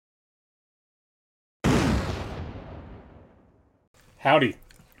Howdy.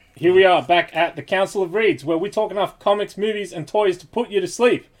 Here we are back at the Council of Reeds, where we talk enough comics, movies, and toys to put you to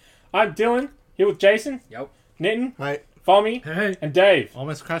sleep. I'm Dylan, here with Jason, Yep. Nitin, Right. Fomi, Hey. and Dave.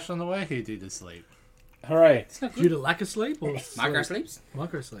 Almost crashed on the way here due to sleep. Hooray. Due to lack of sleep or Micro sleeps?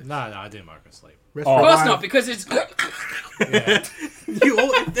 Micro sleep? No, I didn't micro sleep. Rest Oh. Of course revive. not, because it's Yeah.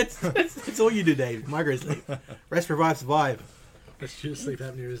 That's all you do, Dave. Micro sleep. Rest, revive, survive. That's due to sleep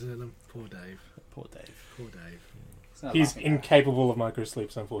apnea, isn't it? Poor Dave. Poor Dave. Poor Dave. It's not He's laughing. incapable of micro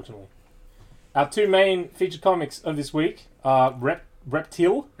sleeps, unfortunately. Our two main featured comics of this week are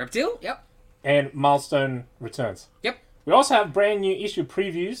Reptile Reptile? Yep. and Milestone Returns. Yep. We also have brand new issue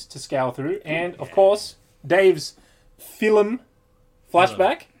previews to scour through, and of course, Dave's film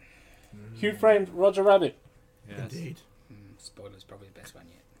flashback. Who Framed Roger Rabbit? Yes. Indeed. Spoiler's probably the best one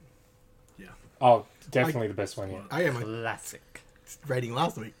yet. Oh, definitely the best one yet. I am a Classic. rating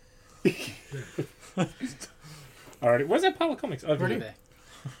last week. Alrighty, where's that pile of comics? Over Right here.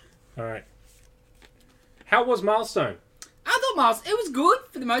 Alright. How was Milestone? I thought Miles, it was good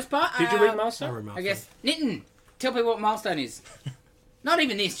for the most part. Did you read I Milestone? remember. I guess. Nitin, tell people what Milestone is. Not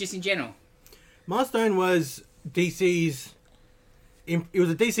even this, just in general. Milestone was DC's. It was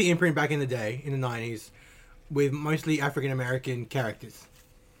a DC imprint back in the day, in the 90s, with mostly African American characters.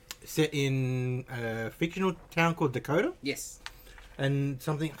 Set in a fictional town called Dakota. Yes. And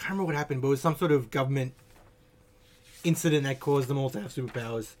something, I can't remember what happened, but it was some sort of government incident that caused them all to have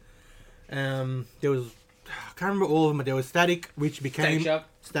superpowers. There was, I can't remember all of them, but there was Static, which became Static Shock.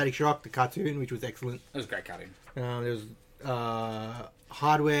 Static Shock, the cartoon, which was excellent. It was a great cartoon. There was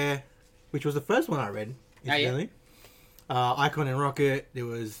Hardware, which was the first one I read, incidentally. Icon and Rocket. There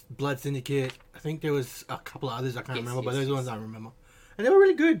was Blood Syndicate. I think there was a couple of others I can't remember, but those are the ones I remember. And they were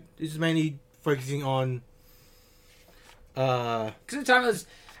really good. This is mainly focusing on... Because at the time it was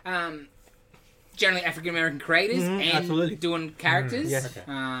generally African American creators and absolutely. doing characters. yeah.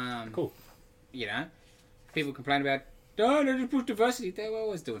 Okay. Cool. You know, people complain about, oh, they just push diversity. They were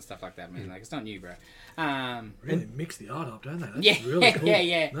always doing stuff like that, man. Like, it's not new, bro. Really mix the art up, don't they? That's Yeah, really cool.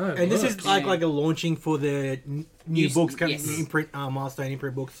 yeah. No, it And this works. is like a launching for the new books, yes. imprint, Milestone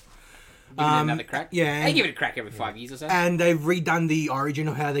imprint books. Give it another crack. yeah, They and- give it a crack every 5 years or so. And they've redone the origin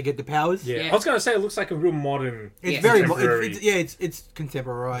of how they get the powers. Yeah. Yeah. I was going to say, it looks like a real modern... It's Yes. very, Contemporary. it's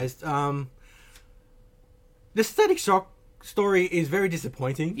contemporarized. The Static Shock story is very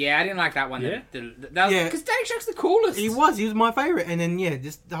disappointing. Yeah, I didn't like that one. Yeah? Yeah. Because Static Shock's the coolest. He was my favorite, and then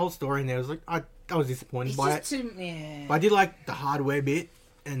just the whole story in there was like I was disappointed It's by just it. too... Yeah. But I did like the Hardware bit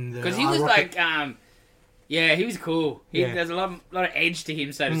and Because he was Rocket. like... yeah, he was cool. Yeah. There's a lot of edge to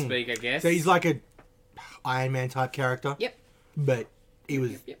him, so to speak, I guess. So he's like a Iron Man type character. Yep. But he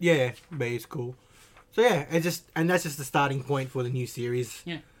was Yep. but he's cool. So that's just the starting point for the new series.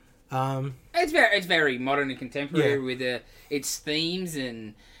 Yeah. Very It's very modern and contemporary with its themes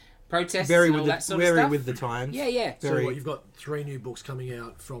and protests and all that sort of stuff. with the times. Yeah. So very- what, you've got 3 new books coming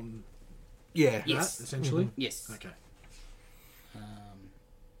out from Yeah. Yes. that, essentially? Yes. Okay.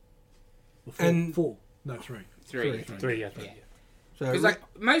 Well, And- 4. No, 3. Three. Three, yeah. Yeah. So Because like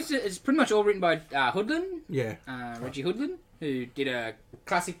it's pretty much all written by Hoodlin, yeah. Reggie Hoodlin, who did a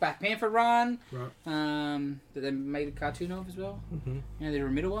classic Black Panther run. Right. That they made a cartoon of as well. Mm-hmm. You know, the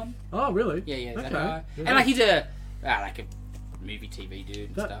middle one. Oh, really? Yeah, that Okay. guy. Yeah. And like he's a movie TV dude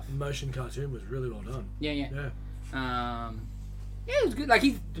and That stuff. motion cartoon was really well done. Yeah. Yeah. Yeah, it was good. Like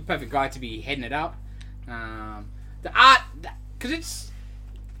he's the perfect guy to be heading it up. The art, because it's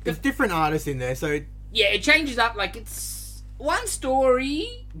There's different artists in there, so it changes up. Like it's one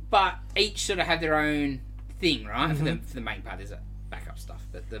story, but each sort of have their own thing, right? For the main part, there's a backup stuff,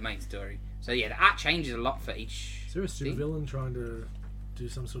 but the main story. So yeah, the art changes a lot for each. Is there a thing. supervillain trying to do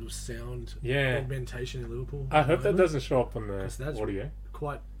some sort of sound Yeah. augmentation in Liverpool? I at the hope that moment? doesn't show up on the 'Cause that's audio.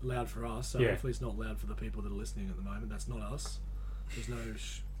 quite loud for us, so Yeah. hopefully it's not loud for the people that are listening at the moment. That's not us. There's no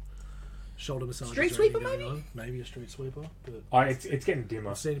shoulder massage. Street sweeper, maybe? on. Maybe a street sweeper, but Oh, it's getting dimmer.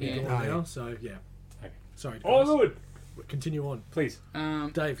 I seem to be Yeah. gone Oh, now. yeah. So yeah. Okay. Sorry. Guys. Oh, good. Continue on, Please.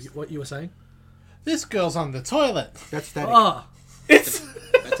 Dave. What you were saying? This girl's on the toilet. that's Static. Ah, It's...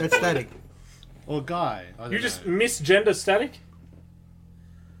 That's Static. Or guy. I don't You know. just misgender Static?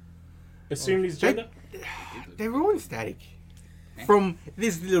 Assumed he's gender? They ruined Static. From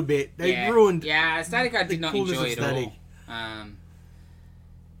this little bit, they ruined. Yeah, Static I the did not coolness enjoy of it Static. all.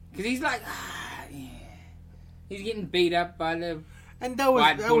 Because he's like, he's getting beat up by the. And that was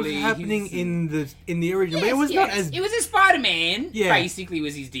White bully, happening he's- in the original, but it was not as It was a Spider-Man. Yeah. Basically,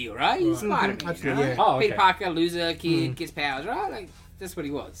 was his deal, right? He's Spider-Man. absolutely, Right? yeah. Oh, okay. Peter Parker, loser kid, gets powers, right? Like that's what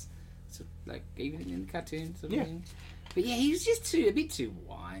he was. So, like even in the cartoon, sort of Yeah. thing. But yeah, he was just a bit too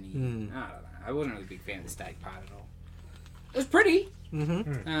whiny. Mm. I don't know. I wasn't really a big fan of the Static part at all. It was pretty.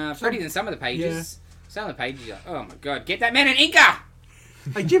 Mm-hmm. Prettier than some of the pages. Some of the pages, you're like, oh my god, get that man an inker!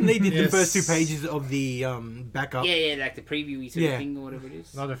 Like Jim Lee did the Yes. first 2 pages of the backup. Yeah, like the preview sort Yeah. of thing or whatever it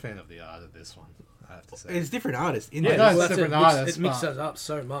is. Not a fan of the art of this one, I have to say. It's different artists in Yeah, there. no, Well, it's that's different it. artists, It mixes but- up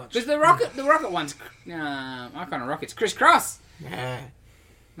so much. Because the rocket one's, Icon of Rocket's crisscross. Yeah. Makes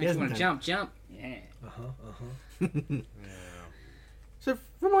you hasn't want to done- jump. Yeah. So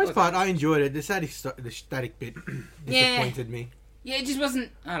for the most part, I enjoyed it. The static bit Yeah. disappointed me. Yeah, it just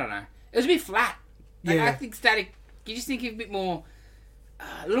wasn't, I don't know. It was a bit flat. Like, Yeah. I think Static, you just think of a bit more,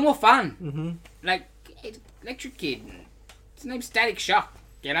 a little more fun. Mm-hmm. Like, it's Electric Kid. His name's Static Shock.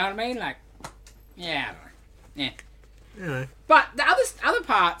 You know what I mean? Like, yeah, I don't know. Yeah. Anyway, But the other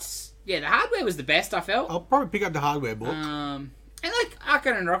parts, yeah, the hardware was the best, I felt. I'll probably pick up the hardware book. And like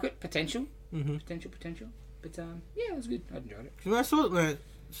Icon and Rocket, potential. Mm-hmm. Potential. But, yeah, it was good. I enjoyed it. When I saw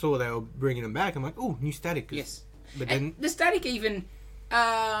they were bringing them back, I'm like, oh, new Static. 'cause- Yes. But And then the Static even,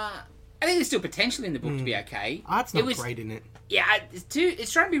 I think there's still potential in the book to be okay. art's It not was- great in it. Yeah,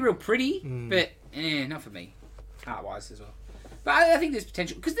 it's trying to be real pretty, Mm. but not for me, art-wise as well. But I think there's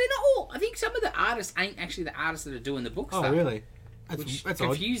potential because they're not all. I think some of the artists ain't actually the artists that are doing the book Oh, stuff, really? which That's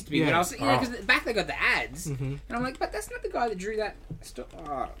confused odd. me. Yeah. When I was, because back they got the ads, Mhm. and I'm like, but that's not the guy that drew that stuff. Oh, I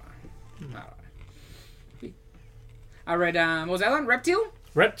don't know. I don't know. I read what was that one? Reptile.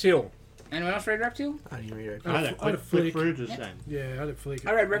 Reptile. Anyone else read Reptile? I didn't read it. I had a I had a quick flick flick. through just Yeah. then. Yeah, I had a flick.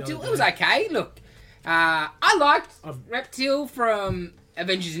 I read the Reptile. other It was day. okay. Look, I liked I've- Reptile from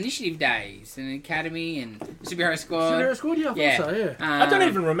Avengers Initiative days and Academy and Superhero Squad. Superhero Squad, yeah, I thought Yeah. so, yeah. I don't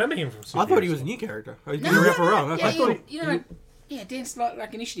even remember him from. I thought he Superhero was a Squad. new character. I was No, doing no, it for wrong. yeah, I thought you know, like, Dan Slott,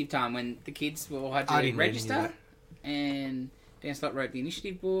 like Initiative time when the kids were all had I to didn't read any register, of and Dan Slott wrote the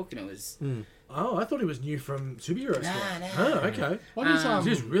Initiative book, and it was Oh, I thought he was new from Superhero Squad. no. Oh, okay. What is He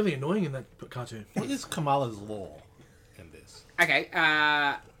was really annoying in that cartoon. what is Kamala's law in this? okay.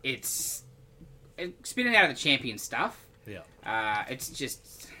 It's spinning out of the champion stuff. Yeah. It's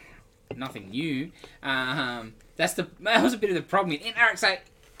just nothing new. That was a bit of the problem. And Eric, so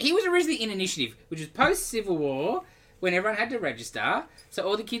he was originally in Initiative, which was post Civil War, when everyone had to register. So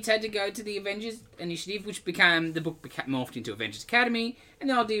all the kids had to go to the Avengers Initiative, which became morphed into Avengers Academy. And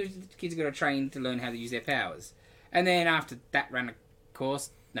the idea was the kids got to train to learn how to use their powers. And then after that ran a course,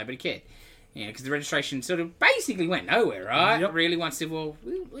 nobody cared. You know, because the registration sort of basically went nowhere, right? Yep. Really, once Civil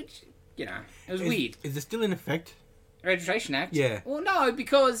War, which, you know, it was weird. Is it still in effect? Registration Act? Yeah. Well, no,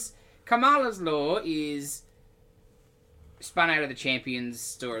 because Kamala's law is spun out of the Champions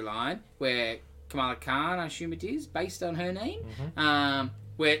storyline, where Kamala Khan, I assume it is, based on her name,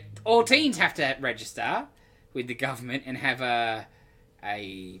 where all teens have to register with the government and have a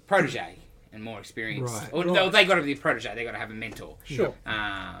protege and more experience. Right. Or no, they got to be a protege. They got to have a mentor. Sure.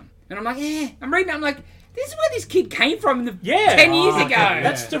 And I'm like, I'm reading it, I'm like, this is where this kid came from 10 Yeah. years ago.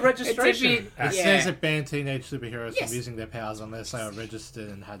 That's the It's a registration. bit- It Yeah. says it banned teenage superheroes Yes. from using their powers unless they are registered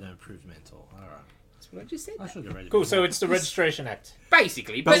and had an approved mentor. Alright. That's what I just said. I should have read it. Cool. So before. it's the Registration Act.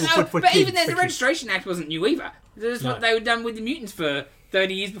 Basically, But but, for but kids, even then, for the kids. Registration Act wasn't new either. That's what No. they were done with the mutants for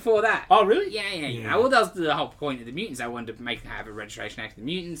 30 years before that. Oh, really? Yeah. Yeah. Well, that was the whole point of the mutants. They wanted to have a Registration Act of the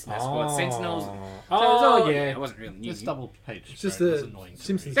mutants, and that's what Sentinels. So it was all, yeah. it wasn't really new. This double page. It's just spread was the annoying to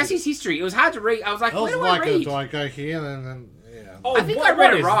Simpsons. read. That's his history. It was hard to read. I was like, I was where do like, I read? do I go here and then yeah. Oh, I think what- I read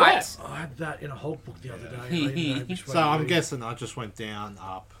what it is right. that? I had that in a Hulk book the other day. I didn't know which way So to I'm read. guessing I just went down,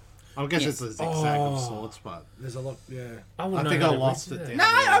 up. I guess it's a zigzag of sorts, but There's a lot, yeah. I, I think I lost it down. No,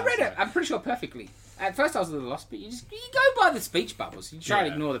 I there. read it. I'm pretty sure perfectly. At first, I was a little lost, but you go by the speech bubbles. You try to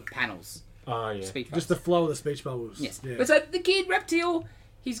Yeah. ignore the panels. Oh, yeah. Speech bubbles. Just the flow of the speech bubbles. Yes. Yeah. But so the kid Reptile,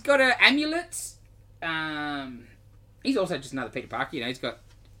 he's got an amulet. He's also just another Peter Parker. You know, he's got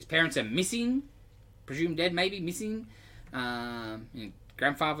his parents are missing, presumed dead, maybe missing. You know,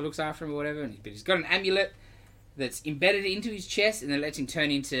 grandfather looks after him or whatever, but he's got an amulet that's embedded into his chest, and it lets him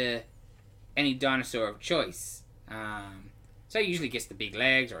turn into any dinosaur of choice. So he usually gets the big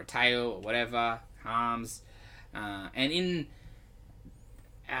legs or a tail or whatever, arms, and in.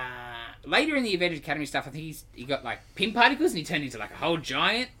 Later in the Avengers Academy stuff, I think he got like pin particles and he turned into like a whole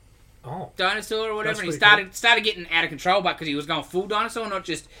giant Oh. dinosaur or whatever. That's And he pretty started getting out of control, but because he was going full dinosaur, not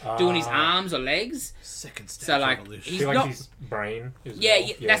just doing his arms or legs. Second step So like evolution. he's Feel like not. his brain is Yeah, well.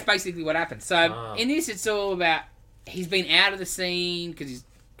 yeah, that's basically what happened. So Ah. in this, it's all about he's been out of the scene because his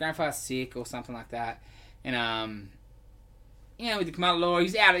grandfather's sick or something like that, and you know, with the Kamala law,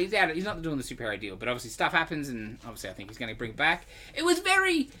 he's out. He's not doing the superhero deal, but obviously stuff happens, and obviously I think he's going to bring it back. It was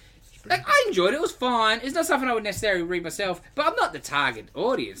very. Like, I enjoyed it. It was fine. It's not something I would necessarily read myself, but I'm not the target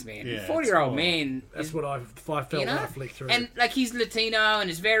audience, man. Yeah, 40-year-old it's man That's is, what I felt you when know, I flicked through. and like he's Latino and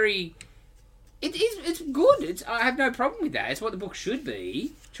is very It's good. I have no problem with that. It's what the book should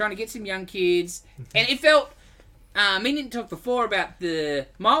be. Trying to get some young kids. And it felt... me didn't talk before about the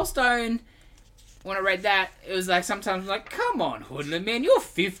milestone. When I read that, it was like sometimes like, come on, Hoodlum, man, you're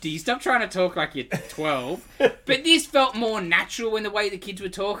 50. Stop trying to talk like you're 12. But this felt more natural in the way the kids were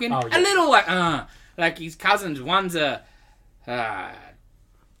talking. Oh, yeah. A little like his cousins. One's a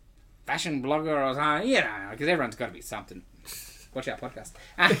fashion blogger or something, you know, because everyone's got to be something. Watch our podcast.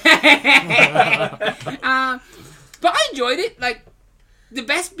 But I enjoyed it. Like, the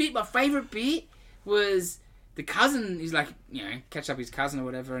best bit, my favourite bit, was the cousin. He's like, you know, catch up his cousin or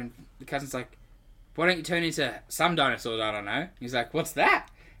whatever, and the cousin's like, why don't you turn into some dinosaurs? I don't know. He's like, what's that?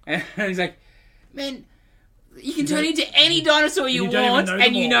 And he's like, man, you can turn into any dinosaur you want,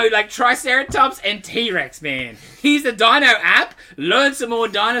 and you know, like Triceratops and T-Rex, man. Here's the Dino app. Learn some more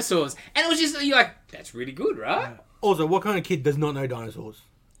dinosaurs. And it was just, you're like, that's really good, right? Also, what kind of kid does not know dinosaurs?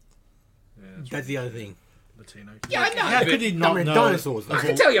 Yeah, That's the other thing. Latino. Yeah, I know. How could he not know? Dinosaurs. I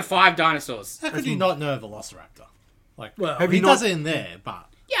can tell you 5 dinosaurs. How could he not know Velociraptor? Like, Well, Have he you does not- it in there, but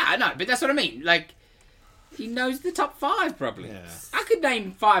Yeah, I know, but that's what I mean. Like, he knows the top 5 probably. Yeah. I could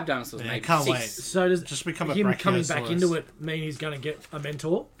name 5 dinosaurs, Yeah, maybe can't 6. wait. So does just become a him coming back Brachiosaurus. into it mean he's going to get a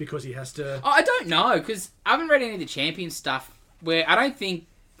mentor because he has to? Oh, I don't know, because I haven't read any of the champion stuff where I don't think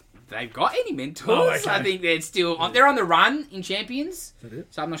they've got any mentors. Oh, okay. I think they're still on, they're on the run in champions. Is that it?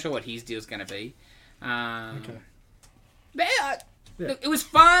 So I'm not sure what his deal's going to be. Okay. But yeah, Yeah. look, it was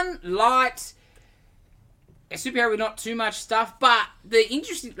fun, light. A superhero with not too much stuff, but the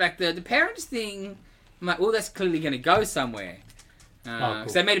interesting, like the parents thing, I'm like, well, that's clearly going to go somewhere. Cool.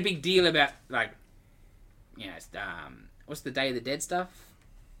 So they made a big deal about, like, you know, what's the Day of the Dead stuff?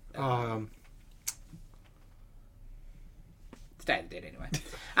 It's Day of the Dead anyway.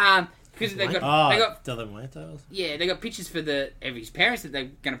 Because they got Dia de Muertos. yeah, they got pictures for of his parents that they're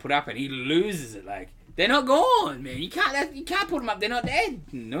going to put up, and he loses it. Like, they're not gone, man. You can't put them up. They're not dead.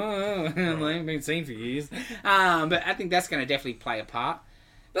 No, they haven't been seen for years. But I think that's going to definitely play a part.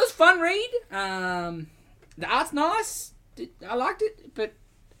 But it was a fun read. The art's nice. I liked it, but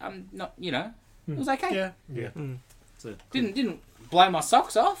I'm not. You know, it was okay. Yeah. Didn't blow my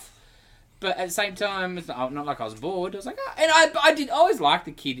socks off. But at the same time, it's not like I was bored. I was like, oh. And I did always like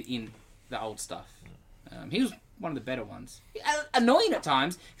the kid in the old stuff. He was one of the better ones. Annoying at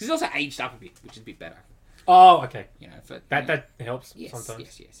times because he's also aged up a bit, which is a bit better. Oh, okay. You know, for That helps yes,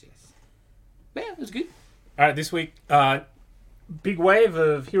 sometimes. yes. But yeah, it was good. All right, this week, big wave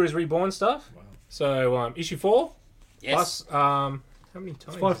of Heroes Reborn stuff. Wow. So issue 4 Yes, plus how many It's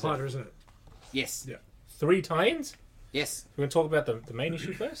times? 5-parter, isn't it? yes, Yeah. 3 tie-ins. yes. We're gonna talk about the main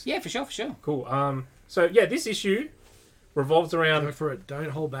issue first. Yeah, for sure. Cool. So yeah, this issue revolves Go around. for it. Don't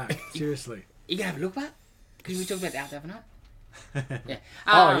hold back. Seriously. You gonna have a look back? Because we talked about that the other night. Yeah.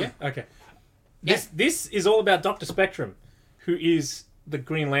 Oh yeah. Okay. Yeah. This is all about Dr. Spectrum, who is the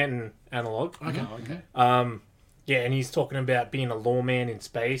Green Lantern analog. Okay. Yeah, and he's talking about being a lawman in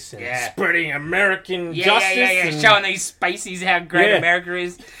space and Yeah. spreading American Yeah, justice. yeah. And, Showing these spacies how great Yeah. America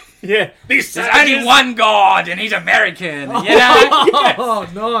is. yeah. These There's savages- only one God, and he's American. You know. Oh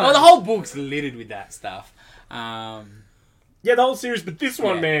no. Well, the whole book's littered with that stuff. Yeah, the whole series, but this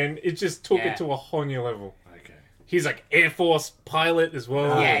one, Yeah. man, it just took Yeah. it to a whole new level. Okay. He's like Air Force pilot as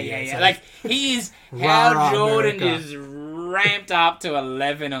well. Yeah. so Like, he is Rah, Hal rah, Jordan America. is ramped up to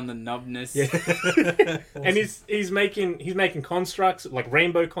 11 on the knobness. Yeah. And he's making constructs, like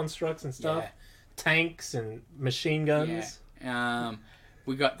rainbow constructs and stuff. Yeah. Tanks and machine guns. Yeah.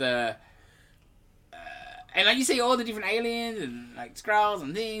 We got the... and like you see all the different aliens and like Skrulls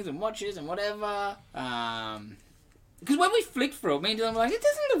and things and watches and whatever. Because when we flicked through it, me and Dylan were like, it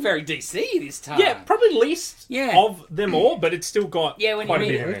doesn't look very DC this time. Yeah, probably least Yeah. of them all, but it's still got Yeah, when quite a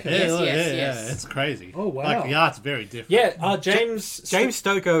you bit read in it. it. Yeah, Yes, yeah, yes. it's crazy. Oh, wow. Like the art's very different. Yeah, James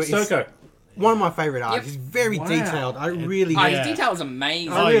Stocco is Stocco. one of my favorite artists. Yep. He's very Wow. detailed. I really, Oh, Yeah. his detail was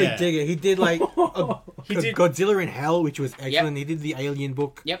amazing. I Oh, really yeah. dig it. He did like He did Godzilla in Hell, which was excellent. He did the Alien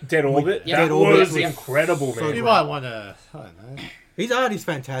book. Yep. Dead Orbit. Yeah. That Dead Orbit was was incredible, so man. You might want to, I don't know. His art is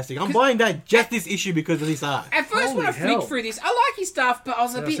fantastic. I'm buying that just this issue because of this art. At first, when Holy I hell. flicked through this, I like his stuff, but I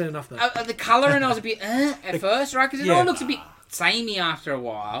was a Yeah, I've bit... seen enough though. the colouring, I was a bit at first, right? Because it Yeah. all looks a bit samey after a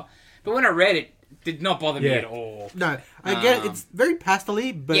while. But when I read it, it did not bother me Yeah. at all. No, I get it. It's very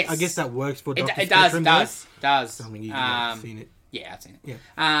pastel-y, but Yes. I guess that works for It, Dr. it does, Spectrum. does. I mean, you've not seen it. Yeah, I've seen it.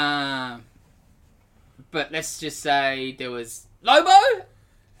 Yeah. But let's just say there was Lobo.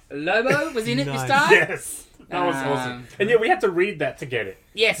 Lobo was in it this Nice. time. Yes. That was awesome. And yeah, we had to read that to get it.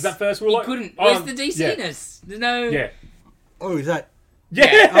 Yes. 'Cause at first we were you like, couldn't. oh, Where's the DC-ness? There's no. Yeah. Oh, is that?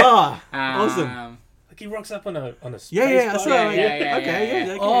 Yeah. Ah, awesome. Um, He rocks up on a space Yeah, I boat. saw Yeah, it. yeah, yeah, Okay,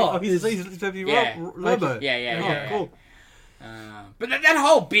 yeah. Oh, he's Lobo. Yeah. Cool. But that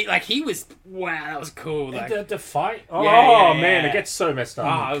whole bit, like, he was... Wow, that was cool. Like, The fight. Oh, Yeah. man, it gets so messed up.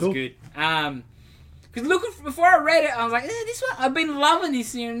 oh, it was good. Because before I read it, I was like, this one, I've been loving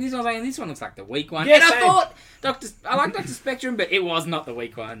this here, and this one, I was like, this one looks like the weak one. Yeah, and I same. thought, I like Dr. Spectrum, but it was not the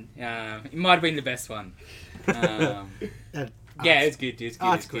weak one. It might have been the best one. Yeah, it's good. It's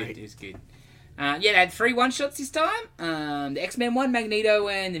great. good. They had 3 one-shots this time. The X-Men one, Magneto,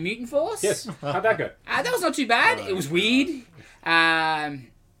 and the Mutant Force. Yes. How'd that go? That was not too bad. It was weird.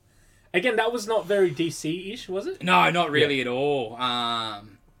 Again, that was not very DC-ish, was it? No, not really at all.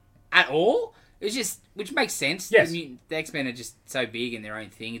 At all. It was just, which makes sense. Yes. The X-Men are just so big in their own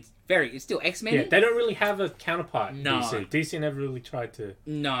thing. It's still X-Men. Yeah, they don't really have a counterpart. No. DC. DC never really tried to.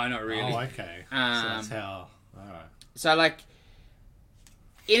 No, not really. Oh, okay. So that's how. Alright. So, like,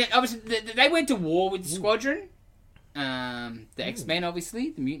 obviously, they went to war with the Squadron. The X-Men, obviously.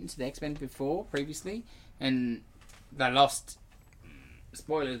 The mutants, the X-Men previously. And they lost...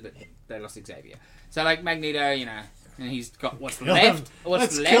 Spoilers, but they lost Xavier. So, like, Magneto, and he's got what's left.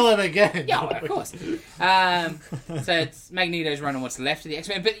 Let's kill him again. Yeah, of course. So it's Magneto's running what's left of the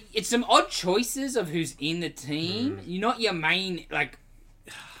X-Men. But it's some odd choices of who's in the team. You're not your main, like...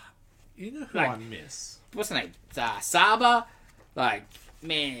 You know who Like- I miss? What's her name? Saba. Like,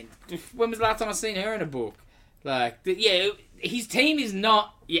 man, when was the last time I seen her in a book? Like, his team is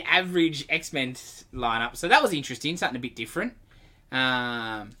not your average X-Men lineup. So that was interesting. Something a bit different. You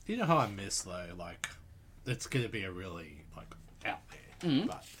know how I miss though? Like, it's gonna be a really out there,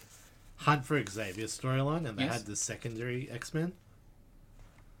 but Hunt for Xavier storyline, and they Yes. had the secondary X-Men.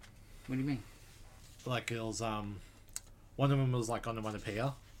 What do you mean? Like it was one of them was like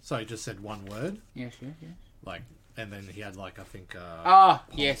onomatopoeia, so he just said one word, Yeah, sure, yeah. like, and then he had like I think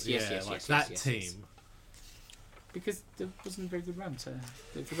Yes, like yes, that yes, team. yes. Because there wasn't a very good run, so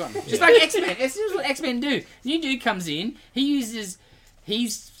they've forgotten. Just like X-Men. This is what X-Men do. New dude comes in, he uses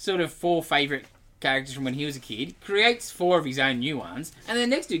his sort of 4 favourite characters from when he was a kid, creates 4 of his own new ones, and then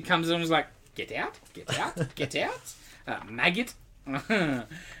the next dude comes in and is like, get out, get out. Maggot. Maggot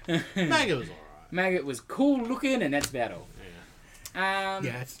was alright. Maggot was cool looking, and that's about all.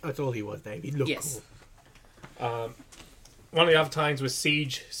 Yeah, that's all he was, Dave. He looked Yes. cool. One of the other times was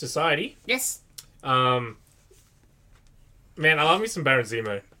Siege Society. Yes. Man, I love me some Baron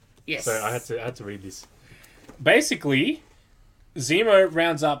Zemo. Yes. So I had to read this. Basically, Zemo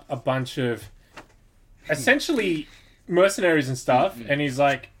rounds up a bunch of essentially mercenaries and stuff, and he's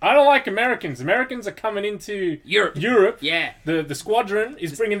like, I don't like Americans. Americans are coming into Europe. Yeah. The squadron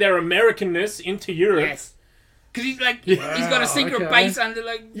is bringing their Americanness into Europe. Yes. Because he's like, he's got a secret okay. base under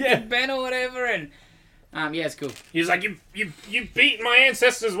like Yeah. Big Ben or whatever, and yeah, it's cool. He's like, you beat my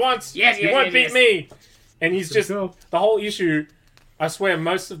ancestors once. Yes, you yes, won't yes, beat yes. me. And he's just cool. the whole issue. I swear,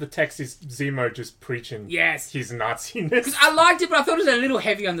 most of the text is Zemo just preaching Yes. his Nazi-ness. I liked it, but I thought it was a little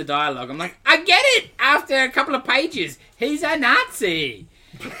heavy on the dialogue. I'm like, I get it. After a couple of pages, he's a Nazi.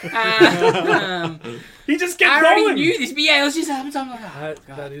 He just kept I already going. knew this, but yeah, it was just. I'm like, oh,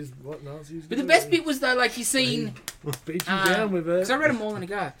 God. That is what Nazis But do. the best bit was though, like you seen. Beat you down with it. Because I read them all in a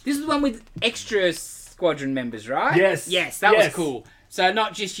go. This is the one with extra squadron members, right? Yes. Yes, that was Yes. cool. So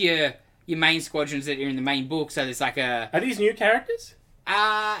not just your main squadrons that are in the main book. So there's like a. Are these new characters?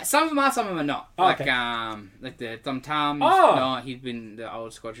 Some of them are, some of them are not. Oh, like okay. like the Tom Tom. Oh. No, he'd been the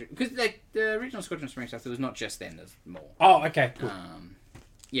old squadron because like the original Squadron Spring stuff. There was not just them. There's more. Oh, okay, cool.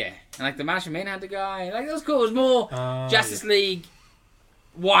 Yeah, and like the Martian Manhunter guy, like that was cool. It was more Justice League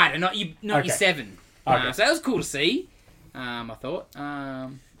wider, not your Okay. 7. Okay. So that was cool to see. I thought.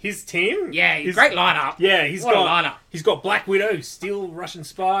 His team? Yeah, He's- great lineup. Yeah, What a lineup. He's got Black Widow, who's still Russian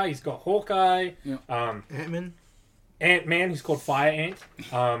spy. He's got Hawkeye. Yeah. Ant-Man. Ant-Man, who's called Fire Ant.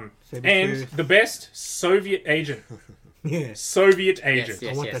 And Saber-tooth. the best, Soviet agent. Yeah. Soviet agent.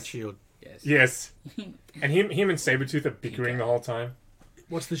 Yes. I want that shield. Yes. Yes. And him and Sabretooth are bickering the whole time.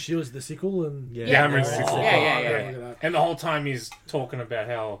 What's the shield? Is the sickle and Yeah, Hammer and Sickle. Yeah. Look at that. And the whole time he's talking about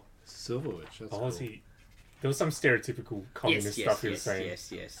how Silverwitch. That's what was cool. he? There was some stereotypical communist stuff he was saying.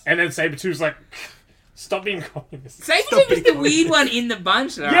 Yes. And then Sabretooth's like, stop being communist. Sabretooth was the weird one in the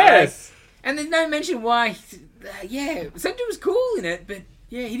bunch, though. Yes! And there's no mention why. Sabretooth was cool in it, but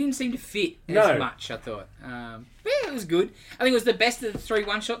yeah, he didn't seem to fit as No. much, I thought. But yeah, it was good. I think it was the best of the 3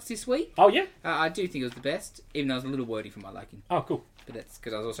 one-shots this week. Oh, yeah? I do think it was the best, even though it was a little wordy for my liking. Oh, cool. But that's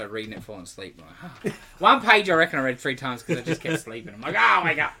because I was also reading it, falling asleep. I'm like, one page I reckon I read 3 times because I just kept sleeping. I'm like, oh,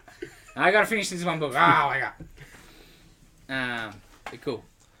 wake up. I got to finish this one book. Oh, wake up. But cool.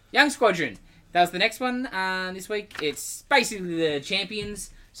 Young Squadron. That was the next one this week. It's basically the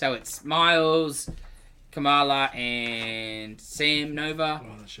champions. So it's Miles, Kamala and Sam Nova.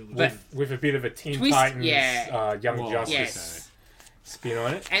 Oh, that shit looks But good. With a bit of a Teen Twist, Titans, yeah. Young Whoa. Justice Yes. spin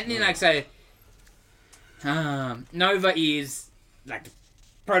on it. And then, like, so, Nova is, like, the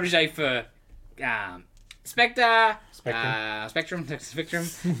protege for, Spectre. Spectrum. Spectrum.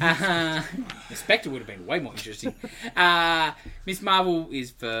 Spectre would have been way more interesting. Miss Marvel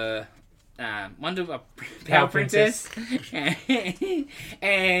is for, Power Princess.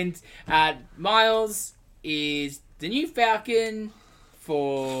 And, Miles is the new Falcon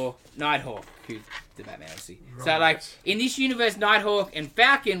for Nighthawk, who's the Batman, obviously. So, like, in this universe, Nighthawk and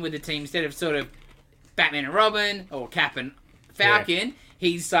Falcon were the team instead of sort of Batman and Robin or Cap and Falcon.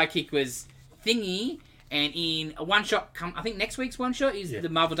 His sidekick was Thingy, and in a one-shot, I think next week's one-shot is the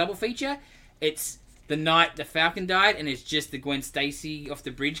Marvel double feature. It's the night the Falcon died, and it's just the Gwen Stacy off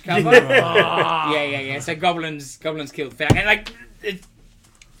the bridge cover. Yeah. So Goblins killed Falcon, and like,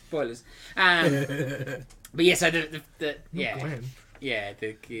 spoilers. But yeah, so the Gwen. yeah,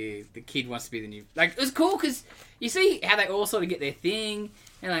 the kid wants to be the new. Like, it was cool because you see how they all sort of get their thing,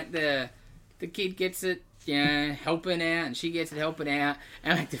 and like the kid gets it, helping out, and she gets it helping out,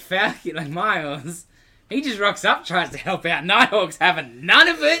 and like the Falcon, like Miles, he just rocks up, tries to help out. Nighthawk's having none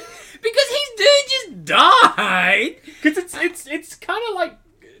of it because his dude just died. Because it's kind of like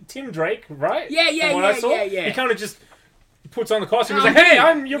Tim Drake, right? Yeah, From what I saw. yeah. He kind of just puts on the costume. He's like, "Hey,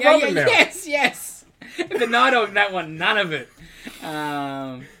 I'm your Robin now." Yes. But Nighthawk don't want none of it.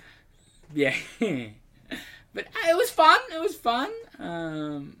 Yeah. But it was fun.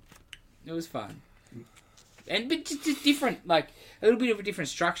 But just different, like a little bit of a different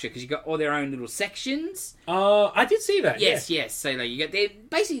structure because you got all their own little sections. I did see that. Yes. So like you got their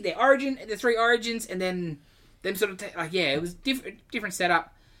origin, the three origins, and then them sort of it was different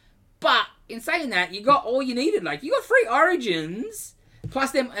setup. But in saying that, you got all you needed. Like you got 3 origins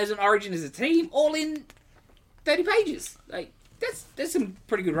plus them as an origin as a team, all in 30 pages. Like that's some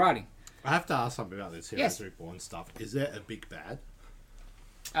pretty good writing. I have to ask something about this Heroes Yes. Reborn stuff. Is there a big bad?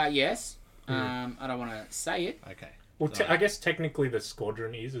 Yes. I don't want to say it. Okay. Well, I guess technically the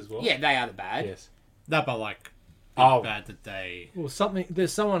Squadron is as well. Yeah, they are the bad. Yes. No, but like, Oh. bad that they... Well,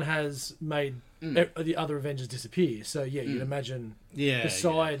 someone has made the other Avengers disappear. So yeah, you'd imagine. Yeah.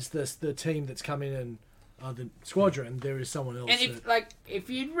 Besides the team that's come in and the Squadron, there is someone else. And if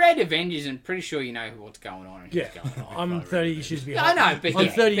you'd read Avengers, I'm pretty sure you know what's going on. And yeah, who's going on. I'm 30 issues I behind. know, but I'm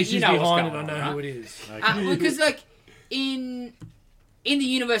yeah, 30 but issues you know what's behind, and I going know on, who right? it is. Because like in the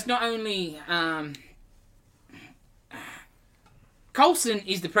universe, not only Coulson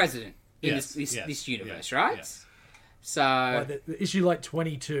is the president in Yes, this universe, yeah, right? yes. So Like the issue like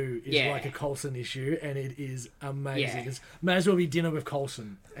 22 is Yeah. like a Coulson issue, and it is amazing. Yeah. It may as well be Dinner with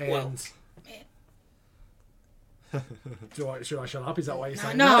Coulson. And Well, should I shut up? Is that why you're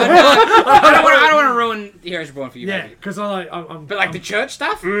saying no, that? I don't want to ruin Heroes Reborn for you, Yeah, maybe. because I'm But like the church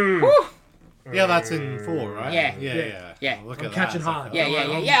stuff, Mm. whew, Yeah, that's in 4, right? Yeah. Yeah. Yeah. Look I'm at catching that. hard. yeah.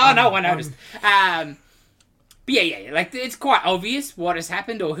 I'm- Oh no, I noticed. But yeah, like it's quite obvious what has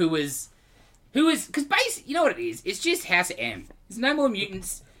happened or who is because basically, you know what it is? It's just House M. There's no more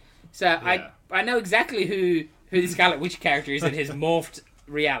mutants, so Yeah. I know exactly who the Scarlet Witch character is that has morphed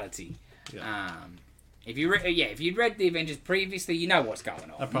reality. Yeah. If you'd read the Avengers previously, you know what's going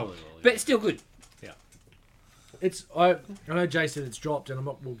I on. probably will. But it's still good. It's I know Jay said it's dropped, and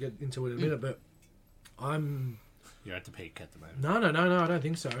we'll get into it in a minute, but I'm You're at the peak at the moment. no, I don't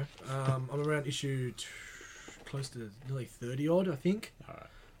think so. I'm around issue close to nearly 30 odd, I think. Alright.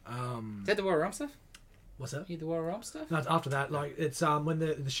 Is that the War of Rome stuff? What's that? You the War of Rome stuff? No, it's after that, like it's when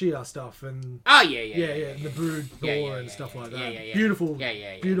the Shia stuff and Oh yeah, the Brood Thor Yeah, and stuff like that. Yeah. Beautiful,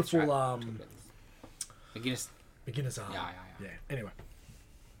 Yeah. beautiful. That's right. McGinnis. Beginner's art. Yeah. Anyway,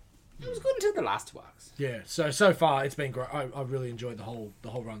 It was good until the last 2 arcs. yeah. So far it's been great. I really enjoyed the whole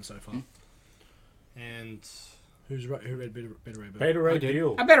run so far. And Who read Better Ray Bill? Beta Ray I did.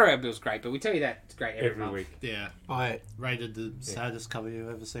 Bill I Better Ray Bill's great, but we tell you that it's great every month. week. yeah, I rated the saddest cover you've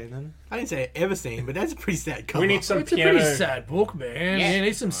ever seen. Then didn't say ever seen, but that's a pretty sad cover. We need some It's a piano. pretty sad book, man. Yeah. You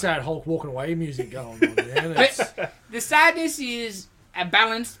need some sad Hulk walking away music going on, man. It's- But the sadness is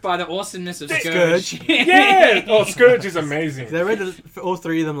balanced by the awesomeness of Scourge. Scourge. Yeah! Oh, Scourge is amazing. I read all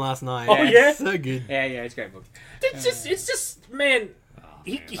 3 of them last night. Oh, yeah? So good. Yeah, it's a great book. It's just, man,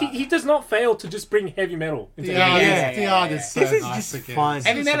 he does not fail to just bring heavy metal into the the art, game. yeah, the yeah, art yeah. is so This is nice just again. fun.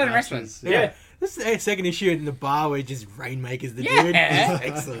 Heavy metal and wrestling. Yeah. This is the second issue in the bar where just Rainmaker's the Yeah. dude. It's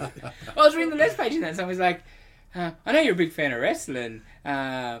excellent. I was reading the last page and that someone was like, I know you're a big fan of wrestling.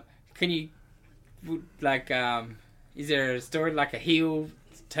 Can you, is there a story like a heel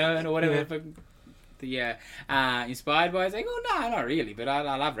turn or whatever? inspired by. It's like, oh no, not really, but I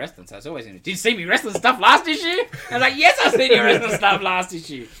love wrestling, so it's always. Did you see me wrestling stuff last issue? I was like, yes, I seen you wrestling stuff last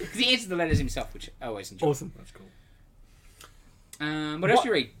issue because he answered the letters himself, which I always enjoy. Awesome. That's cool. What else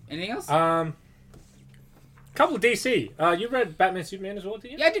you read? Anything else? Couple of DC. You read Batman Superman as well,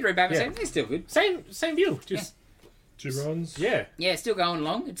 did you? Yeah, I did read Batman. Yeah. It's still good. Same view. Just 2 runs. yeah. Yeah, it's still going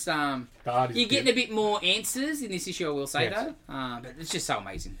along. It's The art is you're getting good. a bit more answers in this issue, I will say Yes. though. But it's just so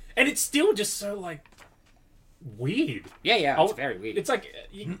amazing. And it's still just so like weird. Yeah, it's very weird. It's like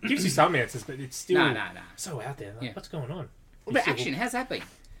it gives you some answers, but it's still No. so out there. Like, Yeah. what's going on? What about action? How's that been?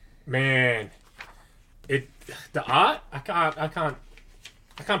 Man, the art I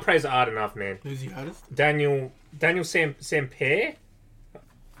can't praise the art enough, man. Who's the artist? Daniel Sampere.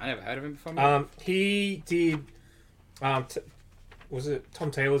 I never heard of him before. He did. Was it Tom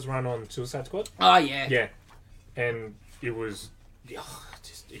Taylor's run on Suicide Squad? Oh yeah. Yeah, and it was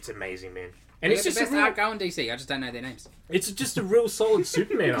it's amazing, man. And They it's got the just a best real, art going DC. I just don't know their names it's just a real solid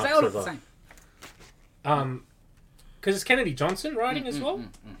Superman because art. they all look so the far. same. Because it's Kennedy Johnson writing as well.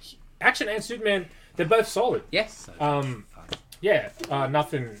 Action and Superman, they're both solid. Yes. Yeah,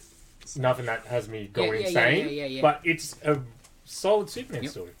 nothing that has me going Yeah. insane. But it's a solid Superman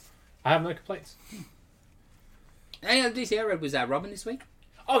story. I have no complaints. Any other DC I read was Robin this week.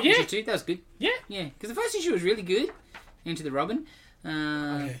 Oh yeah, Issue 2, that was good. yeah. Yeah, because the first issue was really good. Into the Robin.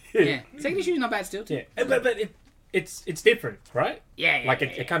 Yeah. Second issue is not bad still too. Yeah, but it's different, right? Yeah. Like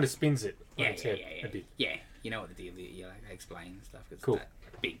it kind of spins it on Yeah, its head a bit. Yeah, you know what the deal is. You like explain and stuff. It's Cool. that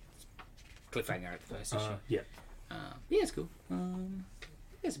big cliffhanger at the first issue. Yeah. Yeah, it's cool.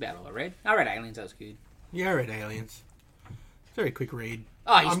 That's about all I read. I read Aliens. That was good. Yeah, I read Aliens. Very quick read.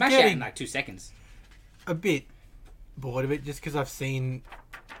 Oh, you I'm smashed it out in getting- like 2 seconds. A bit bored of it just because I've seen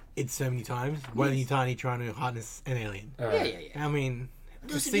it so many times. Wily Tiny trying to harness an alien. Yeah. I mean, I've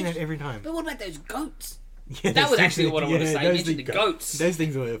Those seen are it every time. But what about those goats? Yeah, That those was things actually are- what I wanted to yeah, say. You those mentioned the things- goats. Those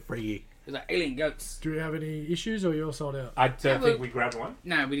things were freaky. It was like alien goats. Do we have any issues or you're sold out? I Yeah, think we grabbed one.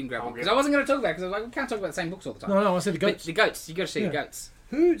 No, we didn't grab one. Okay. Because I wasn't going to talk about it because I was like, we can't talk about the same books all the time. No, I said the But goats. the goats. You got to see Yeah. the goats.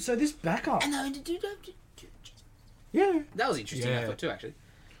 Who? So this backup. Yeah. That was interesting, I Yeah. thought, too, actually.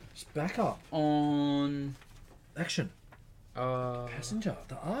 This backup. On... Action. Passenger.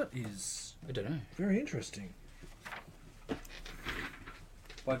 The art is I don't know. very interesting.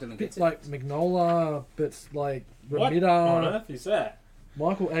 Why didn't Bit get like Magnola, but like What on Ramita, earth is that?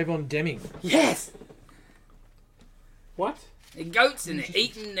 Michael Avon Deming. Yes! What? The goats and they're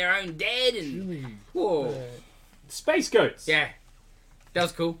eating their own dead and... Really? Whoa. Space goats. Yeah. That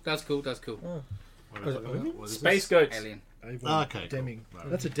was cool. That was cool. What is Space this? goats. Alien. Avon Okay, cool. Deming. Right.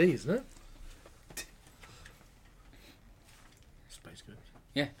 That's a D, isn't it? Space Goats.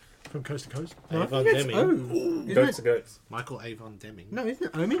 Yeah. From coast to coast. No, I Avon think it's Deming. O. Isn't Goats it? are goats. Michael Avon Deming. No, isn't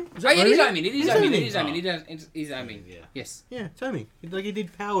it Omen? Oh, yeah, it is Omen? Omen. It is It's Omen. Omen. It is Omen. It is Omen. Yeah. Yes. Yeah, it's Omen. Like he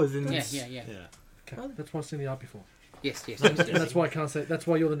did powers and... Yeah. Yeah. Okay. That's why I've seen the art before. Yes. And that's why I can't say. That's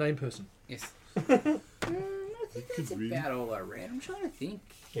why you're the name person. Yes. I think that's about all I read. I'm trying to think.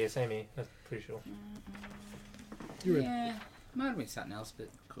 Yeah, same here. That's pretty sure. You read. Yeah. Might have been something else, but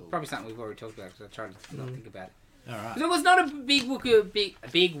Cool. probably something we've already talked about because I tried to not think about it. All right. 'Cause it was not a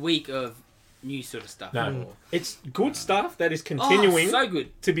big week of new sort of stuff. No, it's good stuff that is continuing Oh, so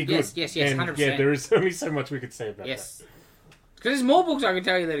good. to be good. Yes, And 100%. yeah, there is only so much we could say about Yes. Because there's more books I can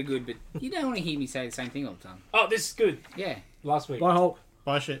tell you that are good, but you don't want to hear me say the same thing all the time. that. Oh, this is good. Yeah, Last week. Bye, Hulk.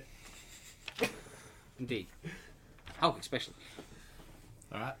 Bye, shit. indeed. Hulk especially.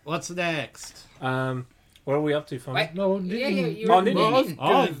 All right. What's next? What are we up to, Fonny? Wait. No, Yeah, didn't- you Oh, read didn't Nitin.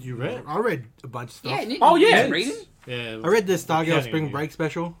 Oh, you read? I read a bunch of stuff. Yeah, Nitin. Oh, yeah. You reading? Yeah. I read the Stargirl Counting Spring you. Break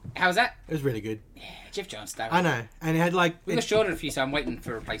special. How was that? It was really good. Jeff Jones started. I know. And it had like... We got shorted a few, so I'm waiting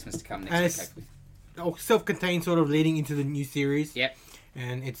for replacements to come And next it's- week. Hopefully. self-contained sort of leading into the new series. Yep.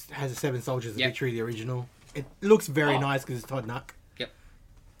 And it has a Seven Soldiers of Yep. Victory, the original. It looks very Oh. nice because it's Todd Nuck. Yep.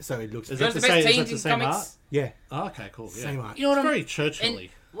 So it looks... Is Jones that the the best same- is teams that in the same comics. Yeah, Oh, okay, cool. Yeah. same art. You know what It's I'm... very Churchill-y,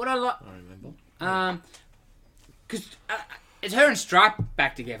 What I like... I remember. Because it's her and Stripe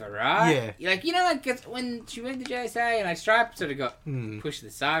back together, right? Yeah. Like, you know, like it's when she went to JSA and like Stripe sort of got Hmm. pushed to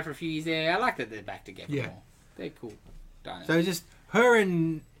the side for a few years there. I like that they're back together Yeah. more. They're cool. Don't So it's just her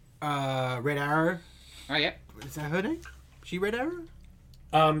and Red Arrow. Oh, yep. Is that her name? She Red Arrow?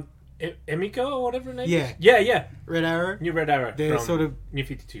 Emiko or whatever her name Yeah. is? Yeah. Red Arrow. New Red Arrow. They're from sort of New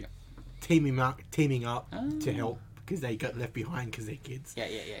 52. teaming up Oh. to help because they got left behind because they're kids. Yeah.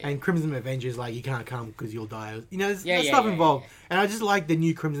 And Crimson Avenger's like, you can't come because you'll die. You know, there's Yeah, there's yeah, stuff yeah, involved. yeah. And I just like the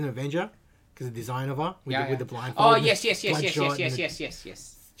new Crimson Avenger because the design of her with, Yeah, with yeah. the blindfold. Oh, and yes. the bloodshot and the-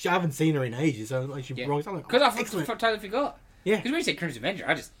 Yes. I haven't seen her in ages, so like she Yeah. rocks. I'm like, Because I excellent. totally forgot. Yeah. Because when you said Crimson Avenger,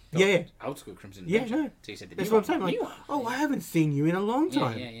 I just Yeah. old school Crimson Yeah, Avenger. no. So you said the That's new what I'm saying. one. Like, New one. oh, I haven't seen you in a long Yeah,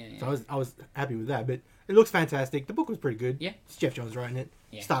 time. yeah. So I was happy with that. But it looks fantastic. The book was pretty good. Yeah. It's Jeff Johns writing it.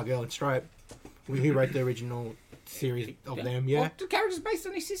 Yeah. Stargirl and Stripe. He wrote the original series of them. Yeah. Well, the character's based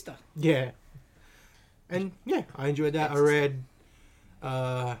on his sister. Yeah. And yeah, I enjoyed that. I read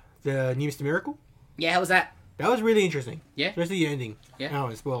the New Mr. Miracle. Yeah, how was that? That was really interesting. Yeah? Especially the ending. Yeah. I don't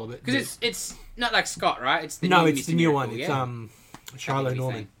want to spoil it. Because it's not like Scott, right? It's the No, new it's Mr. the new Miracle, one. yeah? It's Charlotte Something to be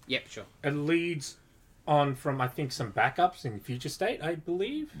Norman. saying. Yep, sure. It leads on from, I think, some backups in Future State, I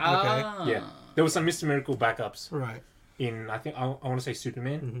believe. Ah. Yeah. There was some Mr. Miracle backups Right. in, I think, I want to say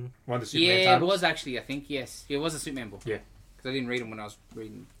Superman. Mm-hmm. One of the Superman Yeah, it titles. was actually, I think, yes. It was a Superman book. Yeah. Because I didn't read them when I was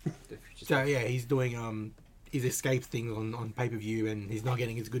reading the Future So State. yeah, he's doing his escape things on pay per view, and he's not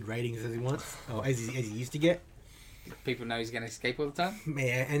getting as good ratings as he wants, or as he used to get. People know he's going to escape all the time.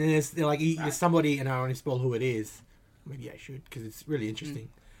 Yeah, and then there's somebody, and I don't want to spoil who it is. Maybe I should, because it's really interesting.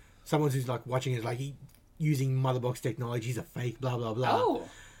 Someone who's like watching it, like using Motherbox technology, he's a fake, blah blah blah. Oh.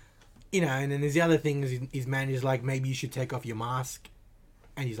 You know, and then there's the other things. His manager's like, maybe you should take off your mask,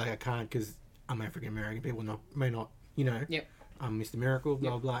 and he's like, I can't because I'm African American. People may not, you know. Yep. I'm Mr. Miracle,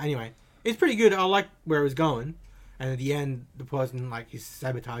 blah Yep. blah. Anyway, it's pretty good. I like where it was going, and at the end, the person like is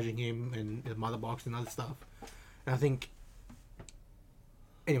sabotaging him and the mother box and other stuff. And I think,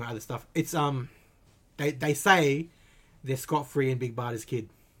 anyway, other stuff. It's they say they're scot free in Big Barda's kid.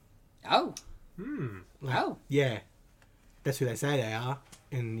 Oh. Like, Oh. yeah, that's who they say they are.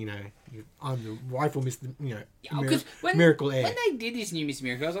 And you know, I'm the rightful Mr. Because Miracle Heir. when they did this new Mr.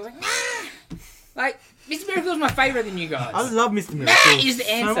 Miracle, I was like, like, Mr. Miracle's my favourite of the new guys. I love Mr. Miracle. That is the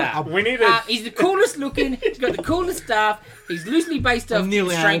answer. I We need a... He's the coolest looking. He's got the coolest stuff. He's loosely based off Neil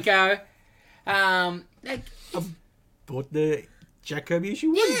Stranko. bought the Jack Kirby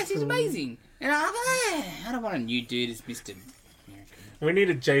issue. Yes, he's amazing. And I don't want a new dude as Mr. Miracle. We need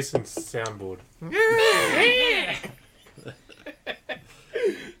a Jason soundboard.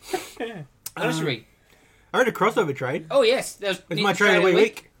 What else you read? I read a crossover trade. Oh yes, It's my trade of the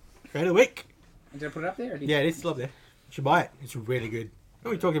week. Trade of the week. Did I put it up there? Or did Yeah, it's up there. You should buy it. It's really good. I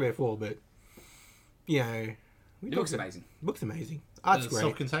know we talked about it before, but you know, The book's amazing. Book's amazing. Art's great.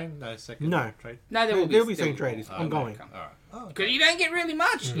 Self-contained? No second No. trade? No, there will be. There'll be second trade. It's ongoing. Alright. Oh, Because you don't get really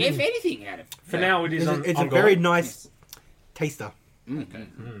much, if anything, out of it. For now, it is on It's a ongoing. very nice taster. okay.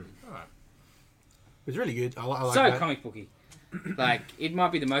 It's really good. I like So that. comic booky. Like, it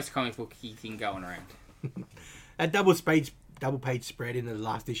might be the most comic booky thing going around. That double page spread in the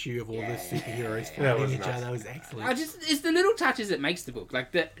last issue of all Yeah. the superheroes That was fighting each nice. other was excellent. It's the little touches that makes the book.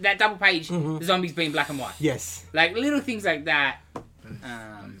 Like, that double page, the zombies being black and white. Yes. Like, little things like that.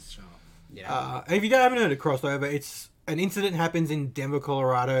 You know. And if you haven't heard of crossover, it's an incident happens in Denver,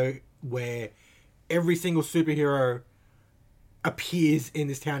 Colorado, where every single superhero appears in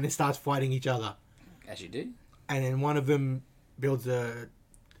this town and starts fighting each other. As you do. And then one of them builds a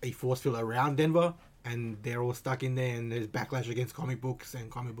force field around Denver, and they're all stuck in there, and there's backlash against comic books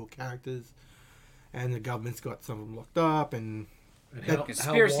and comic book characters, and the government's got some of them locked up, and And That how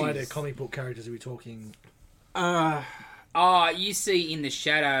conspiracies. wide are comic book characters are we talking? Oh, you see in the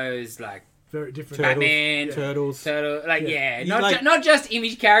shadows, like, Very different. Turtles. Batman, Turtles. Turtle, like, Yeah. yeah, You not, like- not just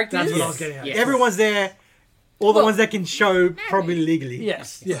image characters. That's what I was getting at. Yes. Everyone's there. All the Well, ones that can show probably legally.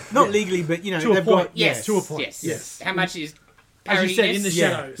 Yes. Yeah. Not yeah. legally, but you know, To a they've point, got Yes. To a point. Yes. Yes. How much is As you said, in the parody-ness? Yeah.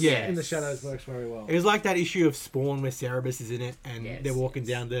 shadows. Yeah. In the shadows works very well. It was like that issue of Spawn where Cerebus is in it, and Yes, they're walking yes.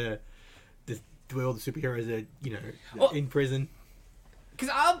 down the where all the superheroes are, you know, Oh. in prison. Because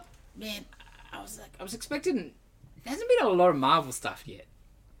I was expecting. There hasn't been a lot of Marvel stuff yet,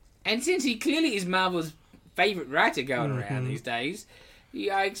 and since he clearly is Marvel's favorite writer going around these days,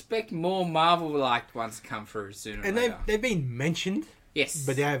 yeah, I expect more Marvel-like ones to come through sooner. And or later. they've been mentioned, Yes,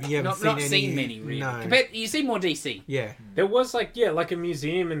 but you haven't not seen seen any. many really. No. You see more DC. Yeah. There was like a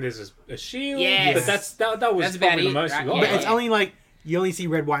museum and there's a shield. Yes. But that was That's about probably the it, most right? you got. Yeah, But it's yeah. only like you only see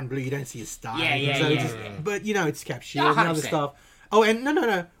red, white, and blue. You don't see a star. Yeah, yeah, So yeah, it's yeah. But you know, it's Cap Shield Yeah, and other 100%. stuff. Oh, and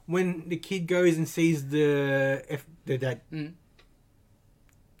no. When the kid goes and sees that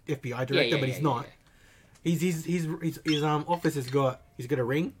FBI director, but he's not. His office has got a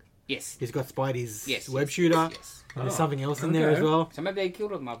ring. Yes. He's got Spidey's Yes. web yes, shooter. Yes. And there's something else in there as Okay. well. So maybe they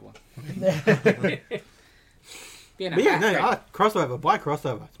killed all the Marvel one. But yeah, no, crossover. Buy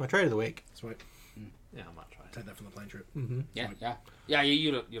crossover. It's my trade of the week. Sweet. Yeah, I might try. Take that from the plane trip. Yeah.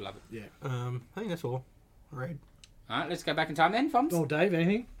 You'll love it. Yeah. I think that's all. All right. All right, let's go back in time then, Foms. Oh, Dave,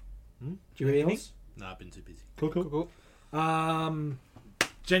 anything? Do you have anything? else? No, I've been too busy. Cool.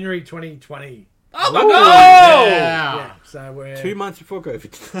 January 2020. Oh my Ooh. god! Yeah. So we're 2 months before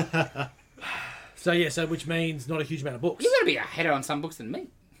COVID. So yeah, which means not a huge amount of books. You're going to be ahead on some books than me.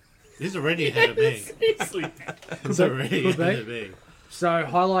 He's already ahead of me. Seriously. He's already Could be. ahead of me. So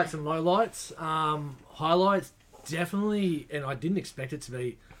highlights and lowlights. Highlights definitely, and I didn't expect it to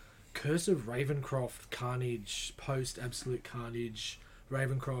be, Curse of Ravencroft Carnage, post Absolute Carnage.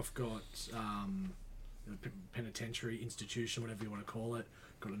 Ravencroft got penitentiary institution, whatever you want to call it,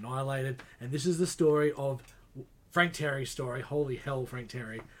 got annihilated, and this is the story of Frank Terry's story. Holy hell, Frank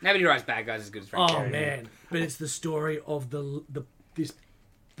Terry! Nobody writes bad guys as good as Frank Oh Terry. man, but it's the story of this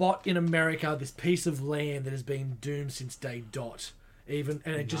spot in America, this piece of land that has been doomed since day dot. And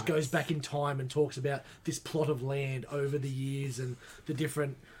it just goes back in time and talks about this plot of land over the years and the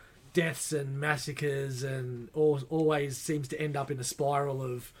different deaths and massacres, and always seems to end up in a spiral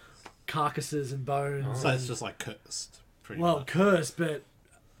of carcasses and bones. So it's just like cursed, pretty Well, much. cursed, but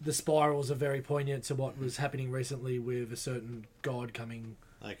the spirals are very poignant to what was happening recently with a certain god coming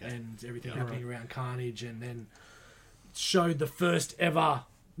Okay. and everything happening around Carnage, and then showed the first ever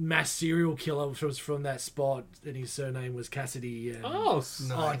mass serial killer, which was from that spot, and his surname was Cassidy. And, Oh,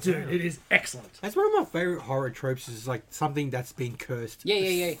 oh, dude, it is excellent. That's one of my favorite horror tropes. Is like something that's been cursed.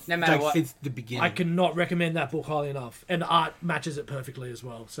 Yeah. No matter Like what. since the beginning. I cannot recommend that book highly enough, and the art matches it perfectly as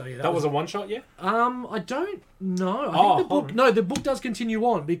well. So yeah, that was a one shot, yeah? I don't know. I Oh, think the book. hold on. No, the book does continue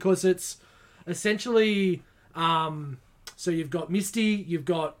on because it's essentially. So you've got Misty, you've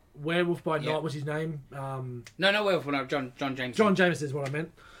got Werewolf by Yeah. Night. What's his name? No, Werewolf. No, John James. John Jameson is what I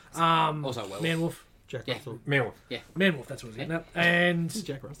meant. Also Werewolf. Manwolf. Jack Yeah. Russell. Meanwhile. Manwolf. That's what I was getting at. And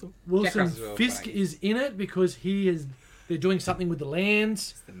Jack Russell. Wilson Russell's well, Fisk funny. is in it because they're doing something with the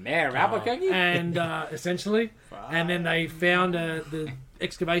land. The mayor of Albuquerque. And essentially, and then they found the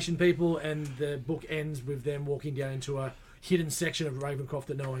excavation people, and the book ends with them walking down into a hidden section of Ravencroft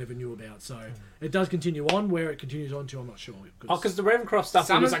that no one ever knew about. So it does continue on. Where it continues on to, I'm not sure. Oh, because the Ravencroft stuff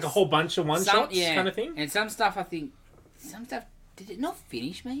Some- was like a whole bunch of one shots kind of thing? And some stuff, I think, did it not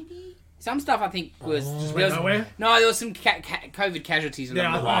finish? Maybe some stuff I think was Just there went was- nowhere? No, there was some COVID casualties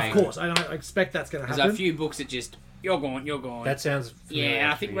along Yeah, the way. of course. I expect that's going to There's happen. a few books that just you're gone. That sounds Yeah, familiar,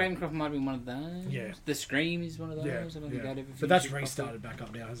 and I think actually. Ravencroft might have been one of those. Yeah. The Scream is one of those. Yeah, I don't think yeah. I'd ever But finished that's it properly. restarted back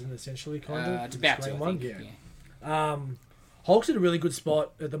up now, isn't it? Essentially, kind of. It's The about to, Scream I one? think. Yeah. Hulk's in a really good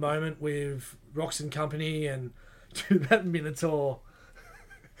spot at the moment with Roxon Company, and dude, that Minotaur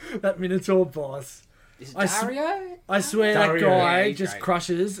boss. Is it I s- Dario? I swear Dario, that guy yeah, he's just great.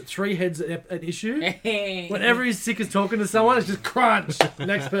 crushes 3 heads an issue. Whenever Whenever he's sick of talking to someone, it's just crunch.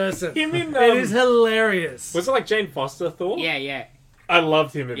 Next person. Him in, It is hilarious. was it like Jane Foster Thor? Yeah. I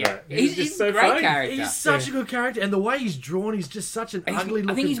loved him in Yeah. that. He's just a great funny. character. He's such a good character, and the way he's drawn, he's just such an ugly looking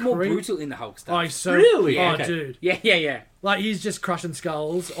I think he's more creep. brutal in the Hulk Oh, stuff. he's so Really? Oh, Okay. dude. Yeah. Like, he's just crushing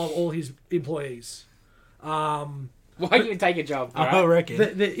skulls of all his employees. Why you take a job? I Right? reckon.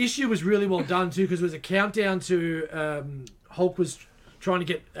 The issue was really well done too, because it was a countdown to Hulk was trying to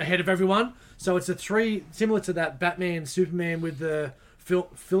get ahead of everyone. So it's a 3 similar to that Batman Superman with the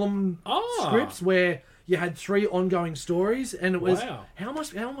film scripts where you had 3 ongoing stories, and it was Wow. how am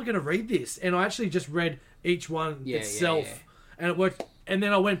I going to read this? And I actually just read each one Yeah, itself, yeah. and it worked. And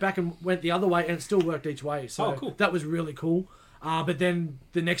then I went back and went the other way, and it still worked each way. So Oh, cool. that was really cool. But then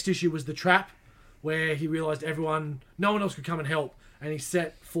the next issue was the trap, where he realized no one else could come and help, and he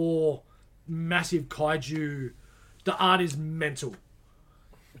set 4 massive kaiju. The art is mental.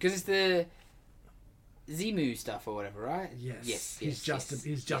 Because it's the Zemu stuff or whatever, right? Yes. He's just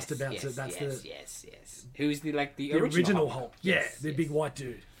about to. That's yes. Who's the the original Hulk. Yeah, Yes, the yes. big white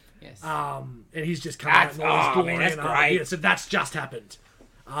dude. Yes. And he's just come out in all his glory that's and art. great. Yeah, so that's just happened.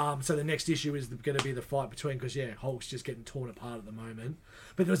 So the next issue is going to be the fight between, because Hulk's just getting torn apart at the moment.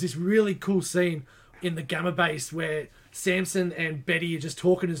 But there was this really cool scene in the Gamma Base where Samson and Betty are just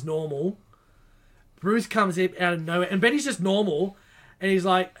talking as normal. Bruce comes in out of nowhere, and Betty's just normal, and he's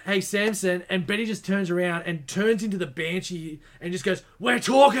like, "Hey, Samson," and Betty just turns around and turns into the Banshee and just goes, "We're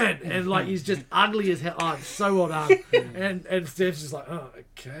talking," and like he's just ugly as hell. Oh, it's so well done. and Samson's just like, "Oh,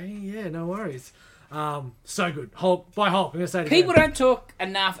 okay, yeah, no worries." So good. Hulk. I'm gonna say it People again. don't talk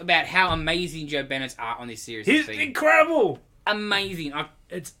enough about how amazing Joe Bennett's art on this series He's has been. incredible. Amazing.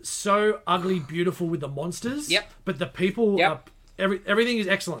 It's so ugly, beautiful with the monsters. Yep. But the people. Yep. Everything is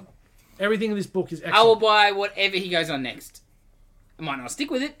excellent. Everything in this book is I will excellent. buy whatever he goes on next. I might not stick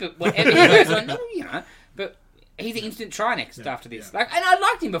with it, but whatever he goes on, But he's an instant try next after this. yeah. Like, and I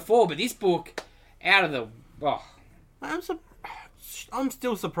liked him before, but this book, out of the I'm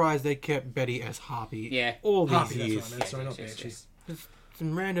still surprised they kept Betty as Harpy. Yeah. All these Harpy, that's years. what I meant. Sorry, not Yes, Banshee. yes.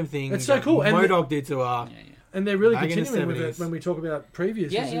 Some random things. It's so that cool, and MODOK did to her. And they're really Back in the continuing with it 70s. when we talk about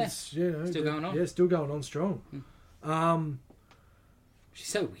previous. Yeah, 'cause yeah. It's, Still going on. Yeah, still going on strong. She's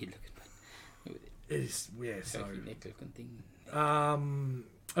so weird looking. It's so. Neck-looking thing.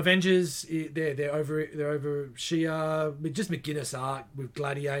 Avengers, they're over Shia, just McGuinness art with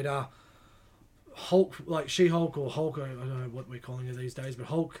Gladiator, Hulk, like She-Hulk or Hulk, I don't know what we're calling her these days, but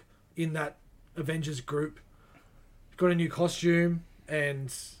Hulk in that Avengers group got a new costume,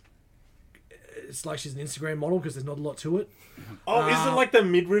 and it's like she's an Instagram model because there's not a lot to it. Oh, is it like the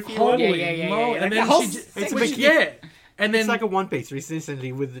midriffy one? Holy Yeah. moly. And Like then the whole It's a section. big- and then It's like a One Piece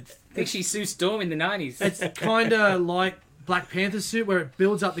recently with the... I think she's Sue Storm in the 90s. it's kind of like Black Panther suit where it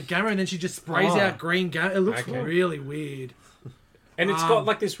builds up the gamma and then she just sprays out green gamma. It looks Okay. really weird. And it's got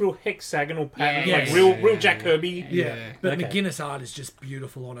like this real hexagonal pattern, Yeah, like yeah, real Jack Kirby. Yeah, but Okay. McGuinness art is just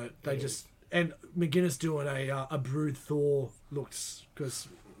beautiful on it. They just and McGuinness doing a Brood Thor looks because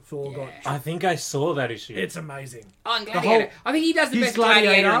Thor got. I think I saw that issue. It's amazing. Oh, and the Gladiator. whole- I think he does the His best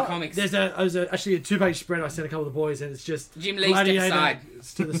Gladiator in Gladiator. comics. There's actually a 2-page spread I sent a couple of the boys, and it's just Jim Lee steps aside.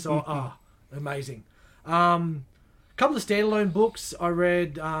 to the side. Oh, amazing. Couple of standalone books I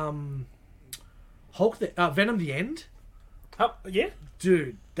read. Hulk, Venom: The End. Oh, yeah.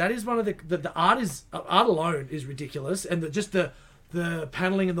 Dude, that is one of the art alone is ridiculous, and the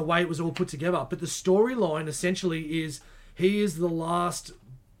paneling and the way it was all put together. But the storyline essentially is he is the last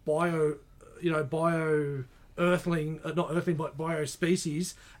bio earthling, not earthling, but bio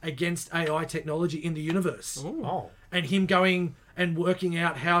species against AI technology in the universe, Oh. and him going and working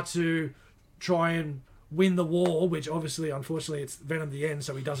out how to try and win the war, which obviously, unfortunately, it's Venom the End,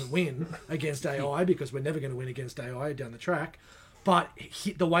 so he doesn't win against AI because we're never going to win against AI down the track. But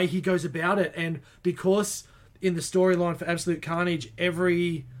the way he goes about it, and because in the storyline for Absolute Carnage,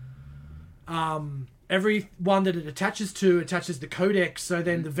 every one that it attaches the codex, so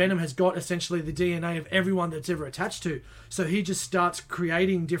then the Venom has got essentially the DNA of everyone that's ever attached to. So he just starts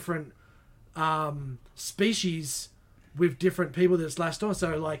creating different species with different people that's latched on.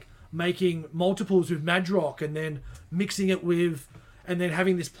 So like making multiples with Madrock and then mixing it with, and then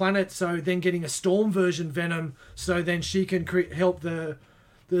having this planet, so then getting a Storm version Venom, so then she can help the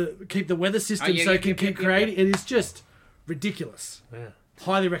keep the weather system, so it can keep creating. It is just ridiculous. Yeah.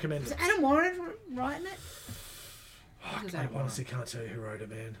 Highly recommend Is it. Adam Warren writing it? I honestly can't tell you who wrote it,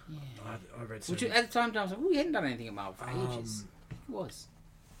 man. I read so Which much. at the time I was like, he hadn't done anything in Marvel for ages. He was.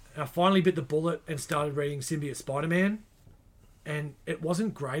 I finally bit the bullet and started reading Symbiote Spider-Man, and it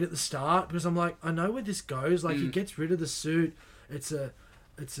wasn't great at the start because I'm like, I know where this goes. Like he gets rid of the suit. It's a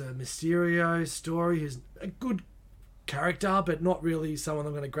Mysterio story. He's a good character, but not really someone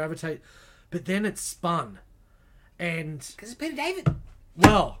I'm going to gravitate. But then it spun, and Because it's Peter David.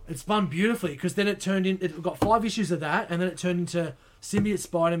 well, it spun beautifully because then it got 5 issues of that, and then it turned into Symbiote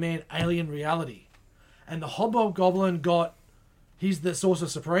Spider-Man Alien Reality, and the Hobgoblin he's the Sorcerer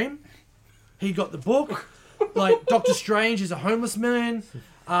Supreme. He got the book. Like Doctor Strange is a homeless man.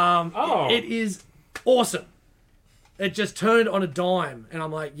 It is awesome. It just turned on a dime, and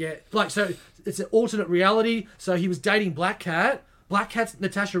I'm like, yeah. Like, so it's an alternate reality. So he was dating Black Cat. Black Cat's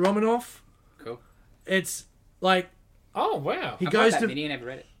Natasha Romanoff. Cool. It's like Oh, wow. He goes to. I never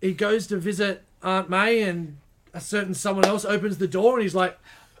read it. he goes to visit Aunt May, and a certain someone else opens the door, and he's like,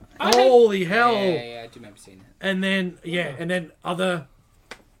 "Holy hell!" Yeah, I do remember seeing that. And then and then other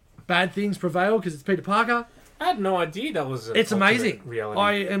bad things prevail because it's Peter Parker. I had no idea that was It's amazing. reality.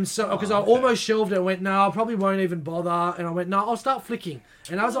 I am so because I almost shelved it and went, no, I probably won't even bother. And I went, no, I'll start flicking.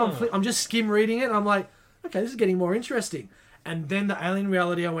 And as I'm just skim reading it, and I'm like, okay, this is getting more interesting. And then the Alien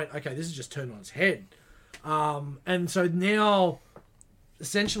Reality, I went, okay, this is just turned on its head. And so now,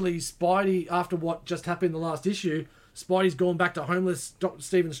 essentially, Spidey, after what just happened in the last issue, Spidey's gone back to homeless Dr.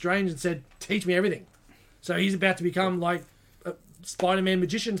 Stephen Strange and said, teach me everything. So he's about to become like a Spider-Man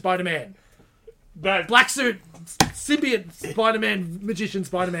magician Spider-Man. Black suit, symbiote, Spider-Man, magician,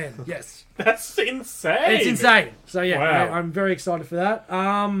 Spider-Man. Yes. That's insane. It's insane. So yeah, Wow. I'm very excited for that.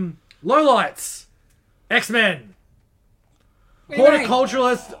 Lowlights. X-Men.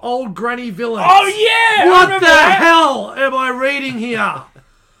 Horticulturalist, old granny villains. Oh, yeah! I What remember the that. hell am I reading here?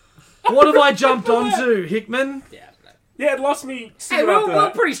 What have I jumped onto, Hickman? Yeah. I don't know. Yeah, it lost me. Hey,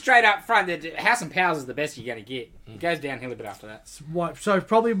 we're pretty straight up front. That House and Powers is the best you're going to get. It goes downhill a bit after that. So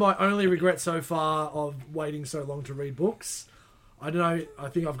probably my only regret so far of waiting so long to read books. I don't know. I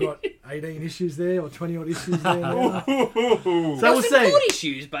think I've got 18 issues there or 20 odd issues there. Now. So we'll There's some see. good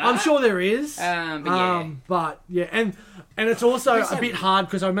issues, but I'm sure there is. but yeah. And it's also a bit hard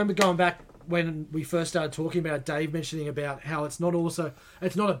because I remember going back when we first started talking about Dave mentioning about how it's not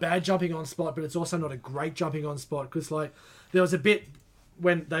a bad jumping on spot, but it's also not a great jumping on spot because like there was a bit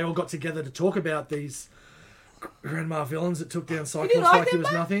when they all got together to talk about these grandma villains that took down Cyclops like it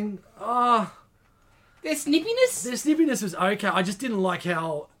was nothing. Their snippiness. Their snippiness was okay. I just didn't like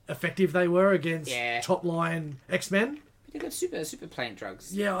how effective they were against Yeah. top line X-Men. They got super plant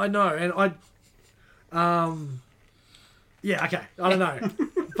drugs. Yeah, I know, and yeah, okay, I don't know,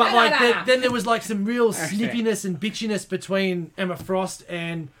 but like then there was like some real snippiness and bitchiness between Emma Frost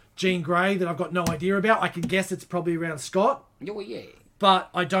and Jean Grey that I've got no idea about. I can guess it's probably around Scott, Oh, yeah. but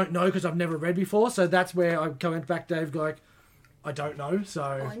I don't know because I've never read before. So that's where I went back, Dave. Like, I don't know. So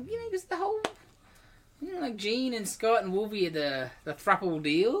And, because the whole, like Jean and Scott and Wolvie are the thruple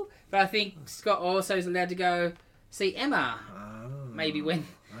deal. But I think Scott also is allowed to go see Emma. Maybe when.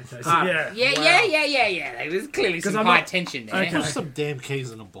 okay, so Yeah. There's clearly some I'm high not- tension there. Okay. Push some damn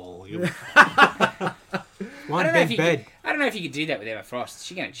keys in a ball. You One I don't know if big you bed. I don't know if you could do that with Emma Frost.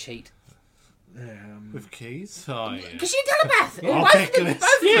 She's going to cheat. with keys? Oh yeah. Because she's a telepath. Oh, Both thank of them. goodness.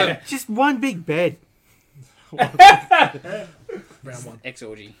 Both of them. Just one big bed. round one. X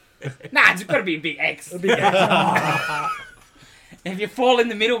orgy. Nah, it's got to be a big X. Big X. If you fall in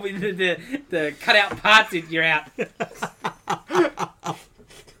the middle with the cut out parts, you're out.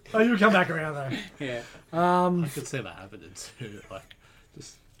 Oh, you'll come back around though. Yeah. I could see that happening too. Like,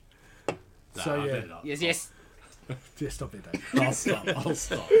 just. So, I yeah. better not. Yes. Yeah, stop it, Dave. I'll stop. I'll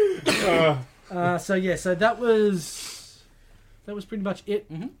stop. So that was pretty much it.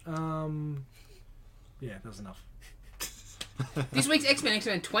 Yeah, that was enough. This week's X-Men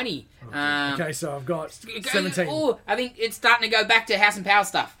 20. Okay, so I've got 17. Oh, I think it's starting to go back to House and Power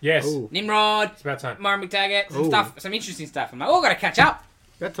stuff. Yes. Ooh. Nimrod, It's about time. Myron McTaggart, some Ooh. stuff, some interesting stuff. I'm like, got to catch up.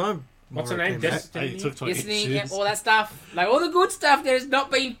 That time. What's her Mara name? came back. Destiny? Hey, it took 20 Listening, issues. all that stuff. Like, all the good stuff that has not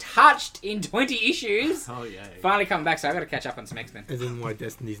been touched in 20 issues. Oh yeah. Finally coming back, so I've got to catch up on some X-Men. As in why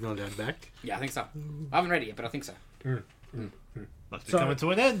Destiny's not allowed back. Yeah, I think so. I haven't read it yet, but I think so. Must be So- coming to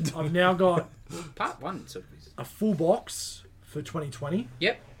an end. I've now got Part 1 sort of is. a full box for 2020,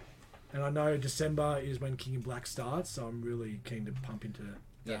 Yep. and I know December is when King in Black starts, so I'm really keen to pump into that.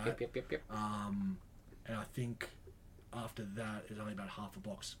 Yep. And I think after that, it's only about half a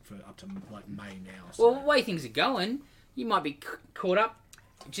box for up to like May now. So. Well, the way things are going, you might be caught up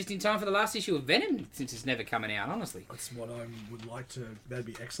just in time for the last issue of Venom, since it's never coming out, honestly. That's what I would like to. That'd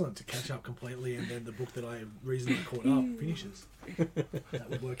be excellent to catch up completely, and then the book that I reasonably caught up finishes. That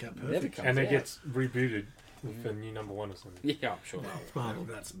would work out Never perfect. comes And it out. gets rebooted with a new number 1 or something. Yeah, I'm sure. It's Marvel.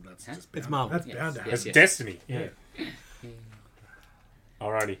 That's just It's bound, Marvel. That's Yes, bound to happen. yes, It's Destiny. Yeah.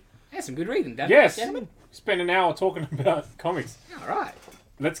 Alrighty. That's some good reading, don't Yes. gentlemen? Spend an hour talking about comics. All right.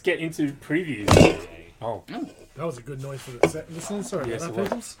 Let's get into previews. Oh, That was a good noise for the listeners. Sorry Yes, about it that, was.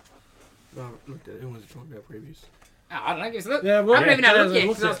 peoples. Well, look, everyone's talking about previews. Oh, I don't know. Give us a look. Yeah, well, I haven't even had a look yeah, yet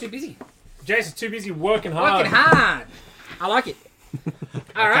look because I was at too busy. Jason's too busy working hard. Working hard. I like it.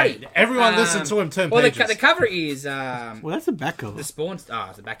 Alrighty. Okay, everyone listen to him. 10 Well, pages. the cover is Well, that's a back cover. the Spawn. Oh,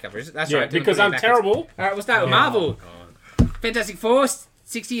 it's the back cover, is it? That's Yeah, right. because I'm terrible. All right, we'll start with Marvel. Fantastic Four,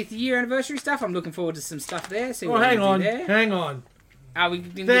 60th year anniversary stuff. I'm looking forward to some stuff there. See Oh, what hang we can on, do there. hang on. We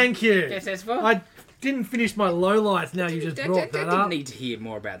didn't Thank you. Fantastic Four. I didn't finish my lowlights. Now you just brought that didn't up. need to hear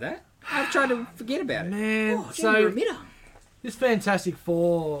more about that. I've tried to forget about it. Man, Oh, so you're a mitter. this Fantastic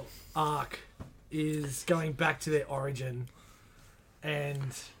Four arc is going back to their origin and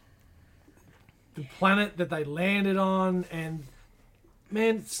the planet that they landed on. And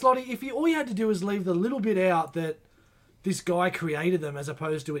man, Slotty, if all you had to do was leave the little bit out that this guy created them as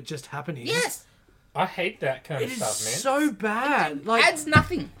opposed to it just happening. Yes. I hate that kind It of is stuff, man. so bad. Like, Adds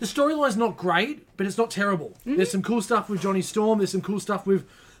nothing. the storyline's not great, but it's not terrible. There's some cool stuff with Johnny Storm. There's some cool stuff with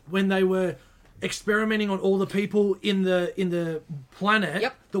when they were experimenting on all the people in the planet.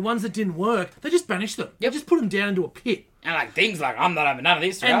 Yep. The ones that didn't work, they just banished them. Yep. They just put them down into a pit. And like things like I'm not having none of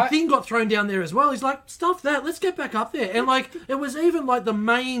this, And right? Thing got thrown down there as well. He's like, stuff that. Let's get back up there. And like, it was even like the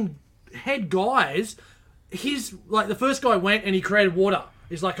main head guys. His like the first guy went and he created water.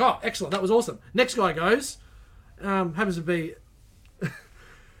 He's like, oh, excellent, that was awesome. Next guy goes, happens to be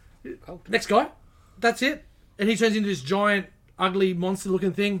next guy. That's it. And he turns into this giant, ugly,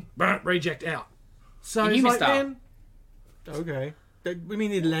 monster-looking thing. Reject out. So he's Inhuman like, style. man, Okay. We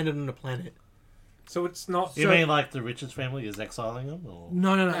mean it landed on a planet. So it's not. You mean like the Richards family is exiling them? Or?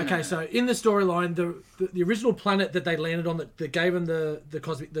 no. Okay, so in the storyline, the original planet that they landed on that gave them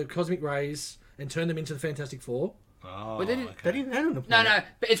the cosmic rays and turned them into the Fantastic Four. Oh, But they didn't- okay. They didn't land on a No, planet.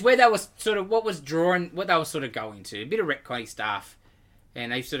 but it's where they was sort of what they were sort of going to. A bit of retconning stuff.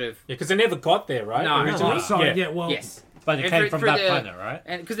 And they sort of Yeah, because they never got there, right? No, Originally? no. Sorry, yeah, well, yes. But it And came for- from for that the- planet, right?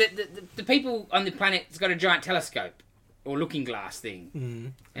 And because the people on the planet's got a giant telescope or looking glass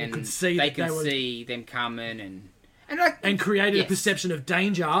thing, and could see they that can they were- see them coming and like and created yes. a perception of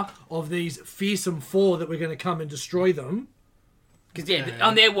danger of these fearsome four that were going to come and destroy them. Because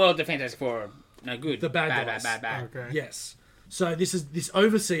on their world the Fantastic Four are no good. The bad guys. Bad. Okay. Yes. So this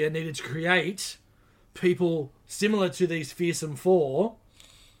overseer needed to create people similar to these fearsome four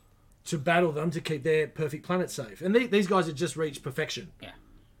to battle them to keep their perfect planet safe. And these guys had just reached perfection. Yeah.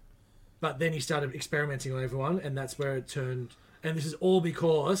 But then he started experimenting on everyone, and that's where it turned. And this is all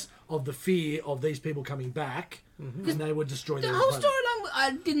because of the fear of these people coming back, and they would destroy The their whole planet. storyline,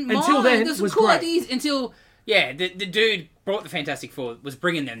 I didn't mind. Until then, There's some was cool great. ideas. Until, the dude brought the Fantastic Four, was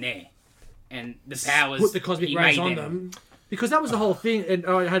bringing them there. And the powers... Put the cosmic he rays made on them. Because that was the whole thing, and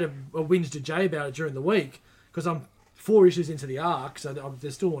I had a whinge to Jay about it during the week, because I'm 4 issues into the arc, so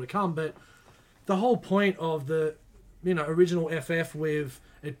there's still more to come, but the whole point of the original FF with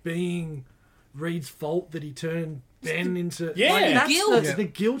it being Reed's fault that he turned Ben into... Yeah. that's Guilt. the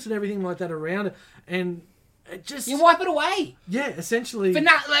guilt and everything like that around it, and it just... You wipe it away. Yeah, essentially... And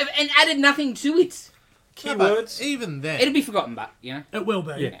added nothing to it. Yeah, but Keywords. even then, It'll be forgotten, but, It will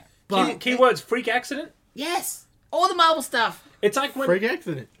be. Yeah. But Keywords freak accident. Yes. All the Marvel stuff. It's like when Freak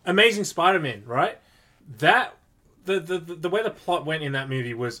accident. Amazing Spider-Man, right? That the way the plot went in that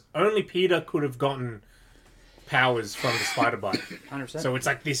movie was only Peter could have gotten powers from the spider bite. 100%. So it's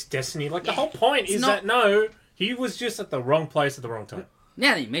like this destiny. Like the whole point It's is not- that no, he was just at the wrong place at the wrong time.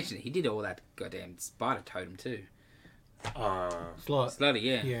 Now that you mention it, he did all that goddamn spider totem too. Slot. Slowly,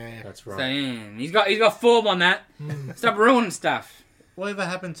 yeah. Yeah. That's So, right. yeah, he's got form on that. Stop ruining stuff. whatever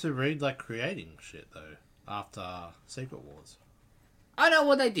happened to Reed like creating shit though after Secret Wars? I know,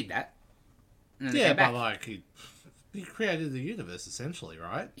 well, they did that. And then they Yeah, came back. but like he created the universe essentially,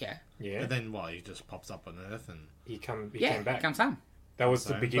 right? Yeah. Yeah, But then what? He just pops up on Earth and he came Yeah, back. he comes home. That was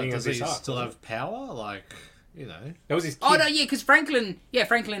so, the beginning but of does this he arc. still have power? Like, you know. That was his. Oh, kid. no, yeah, because Franklin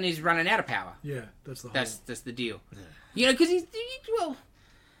is running out of power. Yeah, that's the whole... That's the deal. You know, because well...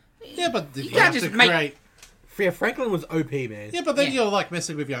 Yeah, but You you can't have just to make- create. Yeah, Franklin was OP, man. Yeah, but then Yeah. you're like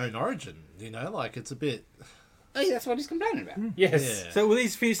messing with your own origin. You know, like it's a bit. Oh, yeah, that's what he's complaining about. Yes. Yeah. So were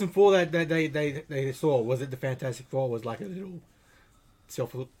these fearsome four that they saw, was it the Fantastic Four was like a little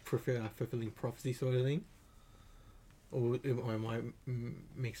self-fulfilling prophecy sort of thing? Or am I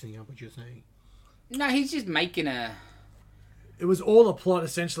mixing up what you're saying? No, he's just making a... It was all a plot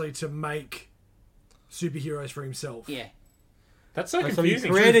essentially to make superheroes for himself. Yeah. That's so Like, so he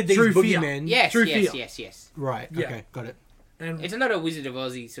confusing. created these Through fear. boogeymen. Yes, Through yes, fear. yes. Right, Yeah. okay, got it. And It's not a Wizard of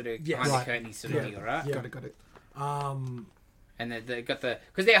Ozzy sort of Yes. behind Right. the curtain sort Yeah. of deal, right? Yeah. Got it. And they got the...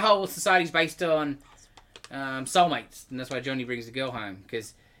 Because their whole society's based on soulmates. And that's why Johnny brings the girl home.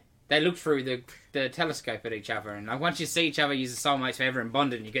 Because they look through the telescope at each other. And like once you see each other, you're soulmates forever and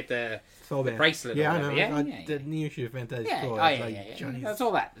bonded. And you get the Soulbound. bracelet Yeah, or I know. whatever. Yeah, The new issue of Fantastic yeah. Four. Oh, it's yeah, like yeah. Johnny's- That's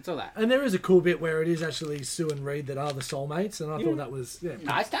all that. That's all that. and there is a cool bit where it is actually Sue and Reed that are the soulmates, and I thought that was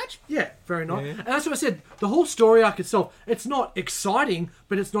Nice touch. yeah, very nice. Yeah. And that's what I said. The whole story arc itself, it's not exciting,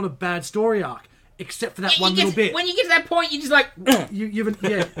 but it's not a bad story arc, except for that You one get- little bit. When you get to that point, you're just like...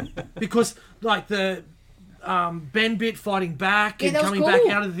 Because like the Ben bit fighting back Yeah, and that was coming back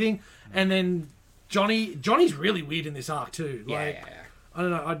cool. out of the thing, and then Johnny's really weird in this arc too. Yeah, Like, yeah. I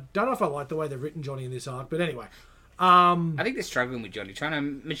don't know. I don't know if I like the way they've written Johnny in this arc, but anyway. I think they're struggling with Johnny, trying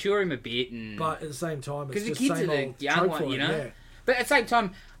to mature him a bit, and But at the same time, it's because the just kids same are the old young trope one, for you it, know. yeah. But at the same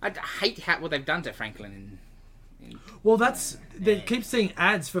time, I hate what they've done to Franklin. Well, they keep seeing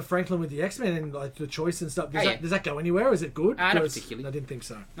ads for Franklin with the X-Men and like the choice and stuff. Does, Oh, that, yeah. does that go anywhere? Is it good? Not 'Cause particularly. I didn't think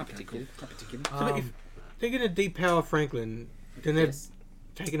so. Not particularly. Not particularly. So if they're going to depower Franklin, then they've Yes.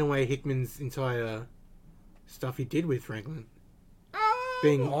 taken away Hickman's entire stuff he did with Franklin.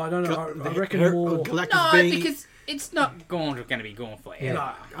 Being I don't know. I reckon her- more- Galactus No, being because it's not going to be going forever.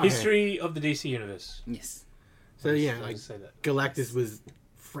 Yeah. No. History of the DC universe. Yes. so yeah, I like just say that. Galactus was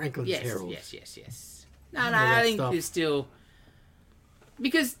Franklin's Yes. herald. Yes. No, All I that think stuff. there's still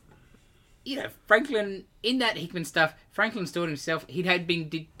because Franklin in that Hickman stuff. Franklin thought himself he had been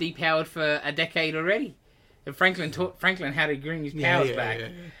depowered for a decade already, and Franklin taught Franklin how to bring his powers back. Yeah.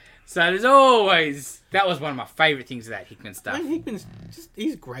 So there's always that was one of my favourite things of that Hickman stuff. And Hickman's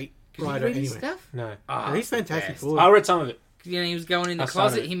he's a great Did you writer read his anyway. stuff? No. Oh, No, he's it's the fantastic. best. Four. I read some of it. He was going in the I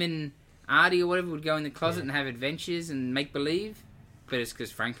started closet. it. Him and Artie or whatever would go in the closet and have adventures and make believe. But it's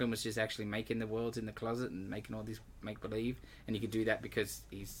because Franklin was just actually making the worlds in the closet and making all this make believe, and he could do that because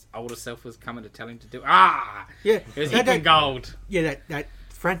his older self was coming to tell him to do. Yeah, It was that- Hickman Gold. Yeah, that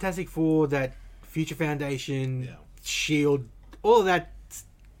Fantastic Four, that Future Foundation, Yeah. Shield, all of that,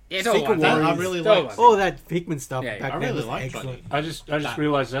 Yeah, it's all Secret one thing. Warriors. I really It's all like. one all of that Hickman stuff Yeah, back I then really was like excellent. Johnny. I just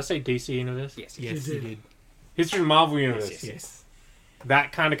realized. Did I say DC universe? Yes. Yes, You you did. did. History of Marvel universe. Yes.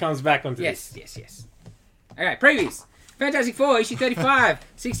 That kind of comes back onto Yes. this. Okay, previews. Fantastic Four, issue 35,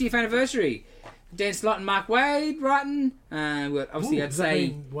 60th anniversary. Dan Slott and Mark Waid writing. Obviously, Ooh, I'd does that say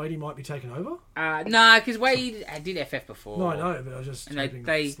mean Wadey might be taking over? no, because Waid did FF before. No, I know, but I was just And hoping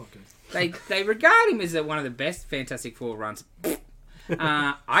they- it's not good. They regard him as one of the best Fantastic Four runs.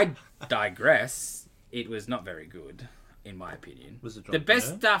 I digress. It was not very good, in my opinion. Was it the John best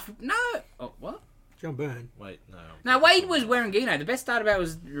Byrne? stuff? No. Oh, what? John Byrne. Wait, no. No, Wade was wearing Gino. The best part about it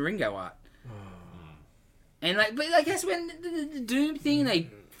was Ringo art. And but that's when the Doom thing, they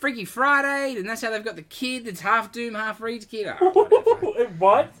Freaky Friday, and that's how they've got the kid that's half Doom, half Reed's kid. Oh, whatever.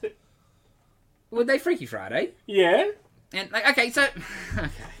 What? Well, they Freaky Friday, Yeah. and okay, so okay.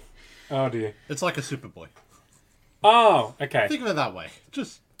 Oh dear. It's like a Superboy. Oh, okay. Think of it that way.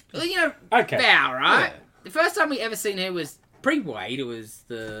 Just Well, you know, Okay. Val, right? Yeah. The first time we ever seen her was pre-Wade. It was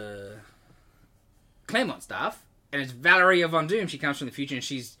the Claremont stuff, and it's Valeria Von Doom. She comes from the future, and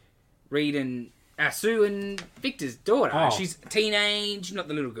she's Reed and Sue and Victor's daughter. Oh. She's teenage, not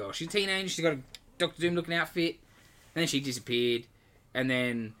the little girl. She's teenage. She's got a Doctor Doom looking outfit, and then she disappeared, and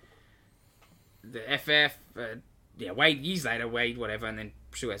then the FF, Wade years later, Wade whatever, and then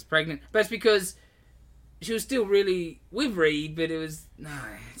she was pregnant. But it's because she was still really with Reed, but it was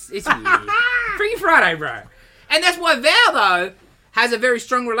it's weird. Freaky Friday, bro. And that's why Val though has a very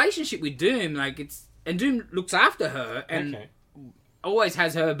strong relationship with Doom. And Doom looks after her and Okay. always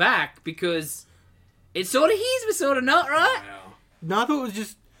has her back because it's sort of his, but sort of not, right? No, I thought it was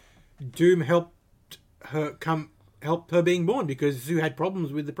just Doom helped her being born because Sue had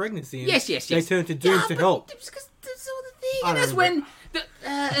problems with the pregnancy. And Yes. They turned to Doom to help. It's because that's all the thing. I And don't that's know.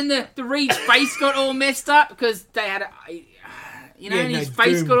 when the Reed's face got all messed up because they had and his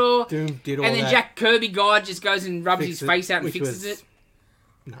face Doom- got all. Doom did all and then that. Jack Kirby God just goes and rubs Fix his it, face out and which fixes was- it.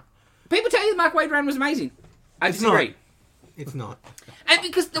 No, People tell you the Mark Waid run was amazing. I It's disagree. not. it's not. And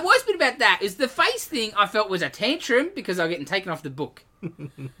because the worst bit about that is the face thing I felt was a tantrum because I was getting taken off the book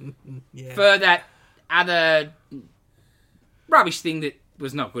Yeah. for that other rubbish thing that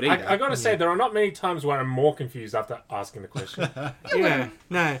was not good either. I gotta say, there are not many times where I'm more confused after asking the question. Yeah.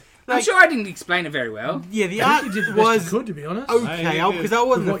 No. I'm Like, sure I didn't explain it very well. yeah, the I art think you did the best was you could, to be honest. okay No, you because I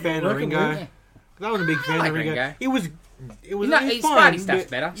wasn't a With what fan you're of working Ringo. with. Yeah. 'Cause I wasn't a big fan like of Ringo. Ringo. It was His fine, Spidey stuff's but-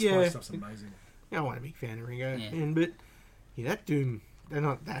 better. Yeah. My stuff's amazing. Yeah, I wasn't a big fan of Ringo. Yeah. But that Doom, they're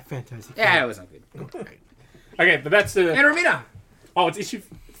not that fantastic. Yeah, it was not good. Not great. Okay, but that's the... And Ramita. Oh, it's issue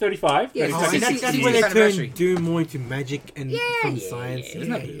 35? Yeah, Oh, it's and Six- that's six when they years anniversary. turned Doom more into magic and from science. It was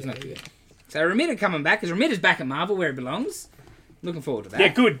not good. It was not good. So Ramita coming back because Ramita's back at Marvel where he belongs. Looking forward to that. Yeah,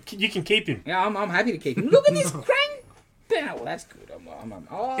 good. You can keep him. Yeah, I'm happy to keep him. Look at this crank. Well, that's good.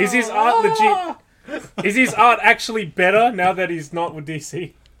 Oh, Is his art legit? Is his art actually better now that he's not with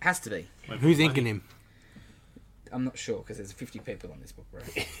DC? Has to be. Who's inking him? I'm not sure because there's 50 people on this book, bro.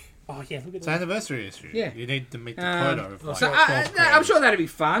 Oh, yeah, look at it's that. anniversary issue. Yeah. You need to meet the quota of like So 12 I'm sure that'd be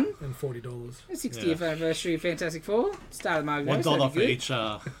fun. And $40. 60th anniversary of Fantastic Four. Start of Marvel. $1 for each Each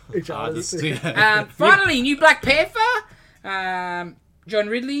artist. artist. Yeah. Finally, new Black Panther. John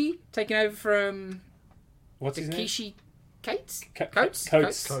Ridley taking over from What's his name? Takeshi Coates? Coates.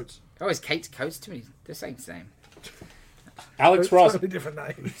 Coats. Always Kate's Coates. Too many. The same. Alex Ross. Totally different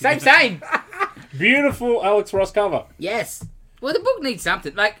name. Same. Beautiful Alex Ross cover. Yes. Well, the book needs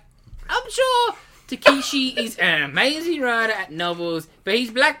something. Like, I'm sure Takeshi is an amazing writer at novels, but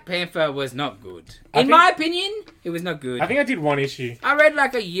his Black Panther was not good. In my opinion, it was not good. I think I did one issue. I read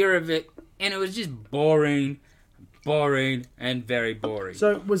like a year of it, and it was just boring, and very boring.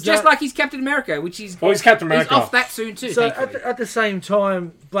 So was just that... like his Captain America, which is He's Captain America. He's off that soon too. So thankfully. at the same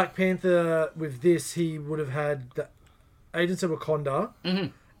time, Black Panther, with this, he would have had the Agents of Wakanda,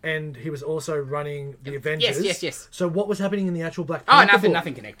 and he was also running the Avengers. Yes. So what was happening in the actual Black Oh, Panther book?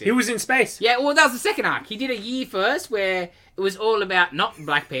 nothing connected. He was in space. Yeah, well, that was the second arc. He did a year first where it was all about not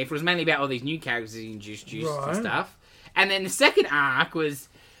Black Panther. It was mainly about all these new characters he introduced Right. and stuff. And then the second arc was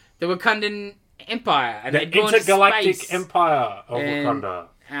the Wakandan Empire. And The they'd gone to intergalactic space. empire of And- Wakanda.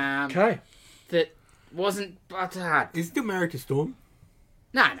 Okay. That wasn't but hard. Is it still married to Storm?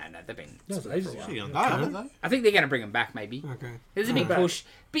 No, they've been... That was ages She ago. on I cover don't though. I think they're going to bring them back, maybe. Okay. There's a big Back. push.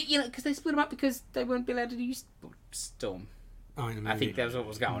 But, because they split them up because they weren't allowed to use Storm. Oh, in the I movie. think that was what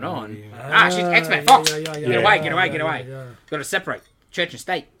was going on. Yeah. She's X-Men, Fox! Yeah. Get away, get away. yeah. Got to separate church and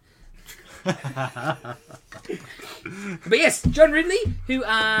state. But yes, John Ridley, who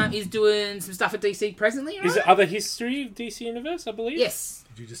is doing some stuff at DC presently, right? Is it other history of DC Universe, I believe? Yes.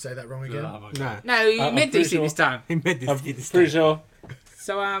 Did you just say that wrong again? Oh my God. No. No, he I'm meant pretty DC sure. this time. He meant I'm this. pretty sure.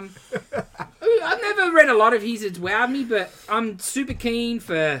 So, I've never read a lot of his that's wowed me, but I'm super keen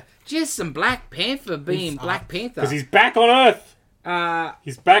for just some Black Panther being Black Panther. Because he's back on Earth.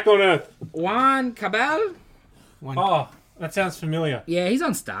 He's back on Earth. Juan Cabal? Oh, that sounds familiar. Yeah, he's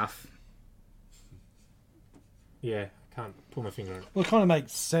on stuff. Yeah, I can't put my finger on it. Well, it kind of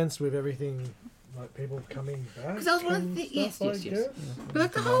makes sense with everything, like people coming back. Because that was one of and the yes, stuff, yes, I yes. guess. But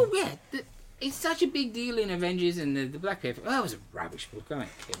like the whole it's such a big deal in Avengers and the Black Panther. Oh, that was a rubbish book. I don't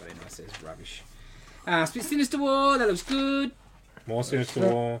care what anyone says. Rubbish. Sinister War. That looks good. More Sinister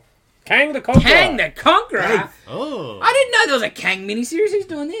War. Kang the Conqueror. Kang the Conqueror. Hey. Oh. I didn't know there was a Kang miniseries. Who's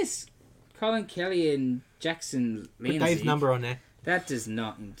doing this? Colin Kelly and Jackson Put Lindsay. Dave's number on there. That does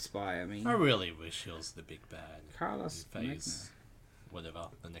not inspire me. I really wish he was the big bad. Carlos Phase, whatever,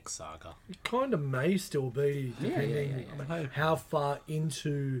 the next saga. It kind of may still be, Yeah, depending yeah. how far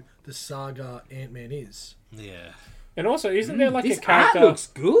into the saga Ant-Man is. Yeah. And also, isn't there like This a character? art looks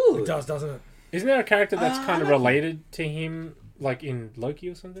It good. does, doesn't it? Isn't there a character that's I kind of like it. related to him, like in Loki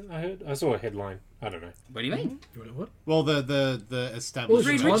or something? I saw a headline. I don't know. What do you mean? You know what? Well, the Well, establishment.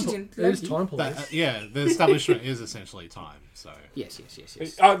 Reed time, Richardson, it is Loki. time police. That, yeah, the establishment is essentially time. So, Yes.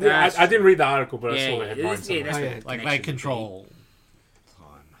 Oh, That's I didn't read the article, but I Yeah, saw the yeah, headline. that's somewhere. where Oh, the yeah. like connection they would control time.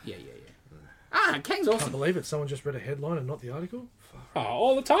 be. Yeah. Ah, Kang's I awesome. can't believe it. Someone just read a headline and not the article. Oh,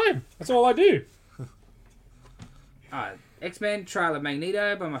 all the time. That's all I do. X-Men Trial of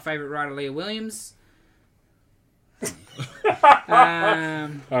Magneto by my favourite writer Leah Williams. Oh,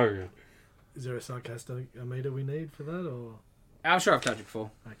 good. Is there a sarcastic meter we need for that, or I'm sure I've told you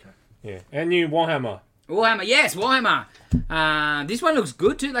before. okay? Yeah, and new Warhammer. Warhammer, yes, Warhammer. This one looks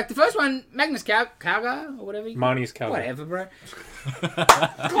good too. Like the first one, Magnus Calgar or whatever. Marnie's cover. Whatever, bro.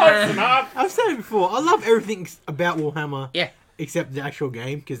 Close enough. I've said it before. I love everything about Warhammer. Yeah. Except the actual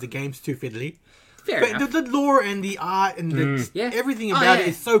game, because the game's too fiddly. Fair But enough. the lore and the art and Yeah. everything Oh, about yeah. it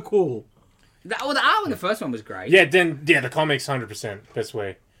is so cool. The art in the first one was great. Yeah, the comics 100% best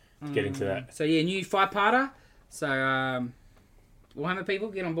way to get into that. So yeah, new 5-parter. So Warhammer people,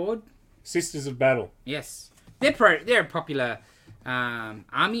 get on board. Sisters of Battle. Yes, they're a popular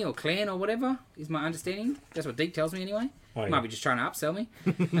army or clan or whatever is my understanding. That's what Deke tells me anyway. Oh, Might yeah. be just trying to upsell me.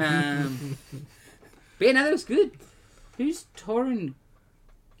 But yeah, no, that was good. Who's Torin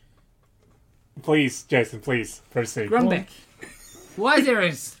Please, Jason, please proceed. Grumbeck? Why is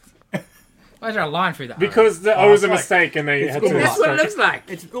there a line through that? Because it was a mistake and they had to. that's what it looks like.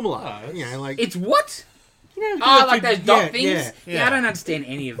 It's Umla. You know, like It's what? you know, Oh, like those dot things. Yeah. Yeah, I don't understand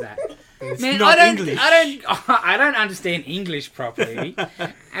any of that. It's Man, not I don't, English. I don't understand English properly.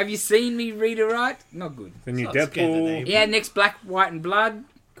 Have you seen me read or write? Not good. The new Not Deadpool. Scandinavian. Yeah, next Black, White, and Blood.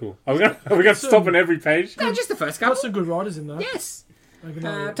 Cool. Are we gonna stop on every page? No, just the first Got couple. some good writers in there. Yes. Even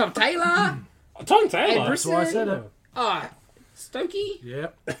though- Tom Taylor. Tom Ed Taylor. That's why I said it. Oh, Stokey.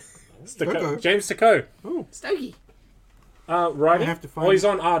 Yep. Stocko. James Stocko. Stokey. Writing. I have to find Oh, he's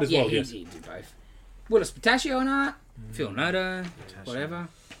on art as Yeah, well. he Yes. did both. Willis Patachio on art. Phil Noto. Whatever.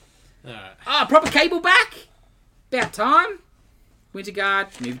 Alright. Oh, proper Cable back. About time. Winter Guard.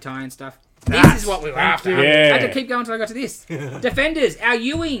 Movie tie and stuff. This is what we were after. Yeah. I had to keep going until I got to this. Defenders. Al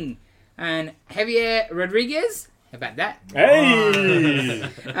Ewing and Javier Rodriguez. How about that? Hey.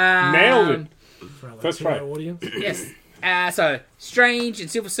 Nailed it. For our First Latino try. audience. Yes. So Strange and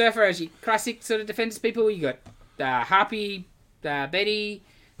Silver Surfer as your classic sort of defenders people. You got Harpy, Betty,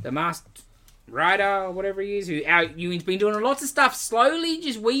 the Masked Rider or whatever he is. Who Al Ewing's been doing lots of stuff, slowly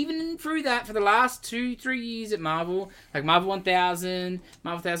just weaving through that for the last 2-3 years at Marvel, like Marvel 1000,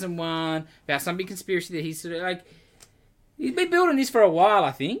 Marvel 1001. About some big conspiracy that he's sort of like. He's been building this for a while,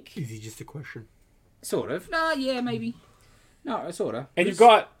 I think. Is he just a question? Sort of. No, yeah, maybe. No, sort of. And you've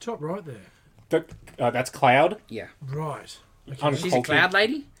got Top right there. that's Cloud. Yeah. Right. She's a Uncultured. cloud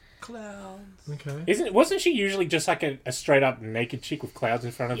lady. Okay. Wasn't she usually just like a straight up naked chick with clouds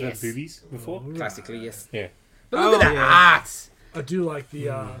in front of Yes. her boobies before? Classically, yes. Yeah. But look at that yeah. art. I do like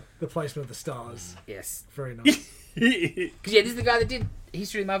the placement of the stars. Yes. Very nice. Because, yeah, this is the guy that did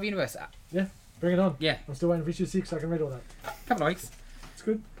History of the Marvel Universe. Yeah. Bring it on. Yeah. I'm still waiting for issue 6 so I can read all that. Couple of weeks. It's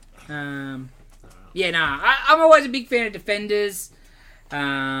good. Yeah, nah. I'm always a big fan of Defenders.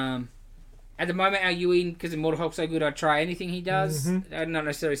 At the moment, Al Ewing, because Immortal Hulk's so good, I'd try anything he does. I'd not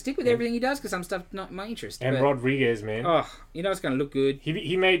necessarily stick with everything he does, because some stuff not my interest. And but, Rodriguez, man. oh, you know it's going to look good.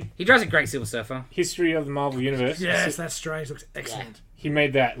 He made He drives a great Silver Surfer. History of the Marvel Universe. Yes, that's strange. Looks excellent. He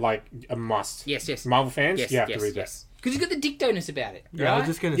made that like a must. Yes. Marvel fans, Yes, you have yes, to read yes. Because he's got the dictoness about it, Yeah, I right? was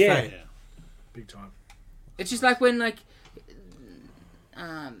just gonna Yeah. say. Big time. It's just like when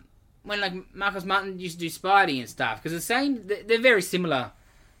Marcus Martin used to do Spidey and stuff, because they're very similar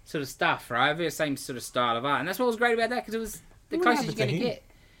sort of stuff, right? Very same sort of style of art, and that's what was great about that, because it was the What closest you're happened going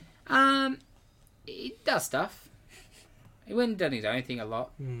to to get. He does stuff. He went and done his own thing a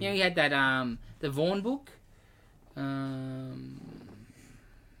lot. You know, he had that the Vaughn book,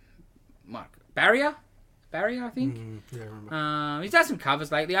 Barrier. Barry, I think. Yeah, I remember. He's done some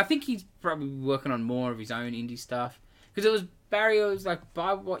covers lately. I think he's probably working on more of his own indie stuff. Because it was Barry, it was like,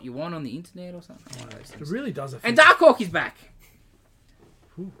 buy what you want on the internet or something. One of those It things. really does affect. And Darkhawk is back.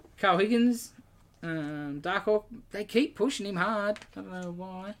 Ooh. Carl Higgins, Darkhawk, they keep pushing him hard. I don't know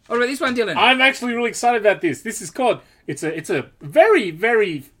why. What about this one, Dylan? I'm actually really excited about this. This is called. It's a very,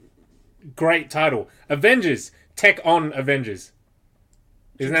 very great title. Avengers. Tech on Avengers.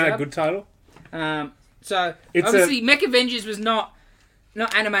 Isn't that a good title? So It's obviously, Mech Avengers was not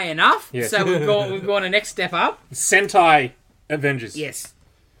anime enough. Yeah. So we've gone a next step up. Sentai Avengers. Yes,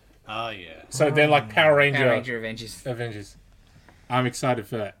 Oh yeah. So they're like Power Ranger, Power Ranger Avengers. Avengers. I'm excited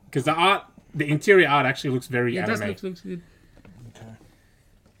for that because the interior art actually looks very Yeah, it does anime. looks good.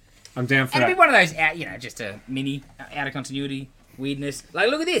 I'm down for And it'd be that. one of those out, just a mini out of continuity weirdness. Like,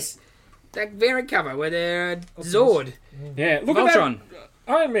 look at this, that variant cover where they're Zord, Yeah, look Voltron. at that.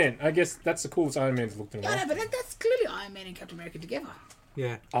 Iron Man. I guess that's the coolest Iron Man's looked in a Yeah, while. no, but that's clearly Iron Man and Captain America together.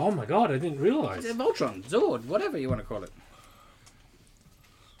 Yeah. Oh my god, I didn't realize. It's a Voltron, Zord, whatever you want to call it.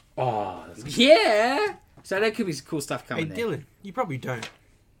 Oh, that's- Yeah. So there could be some cool stuff Hey, coming there. Dylan, you probably don't.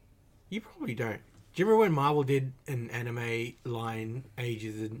 You probably don't. Do you remember when Marvel did an anime line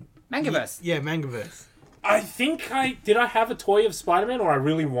ages and Mangaverse. Yeah, Mangaverse. I think I have a toy of Spider-Man, or I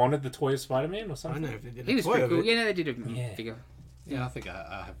really wanted the toy of Spider-Man, or I don't something. know if they did He a was toy pretty of cool. it. Yeah, no, they did a Yeah. figure. Yeah, I think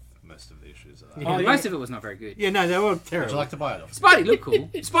I have most of the issues of that. Yeah. Oh, yeah. Most of it was not very good. Yeah, no, they were Would terrible. you like to buy it off? Spidey looked cool.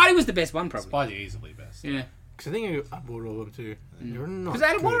 Spidey was the best one, probably. Spidey easily best. Yeah. Because I think I bought all of them too. They were not Because they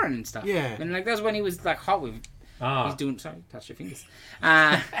had good. Warren and stuff. Yeah. And like that was when he was like hot with. Ah, He's doing. Sorry, touch your fingers.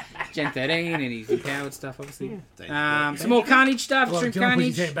 Gen 13 and he's empowered stuff, obviously. Some more Carnage stuff. Well, Shrimp Dylan put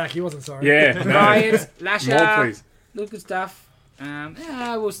his Carnage. hand back. He wasn't sorry. yeah. No. Riot, Lash More, Out. please. Look good stuff.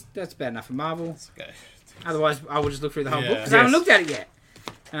 Well, that's about enough for Marvel. Okay. Otherwise, I will just look through the whole Yeah. book because I haven't Yes. looked at it yet.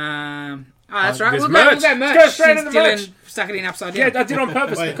 That's right. there's We'll merch. go merch. Let's go straight since into Dylan merch. stuck it in upside Yeah, down. I did on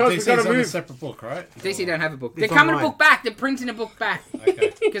purpose Wait, because we've DC's got to on a move. separate book, right? DC don't have a book. It's They're coming a online. book back. They're printing a book back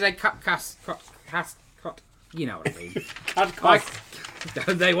Okay. because they cut. You know what I mean. Cut Like, costs.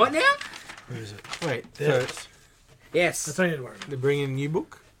 they what now? Where is it? Wait, There so it is. Yes. That's all you need to worry about. they're bringing a new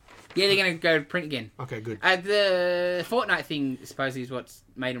book? Yeah, they're going to go print again. Okay, good. The Fortnite thing, supposedly, is what's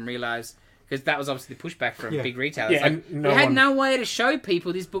made them realise, because that was obviously the pushback from Yeah. big retailers. Yeah, Like, and no we had one- no way to show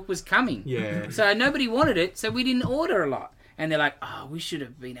people this book was coming. Yeah. So nobody wanted it, so we didn't order a lot. And they're like, oh, we should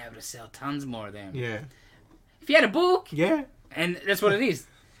have been able to sell tons more of them. Yeah. If you had a book, Yeah. and that's what it is.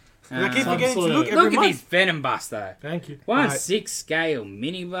 And I keep Some forgetting to sort of- look every Look at month. this Venom bust, though. Thank you. 1/6 scale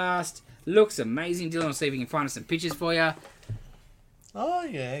mini bust. Looks amazing. Dylan will see if he can find us some pictures for you. Oh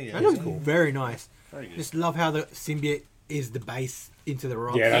yeah. That looks very nice. Very good. Just love how the symbiote is the base into the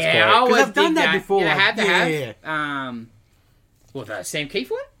rock. Yeah, that's yeah, great. I always I've done did that before, Yeah, like, had to yeah, have. What, the Sam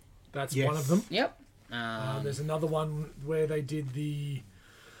Keefe one? That's Yes. one of them. Yep. There's another one where they did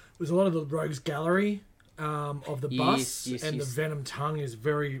there's a lot of the Rogues Gallery of the bus, yes, and yes. the Venom tongue is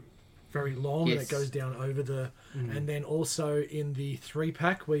very, very long, and Yes. it goes down over the. And then also in the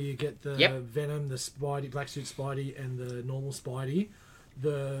 3-pack where you get the Yep. Venom, the Spidey, Black Suit Spidey, and the normal Spidey.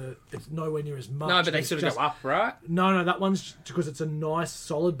 It's nowhere near as much. No, but they It's sort of just- go up, right? No, that one's because it's a nice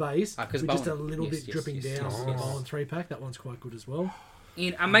solid base Ah, 'cause with just a Bowen. little Yes, bit yes, dripping yes, down. yes, The yes. Bowen 3-pack, that one's quite good as well.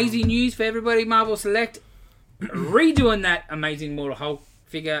 In amazing news for everybody, Marvel Select redoing that amazing Mortal Hulk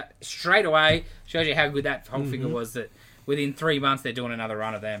figure straight away. Shows you how good that Hulk figure was. That within 3 months they're doing another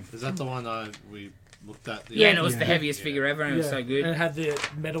run of them. Is that the one we looked at? Yeah, and it was Yeah. the heaviest figure ever, and it was so and good. it had the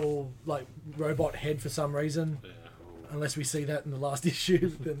metal like robot head for some reason. Unless we see that in the last issue,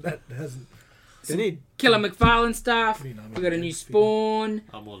 then that hasn't. They need. Killer McFarlane stuff. You know, We got a new figure. Spawn.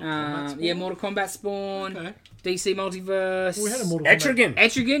 Mortal Kombat Spawn? Yeah, Mortal Kombat Spawn. Okay. DC Multiverse. Well, we had a Mortal Kombat. Etrigan.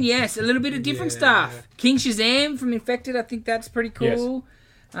 Etrigan, yes, a little bit of different Yeah. stuff. King Shazam from Infected, I think that's pretty cool.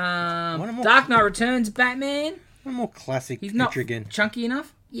 more- Dark Knight Returns, Batman. One more classic He's not Etrigan. chunky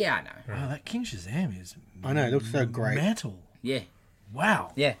enough. Yeah, I know. Wow, that King Shazam is. I know, it looks so great. Metal. Yeah,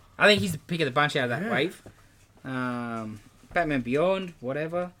 Wow. yeah. I think he's the pick of the bunch out of that Yeah. wave. Batman Beyond,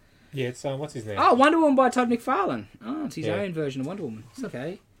 whatever. Yeah, it's what's his name? Oh, Wonder Woman by Todd McFarlane. Oh, it's his Yeah. own version of Wonder Woman. It's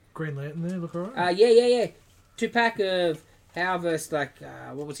okay. Green Lantern there, look alright. Yeah. 2-pack of Power versus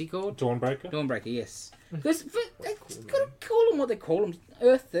what was he called? Dawnbreaker. Dawnbreaker, yes. Because they gotta call them what they call them.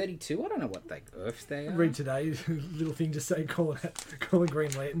 Earth 32. I don't know what Earths they are. Read today, little thing just saying calling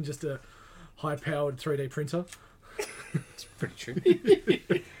Green Lantern just a high-powered 3D printer. It's pretty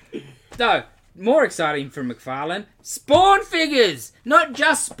true. So, more exciting from McFarlane. Spawn figures! Not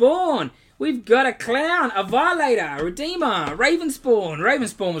just Spawn! We've got a clown, a violator, a redeemer, Ravenspawn.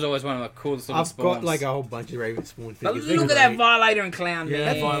 Ravenspawn was always one of the coolest looking I've spawns. got like a whole bunch of Ravenspawn But figures. look at that violator and clown Yeah,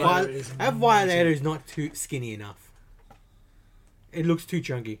 there. that violator is That violator is not too skinny enough. It looks too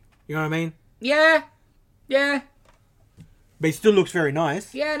chunky. You know what I mean? Yeah. But it still looks very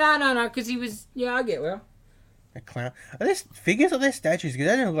nice. Yeah, no, because he was... Yeah, I get well. A clown. Are there figures or there statues? Because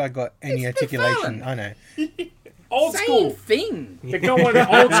they don't look like got any It's the articulation. fun. I know. Old Same school. thing. They're going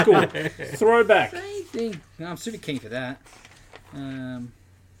old school. Throwback. Same thing. No, I'm super keen for that. Can't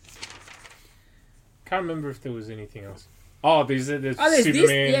remember if there was anything else. Oh, there's there's Superman.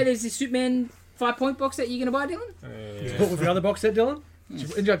 this. Yeah, there's this Superman 5-point box that you're going to buy, Dylan? What with the other box set, Dylan? Did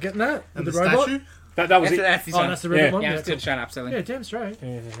you end up getting that? And With the the robot? statue? That was That's, it. that's this Oh, one. that's the ribbon Yeah. one? Yeah, Yeah, I'm still cool. trying to upselling. Yeah, damn straight.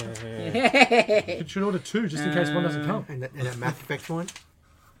 Yeah. You should order two just in case one doesn't come. And that Mass Effect one?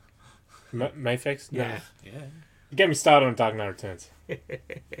 Mayfix? No. Yeah. Yeah. Get me started on Dark Knight Returns.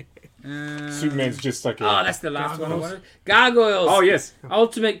 Superman's just like a... Oh, that's the last one I Gargoyles. wanted. Gargoyles. Oh, yes.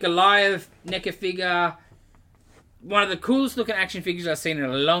 Ultimate Goliath NECA figure. One of the coolest looking action figures I've seen in a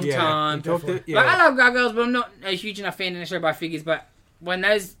long time. You talked to- Like, I yeah. love Gargoyles, but I'm not a huge enough fan to necessarily buy figures. But when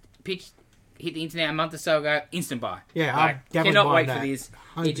those pitch hit the internet a month or so ago, instant buy. Yeah, Like, I'm definitely cannot buying wait that. for this.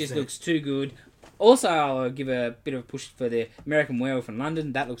 It just 100%. looks too good. Also, I'll give a bit of a push for the American Werewolf in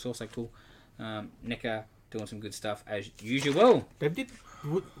London. That looks also cool. NECA doing some good stuff as usual. They did.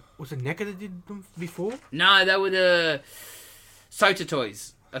 Was it NECA that did them before? No, they were the Sota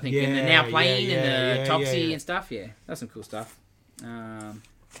toys, I think. and the Now Yeah, Playing yeah, and the yeah, Toxie yeah. and stuff. Yeah, that's some cool stuff.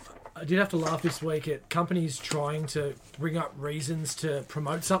 I did have to laugh this week at companies trying to bring up reasons to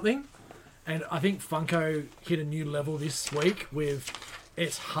promote something. And I think Funko hit a new level this week with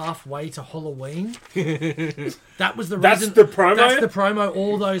it's halfway to Halloween. That was the That's reason. the promo? That's the promo.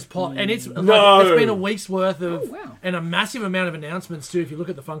 All those pop, and it's No. like, it's been a week's worth of Oh, wow. and a massive amount of announcements too. If you look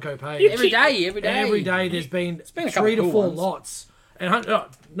at the Funko page, Every day. every day there's been, been a couple 3 to cool 4 ones. lots, and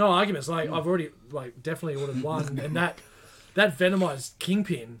no arguments. Like I've already definitely ordered one, and that Venomized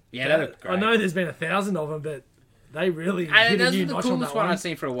Kingpin. Yeah, that looked great. I know there's been 1,000 of them, but they really And hit a that's new the notch on coolest that one one. I've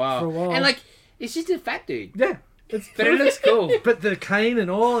seen for a while. For a while. And like, it's just a fat dude. Yeah, it's But it looks cool. But the cane and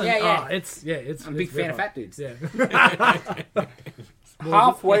all, and, Yeah. it's I'm a big fan of fat dudes. Yeah.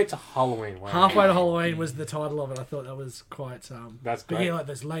 Halfway to Halloween. Wow. Halfway to Halloween was the title of it. I thought that was quite. That's But great. yeah, like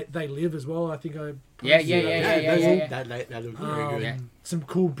there's They Live as well. I think I. Yeah. That looks very good. Yeah. Some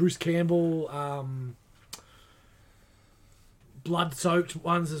cool Bruce Campbell, blood-soaked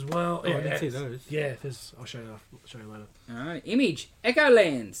ones as well. Oh, I didn't see those. Yeah, I'll show you later. Alright, Image,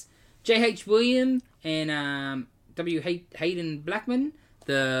 Echolands, J.H. William and W. Hayden Blackman,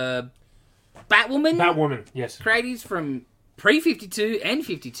 the Batwoman, yes. creators from pre-52 and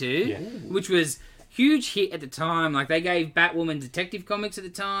 52, Yeah. which was huge hit at the time. Like, they gave Batwoman Detective Comics at the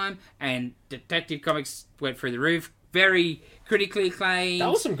time, and Detective Comics went through the roof. Very critically acclaimed. That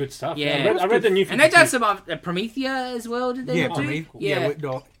was some good stuff. Yeah. I read the new 52. And they done some of Promethea as well, did they? Yeah, not do? Prometheus. Yeah.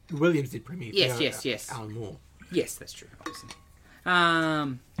 No, Williams did Prometheus. Yes. Alan Moore. Yes, that's true, obviously.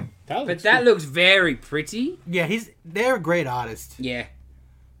 That But that looks very pretty. Yeah, they're a great artist. Yeah.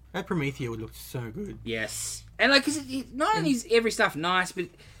 That Prometheus would look so good. Yes. And like, 'cause not only is every stuff nice, but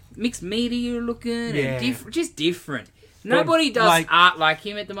mixed media looking Yeah. and just different. Nobody does like- art like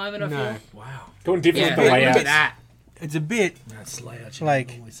him at the moment, I No. feel. Wow, Going different Yeah, with the look layout. at that. It's a bit that's layout.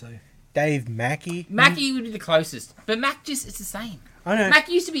 Like- Like, say. Dave Mackey. Mackie would be the closest. But Mac it's the same. I know. Mac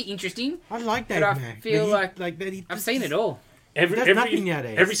used to be interesting. I like Dave I Mack. feel but like that I've seen it all. There's nothing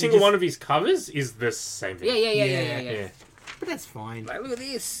nowadays. Every It single just- one of his covers is the same thing. Yeah. Yeah. But that's fine. Like, look at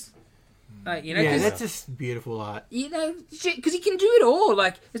this. Like, you know, Yeah, 'cause- that's just beautiful art. you know, because he can do it all.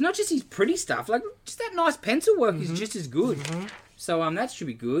 Like, it's not just his pretty stuff. Like, just that nice pencil work is just as good. So, that should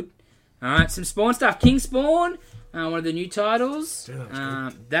be good. All right, some Spawn stuff. King Spawn, one of the new titles. Yeah, that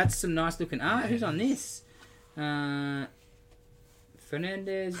was That's some nice looking art. Who's on this?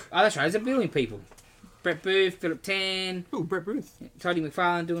 Fernandez. Oh, that's right. There's a billion people. Brett Booth, Philip Tan, Oh, Brett Booth. Toddy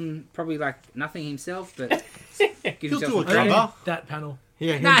McFarlane doing probably like nothing himself, but gives He'll himself do a a credit. cover. That panel.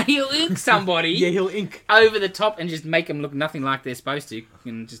 Yeah, him. Nah, he'll ink somebody. Yeah, he'll ink. Over the top and just make them look nothing like they're supposed to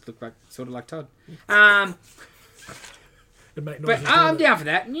and just look like sort of like Todd. It'd make But noises I'm doing it. down for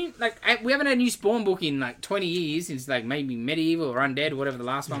that. We haven't had a new Spawn book in like 20 years since like maybe Medieval or Undead or whatever the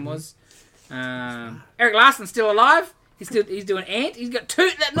last one was. Eric Larson's still alive. He's doing Ant. He's got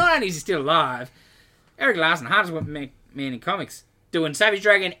two. Not only is he still alive, Eric Larson, hardest working man in comics, doing Savage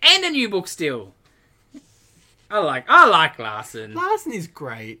Dragon and a new book still. I like Larson. Larson is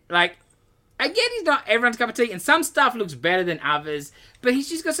great. Like, again, he's not everyone's cup of tea, and some stuff looks better than others, but he's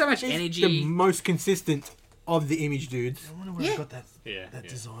just got so much He's energy. the most consistent of the Image dudes. I wonder where Yeah. I got that Yeah.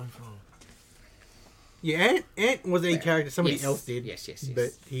 design from. Yeah, Ant was a character somebody Yes. else did. Yes.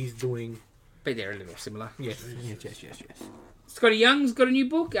 But he's doing. But they're a little similar. Yes. Scotty Young's got a new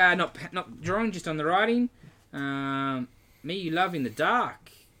book. Not drawing, just on the writing. Me You Love in the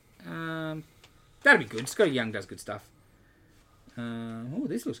Dark. That'll be good. Scotty Young does good stuff.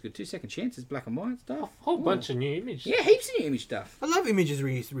 This looks good too. Second Chances, black and white stuff. Whole bunch of new images. Yeah, heaps of new image stuff. I love Image's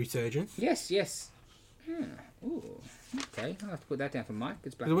resurgence. Yes. Yeah. Ooh. Okay, I'll have to put that down for Mike.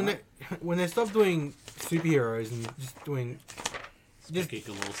 It's black and When white. when they stop doing superheroes and just doing. Specky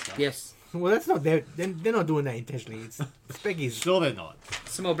galore stuff. Yes. Well, that's not they're not doing that intentionally. It's Specky's. Sure they're not.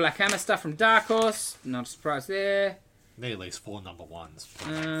 Some more Black Hammer stuff from Dark Horse. Not a surprise there. Need at least 4 number 1s.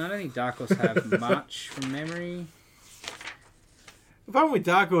 I don't think Dark Horse have much from memory. The problem with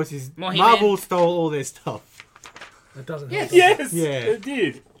Dark Horse is More He-Man. Marvel stole all their stuff. It doesn't Yes. help. Yes. Yeah. It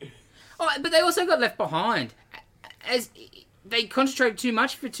did. Oh, but they also got left behind. As they concentrated too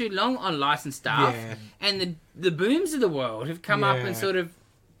much for too long on licensed stuff. Yeah. And the booms of the world have come up and Yeah. sort of...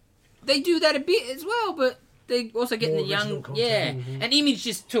 They do that a bit as well, but they also get More the young... original Yeah. content. And Image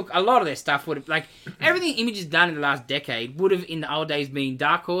just took... A lot of their stuff would have... Like, everything Image has done in the last decade would have, in the old days, been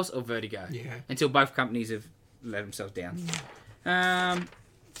Dark Horse or Vertigo. Yeah. Until both companies have let themselves down.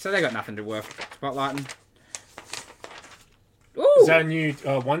 So they got nothing to worth spotlighting. Ooh! Is that a new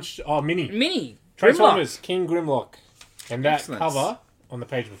mini? Mini! Transformers, King Grimlock. And that Excellent. cover on the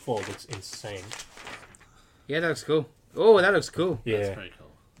page before looks insane. Yeah, that looks cool. Oh, that looks cool. Yeah. That's pretty cool.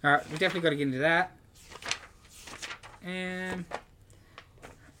 Alright, we definitely got to get into that. And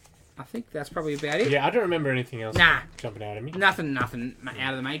I think that's probably about it. Yeah, I don't remember anything else Nah. jumping out at me. Nothing out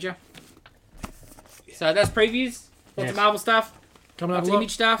of the major. So that's previews. Lots Yes. of Marvel stuff. Come and have Lots a of look.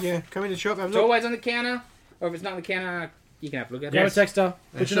 Image stuff. Yeah, come in the shop. Have a It's look. always on the counter. Or if it's not on the counter, you can have a look at Go it. Yes. to Texter.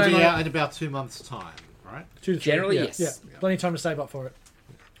 It Put should your name be on out it. in about 2 months' time, right? 2 to 3. Generally, yeah. yes. Yeah. Plenty of time to save up for it.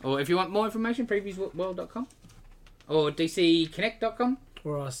 Or if you want more information, previewsworld.com. Or dcconnect.com.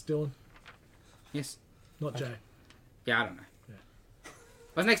 Or us, Dylan. Yes. Not Jay. Yeah, I don't know. Yeah.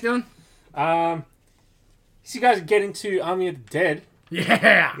 What's next, Dylan? So you guys get into Army of the Dead.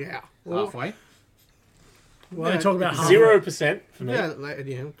 Yeah! Yeah. Halfway. Well, they talk about half. 0% for me. Yeah, like,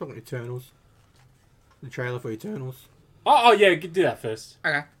 yeah, I'm talking Eternals. The trailer for Eternals. Oh, yeah, do that first.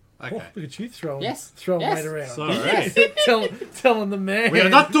 Okay. Okay. Oh, look at you throwing, Yes. throwing Yes. weight around. Sorry. telling the man. We are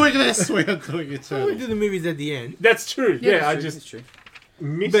not doing this. We are doing Well, we do Eternals. the movies at the end. That's true. Yeah, that's I true, just that's true.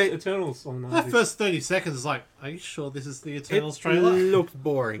 missed But- Eternals on That that. first 30 seconds is like, are you sure this is the It Eternals trailer? looks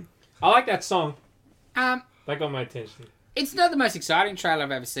boring. I like that song. Um, That got my attention. It's not the most exciting trailer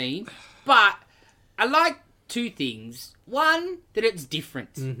I've ever seen, but I like 2 things. One, that it's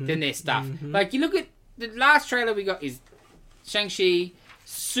different than their stuff. Like, you look at the last trailer we got is Shang-Chi,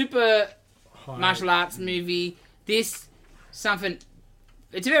 super martial arts movie. This, something...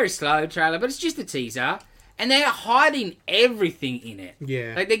 It's a very slow trailer, but it's just a teaser. And they're hiding everything in it.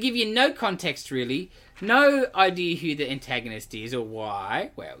 Yeah. Like, they give you no context, really. No idea who the antagonist is or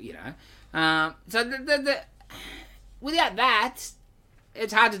why. Well, you know. So, without that,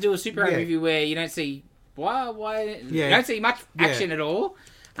 it's hard to do a superhero Yeah. movie where you don't see... Why you Yeah. don't see much Yeah. action at all.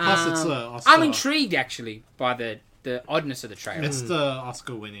 Plus, it's I'm intrigued, actually, by the oddness of the trailer. It's the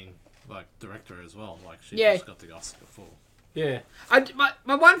Oscar-winning director as well. Like she Yeah. just got the Oscar for. Yeah.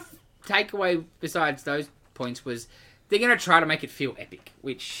 My one takeaway besides those points was they're going to try to make it feel epic,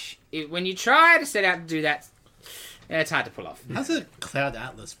 which when you try to set out to do that, it's hard to pull off. It has a Cloud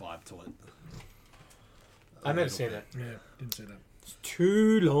Atlas vibe to it. I've never seen that. Yeah, didn't say that. It's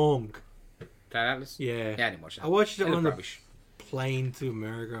too long. Cloud Atlas? Yeah. Yeah, I didn't watch that. I watched it It looked on the rubbish. plane to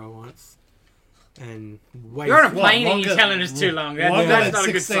America once. And wait. You're on a What, plane and you're longer- telling us too long. Longer That's than not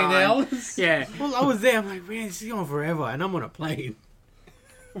a good 16 sign. hours? Yeah. Well, I was there. I'm like, man, this is going forever, and I'm on a plane.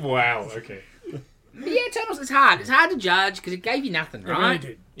 Wow, okay. But yeah, Eternals, it's hard. It's hard to judge because it gave you nothing, It really right?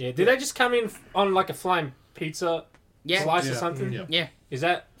 did. Yeah, did they just come in on like a flying pizza Yeah. slice or Yeah. something? Yeah. Yeah. Is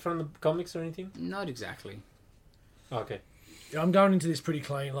that from the comics or anything? Not exactly. Okay. Yeah, I'm going into this pretty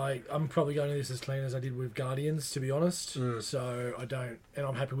clean. Like, I'm probably going into this as clean as I did with Guardians, to be honest. So I don't, and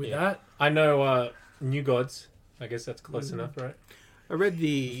I'm happy with Yeah. that. I know New Gods. I guess that's close enough, right? I read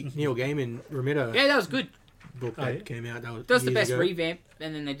the Neil Gaiman Remita Yeah, that was good. book Oh, that yeah? came out. That was, That was the years best ago. revamp,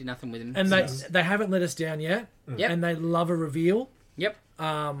 and then they did nothing with him. And they haven't let us down yet. Yep. And they love a reveal. Yep.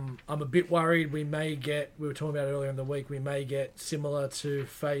 I'm a bit worried we may get, we were talking about it earlier in the week, we may get similar to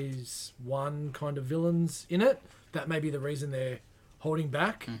Phase 1 kind of villains in it. That may be the reason they're holding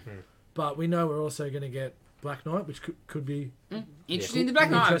back. But we know we're also going to get Black Knight, which could be, Interesting. The Black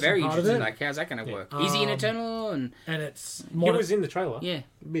Knight, I'm Interesting very part of interested. it. Like, how's that going to work? Is he an Eternal? And and it's He modern, was in the trailer. yeah,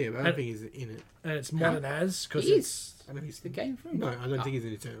 Yeah, but I don't think he's in it. and it's modern as because he it's is. I don't think he's The game from. No, I don't think he's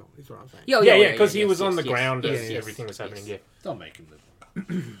an Eternal. Is what I'm saying. Yeah, because he yes, was on yes, the yes, ground yes, as yes, everything was happening. yes. Don't make him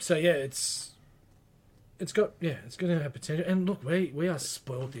live. so yeah, it's got it's going to have potential. And look, we are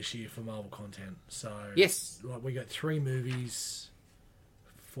spoiled this year for Marvel content. So Yes. like we got 3 movies,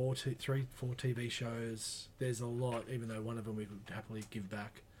 4 TV shows. There's a lot, even though one of them we could happily give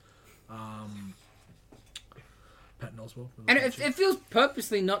back. Patton Oswalt, And it feels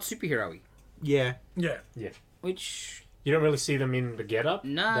purposely not superhero-y, Yeah. yeah. which You don't really see them in the get-up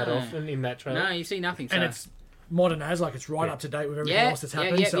No. that often in that trailer. no, you see nothing. So. And it's modern as like it's right up to date with everything Yeah, else that's yeah,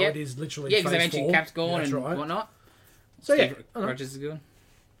 happened. yeah, so yeah. it is literally yeah, because they phase mentioned 4. Cap's gone Yeah, that's and right. whatnot. So yeah, Steve I don't know. Rogers is good.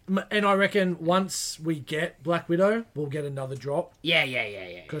 And I reckon once we get Black Widow, we'll get another drop Yeah.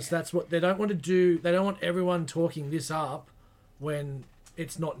 because that's what they don't want to do. They don't want everyone talking this up when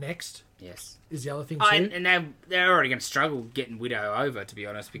it's not next. Yes. Is the other thing too. And they're already going to struggle getting Widow over, to be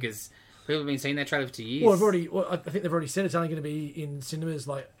honest, because people have been seeing that trailer for 2 years. Well, I think they've already said it's only going to be in cinemas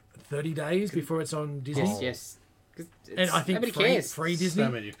like 30 days before it's on Disney. Yes. 'Cause And I think nobody free, cares. free Disney,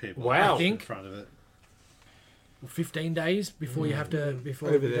 So many people. Wow. in think- front of it. 15 days before you have to Over you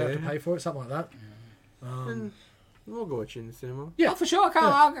have to there. pay for it, something like that. And we'll go watch it in the cinema. Yeah. Oh, for sure.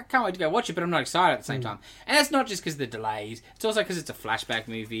 I can't wait to go watch it, but I'm not excited at the same time. And that's not just because of the delays. It's also because it's a flashback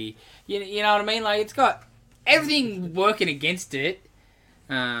movie. You know what I mean? Like, it's got everything working against it.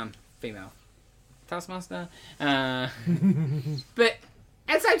 Female Taskmaster. But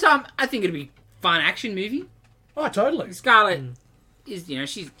at the same time, I think it'll be a fun action movie. Oh, totally. Scarlett is,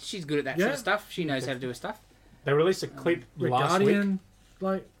 she's good at that sort Yeah. of stuff. She knows how to do her stuff. They released a clip Red last Guardian,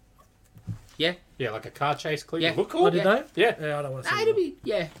 like, Yeah. week. Yeah, like a car chase clip. Yeah. It looked oh, cool. did Yeah. they? Yeah. Yeah, I don't want to see Nah,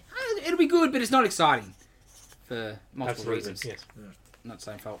 it. it'll be good, but it's not exciting for multiple Absolutely. reasons. Yes. Not the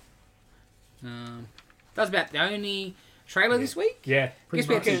same fault. That's about the only trailer this week. Yeah. I guess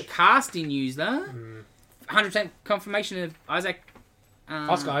we had some casting news though. 100% confirmation of Isaac.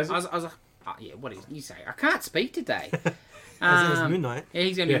 Oscar Isaac. Yeah, what did you say? I can't speak today. As Moon Knight. Yeah,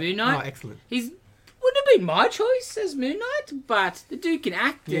 he's going to be Moon Knight. Oh, excellent. Wouldn't have been my choice as Moon Knight, but the dude can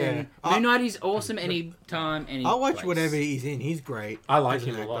act, and Yeah. Moon Knight is awesome anytime, any I'll watch place. whatever he's in. He's great. I like as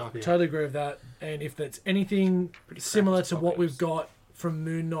an him a lot. actor. Yeah. Totally agree with that. And if that's anything similar to what we've got from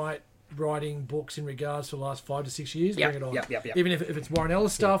Moon Knight writing books in regards to the last 5 to 6 years, Yep, bring it on. yep. Even if it's Warren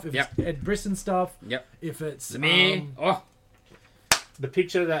Ellis stuff, if Yep. it's Ed Brisson stuff, Yep. if it's Lemire. The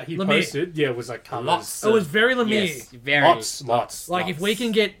picture that he Lemire. posted, was like colours. Lots. it was very Lemire. Yes, very. Lots. Like if we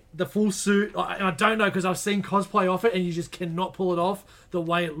can get the full suit, and I don't know because I've seen cosplay of it, and you just cannot pull it off the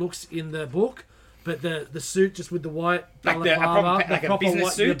way it looks in the book. But the suit just with the white like a balaclava, proper, like a business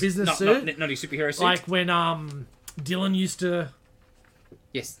white, suit, the business not, suit, not a superhero suit. like when Dylan used to.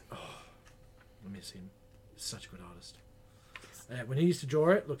 yes, I miss him. Such a good artist. When he used to draw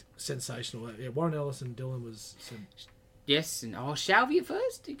it, looked sensational. Yeah, Warren Ellis and Dylan was. yes, and Shelby at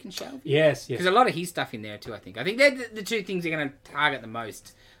first. You can Shelby. Yes. Because a lot of his stuff in there too. I think they're the two things they're going to target the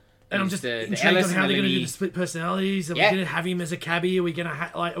most. And I'm Is just the intrigued Ellis on how and they're going to do Lemire. the split personalities. Are Yeah. we going to have him as a cabbie? Are we going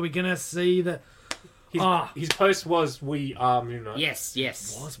to are we going to see the? His post was, "We are Moon Knight." Yes.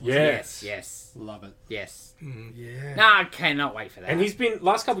 Was Yes. Yes. Love it. Yes. yeah. No, I cannot wait for that. And he's been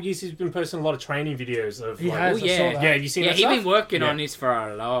last couple of years. He's been posting a lot of training videos of. He like, has. Oh, I yeah. saw that. Yeah, you seen yeah, that he's stuff? been working Yeah. on this for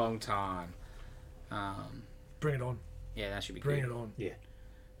a long time. Bring it on. Yeah, that should be Bring good. it on.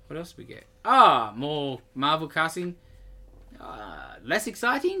 What else we get? More Marvel casting. Less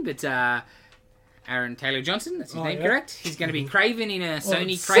exciting, but Aaron Taylor Johnson, that's his name, yeah. correct? He's going to be Craven in a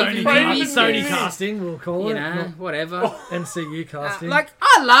Sony Sony, Craven movie. Sony casting, we'll call You it. know, not whatever. MCU casting.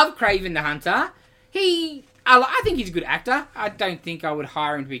 I love Craven the Hunter. I think he's a good actor. I don't think I would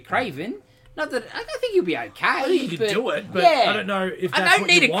hire him to be Craven. Not that I think he'll be okay. I think you could do it, but yeah. I don't know if that's I don't what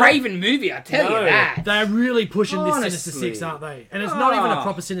need you a want. Craven movie. I tell No. you that. They're really pushing this Honestly. Sinister Six, aren't they? And it's not even a Oh.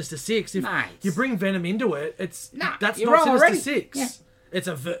 proper Sinister Six. If Mate. you bring Venom into it, Nah, that's you're not wrong Sinister already. Six. Yeah.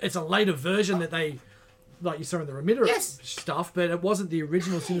 It's a later version that they, like you saw in the Remiter Yes. stuff, but it wasn't the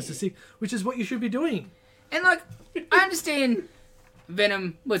original Sinister Six, which is what you should be doing. And I understand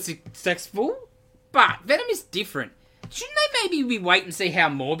Venom was successful, but Venom is different. Shouldn't they maybe we wait and see how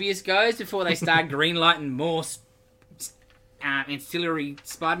Morbius goes before they start greenlighting more ancillary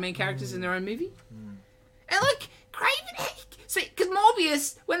Spider-Man characters in their own movie? And Craven, see, because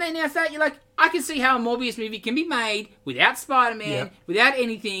Morbius, when they announced that, you're like, I can see how a Morbius movie can be made without Spider-Man, Yeah. without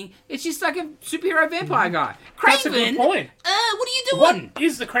anything. It's just like a superhero vampire guy. That's Craven, a good point. what are you What doing?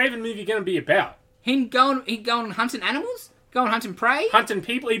 is the Craven movie going to be about? Him going hunting animals? Go and hunt and prey. hunting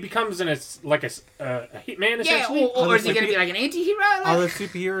people. He becomes a hitman Yeah, essentially. or is he going to be like an anti-hero? Like, Are there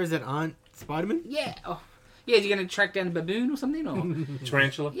superheroes that aren't Spider-Man? yeah. Oh. Yeah, is he going to track down a baboon or something? Or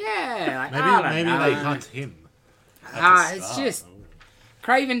Tarantula. yeah, like, I don't Maybe know. they hunt him. at the It's start. just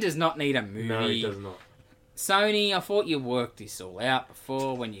Craven does not need a movie. No, he does not. Sony, I thought you worked this all out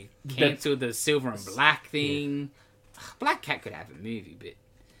before when you cancelled the Silver and Black thing. Black Cat could have a movie, but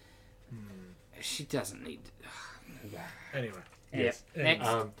she doesn't need. Anyway. Yes. Next.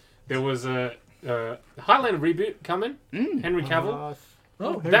 There was a Highlander reboot coming. Mm. Henry Cavill.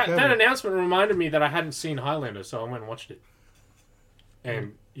 Oh, that announcement reminded me that I hadn't seen Highlander, so I went and watched it.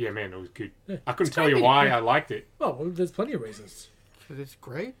 And yeah, man, it was good. I couldn't tell you great. why I liked it. well, there's plenty of reasons. Because it's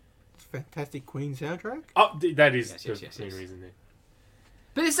great. It's a fantastic Queen soundtrack. Oh, that is Yes, the main yes. reason there.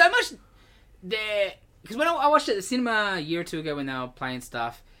 But there's so much there. Because when I watched it at the cinema a year or two ago when they were playing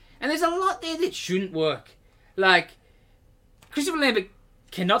stuff, and there's a lot there that shouldn't work. Like, Christopher Lambert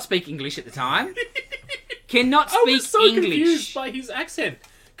cannot speak English at the time. Cannot I speak was so English. confused by his accent.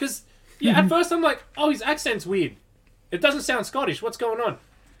 Because, at first I'm like, oh, his accent's weird. It doesn't sound Scottish. What's going on?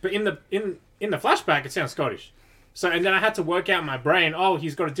 But in the flashback, it sounds Scottish. So, and then I had to work out in my brain, oh,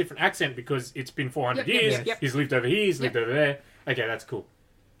 he's got a different accent because it's been 400 years. Yep. He's lived over here, he's lived over there. Okay, that's cool.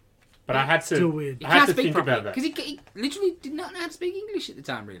 But I had to, Still weird. He I had can't to speak think properly about that. because he literally did not know how to speak English at the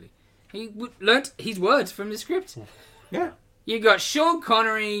time. Really, he learnt his words from the script. Yeah. You got Sean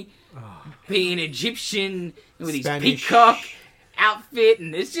Connery being Egyptian with his Spanish. peacock outfit,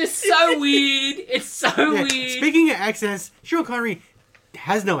 and it's just so weird. It's so Yeah. weird. Speaking of accents, Sean Connery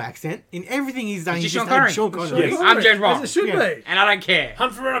has no accent. In everything he's done, It's he's just just Sean had Sean Connery. Connery. Yes. I'm James Bond, As it should Yeah. be. and I don't care.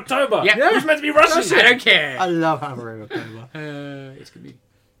 Hunt for Red October. Yeah. Who's meant to be Russian? I don't care. I love Hammer October. It's gonna be.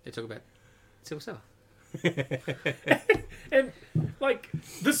 They talk about Silver Surfer. And, like,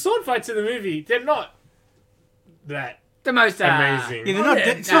 the sword fights in the movie, they're not that The most amazing. Yeah, they're not.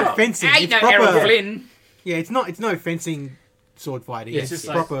 It's not fencing. Ain't It's no Errol proper. Flynn. Yeah, it's not. It's no fencing sword fighting. Yeah, It's it's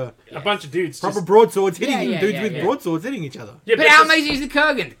just just proper. A bunch of dudes. Proper Just, broadswords hitting Yeah, yeah, dudes yeah, with yeah. broadswords hitting each other. yeah, But how just- amazing is the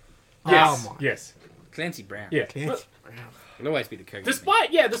Kurgan? Yes. Oh my. Yes. Clancy Brown. Yeah. Can't- But Will always be the Kurgan.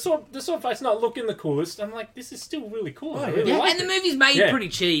 despite, the sword fight's not looking the coolest, I'm like, this is still really cool. I really Yeah, like and the it. movie's made Yeah. pretty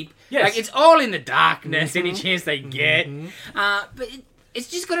cheap. Yes. Like, it's all in the darkness, any chance they get. But it's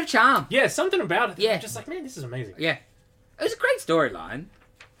just got a charm. Yeah, something about it. Yeah. I'm just like, man, this is amazing. Yeah. It was a great storyline.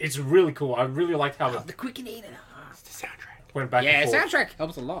 It's really cool. I really liked how it The quick and eating. It's the soundtrack. went back Yeah, and forth. soundtrack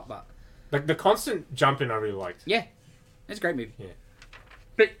helps a lot, but The constant jumping I really liked. yeah, it's a great movie. Yeah.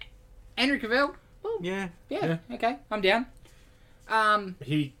 But Henry Cavill, well, Yeah. yeah, okay, I'm down.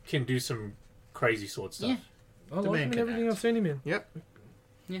 He can do some crazy sword stuff. Yeah. I like man him in can everything act. I've seen him in. Yep.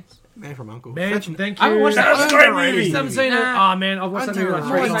 Yes. Man from Uncle. Man, Such an- thank you. I haven't watched that. That was a great Underrated movie. I haven't seen it. Nah. Oh man, I've watched that movie like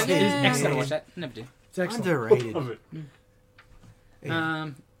Underrated. three Always times. like, It is yeah, I gotta excellent. watch that. Never do. It's excellent. Underrated. Of it.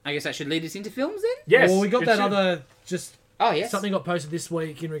 I guess that should lead us into films then. Yes. Well, we got it that should. other just Oh yes. something got posted this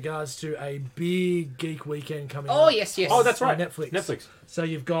week in regards to a big geek weekend coming. Oh up. yes, yes. Oh, that's on right. Netflix. Netflix. So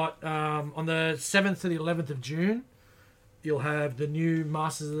you've got on the 7th to the 11th of June, you'll have the new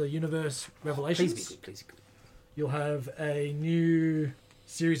Masters of the Universe Revelations. Please be good. Please be good. You'll have a new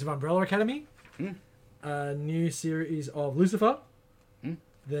series of Umbrella Academy, Mm. a new series of Lucifer,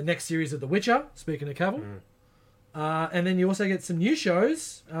 the next series of The Witcher, speaking of Cavill. And then you also get some new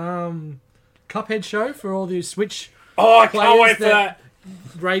shows. Cuphead show for all the Switch Oh, I can't Players wait for that-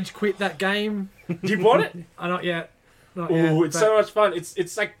 that. rage quit that game. You bought it? Not yet. Not Ooh, yet. it's but so much fun.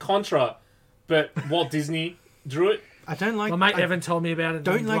 It's like Contra, but Walt Disney drew it. I don't like. my mate I Evan told me about it.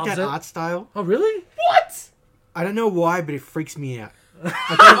 don't and like loves that it. art style. Oh, really? What? I don't know why, but it freaks me out. Fair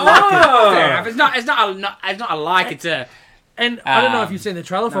Oh. enough. It's not a like. It's a. And I don't know if you've seen the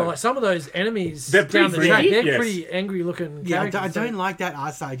trailer for it. no. Like some of those enemies They're down the pretty track, freaky, they're yes. pretty angry looking Yeah, I characters. don't like that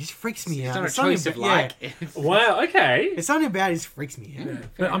art style. It just freaks me It's out. not a There's something choice of about- like. Wow. Okay. It's something about it just freaks me out.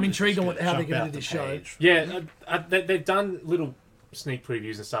 But I'm intrigued on how they're Jump going to out do the this show. page. Yeah, they've done little sneak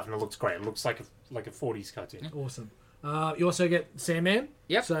previews and stuff, and it looks great. It looks like a 40s cartoon. Awesome. You also get Sandman.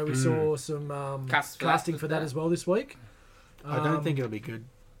 Yep. So we saw some casting for that as well this week. I don't think it'll be good.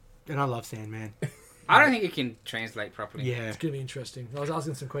 And I love Sandman. I don't think it can translate properly. Yeah. It's going to be interesting. I was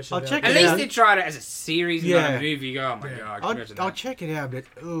asking some questions. I'll about check At it least out. they tried it as a series, and not Yeah. a movie. You go, oh my Yeah. god! I'll imagine I'll that. check it out, but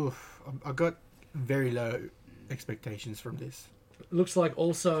I got very low expectations from this. Looks like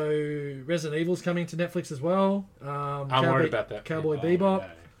also Resident Evil's coming to Netflix as well. I'm worried about that. Cowboy Oh, Bebop. no.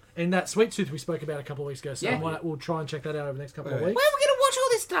 And that Sweet Tooth we spoke about a couple of weeks ago. So Yeah. we'll try and check that out over the next couple of Right. weeks. Where are we gonna watch all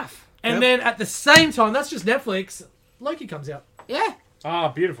this stuff? And Yep. then at the same time, that's just Netflix. Loki comes out Yeah. Ah,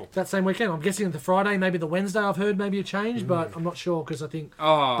 beautiful. that same weekend. I'm guessing the Friday, maybe the Wednesday. I've heard maybe a change, but I'm not sure because I think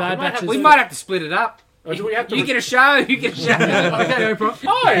Oh, Bad might have- Batches. we might have to split it up. Or do we have to? You get a show. You get a show. Okay, Oprah.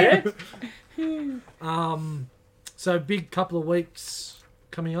 Oh yeah. So big couple of weeks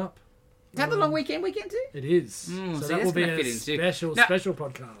coming up. Is that the long weekend too? It is. See, So that that's will be gonna a fit into- special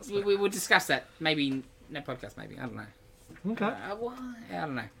podcast. We will discuss that. Maybe no podcast. Maybe I don't know. Okay, Well, I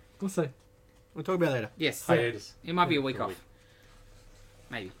don't know. we'll see. We'll talk about it later. Yes, Hiatus. it might be a week For a off. week.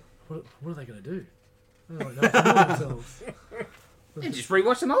 Maybe. What are they going to do? They don't know what to do themselves. Yeah, just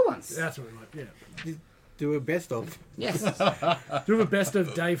rewatch them old ones. That's what we like. Yeah. Do a best of. Yes. Do a best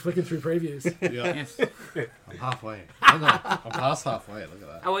of Dave flicking through previews. Yeah. Yes. I'm halfway. Oh, no, I'm past halfway. Look at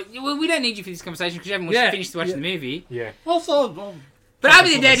that. Oh, well, we don't need you for this conversation because you haven't Yeah, finished watching yeah. the movie. Yeah. Also, But Army of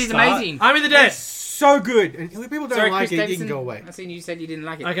the from Dead the is start. amazing. I'm in the dead. So good. And if people don't Sorry, like Chris it, you Davidson. can go away. I seen you said you didn't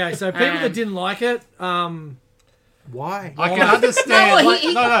like it. Okay, so people that didn't like it, Why? I can understand. No,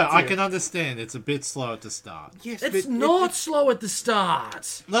 he- No, I can understand. It's a bit slow at the start. Yes, it's but not slow at the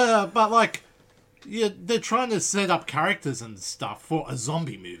start. No, but like, yeah, they're trying to set up characters and stuff for a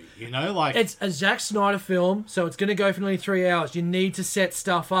zombie movie. You know, like It's a Zack Snyder film, so it's going to go for nearly 3 hours. You need to set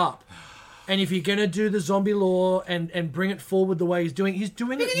stuff up. And if you're going to do the zombie lore and bring it forward the way he's doing Because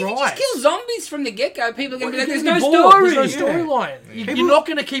it if you right. just kill zombies from the get-go, people are going to be like, there's You're no gonna be bored. story. There's no Yeah. storyline. People- You're not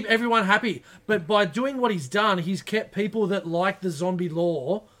going to keep everyone happy. But by doing what he's done, he's kept people that like the zombie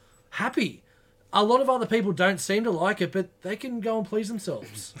lore happy. A lot of other people don't seem to like it, but they can go and please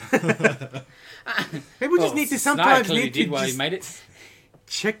themselves. People just need to sometimes clearly need to did while he just made it.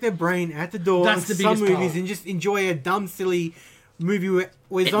 check their brain at the door That's on the some biggest movies part. and just enjoy a dumb, silly movie where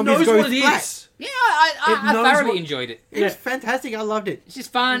It zombies knows go what it flat. is. Yeah, It I knows thoroughly what- enjoyed it. It was fantastic. I loved it. It's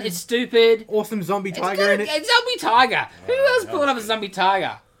just fun. It's stupid. Awesome zombie It's tiger got in a, it. a zombie tiger. Who else pulled up a zombie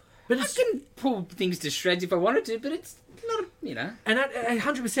tiger? But I it's can pull things to shreds if I wanted to, but it's not, you know. and at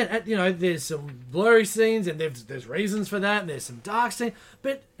 100%, there's some blurry scenes and there's reasons for that, and there's some dark scenes.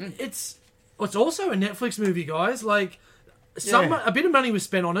 But it's also a Netflix movie, guys. Like a bit of money was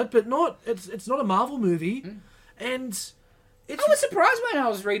spent on it, but not it's not a Marvel movie, and it's I was surprised when I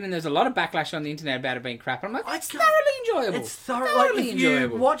was reading there's a lot of backlash on the internet about it being crap. I'm like, I it's can't- thoroughly enjoyable. it's thorough. Like Thoroughly if you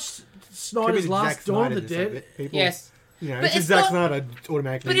enjoyable. watch Could be Snyder's the last Zack Dawn of the Snyder or Dead, something. People, Yes. You know, But it's just it's Zack not- Snyder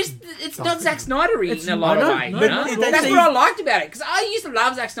automatically. But it's not Zack Snydery It's- in a lot I of know, ways. no, You no, know? no, That's no. what I liked about it because I used to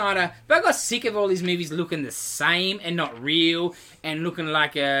love Zack Snyder, but I got sick of all these movies looking the same and not real and looking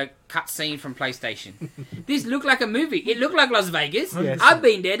like a cutscene from PlayStation. This looked like a movie. It looked like Las Vegas. Yes. I've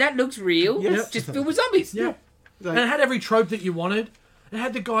been there. That looks real. Yes. Just filled with zombies. yeah, Like- and it had every trope that you wanted. It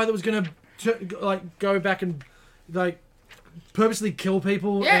had the guy that was going to go back and like purposely kill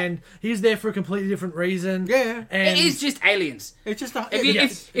people, Yeah. and he's there for a completely different reason. Yeah. and It is just aliens. It's just a, If you,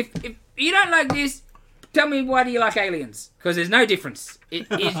 Yes. if you don't like this, tell me why do you like aliens? Because there's no difference. It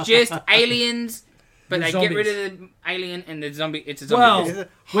is just aliens, but With they get rid zombies. of the alien and the zombie. It's a zombie. Well, it's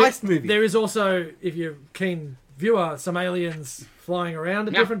a heist movie. There is also, if you're a keen viewer, some aliens flying around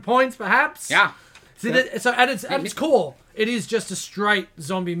at Yeah. different points, perhaps. yeah. See, so at its core, it is just a straight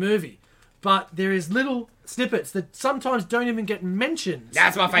zombie movie, but there is little snippets that sometimes don't even get mentioned.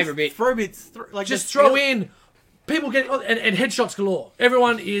 That's my favourite bit. Throw bits, like Just the- throw in people get and headshots galore.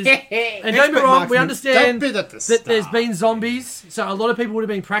 Everyone is, and don't get me Expert wrong, we marksman. understand That bit at the that there's start. been zombies, so a lot of people would have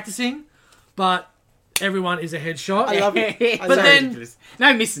been practicing, but everyone is a headshot. I love it. I But love then- it. Ridiculous.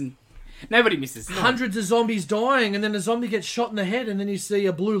 No missing. Nobody misses. Hundreds of zombies dying, and then a zombie gets shot in the head, and then you see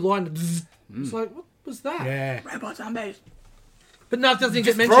a blue line. Zzz. It's like, what was that? Yeah. Robot zombies. But no, it doesn't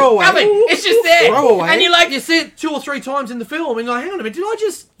get mentioned. Throw away. Nothing. It's just there. Throw away. And you're like, You see it 2 or 3 times in the film, and you're like, hang on a minute, did I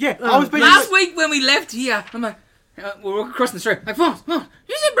just... Yeah, I was being last week when we left here, I'm like, we're walking across the street. Like, come on.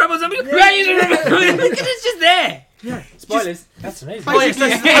 You said robot zombie. Right, you said robot zombie. It's just there. Yeah. Spoilers. That's amazing. Oh, yes,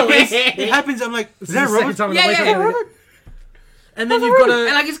 that's spoilers. Yeah. It happens. I'm like, is This is that the Robert? second time in Yeah, a week yeah, I've yeah. read it. And then you've got And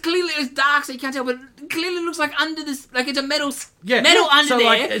a... like it's dark, so you can't tell, but it clearly looks like under this, like it's a metal Yeah. metal under so, there.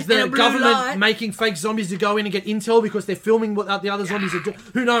 like, is the and a blue government light. making fake zombies to go in and get intel because they're filming what the other zombies are doing?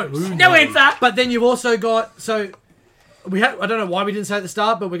 Who knows? No answer. But then you've also got... So... I don't know why we didn't say at the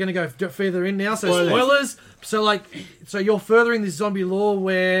start, but we're going to go further in now. So spoilers. So you're furthering this zombie lore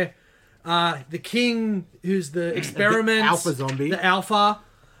where the king, who's the experiment, alpha zombie. the alpha.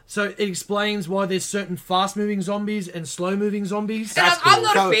 So it explains why there's certain fast-moving zombies and slow-moving zombies. And That's I'm cool.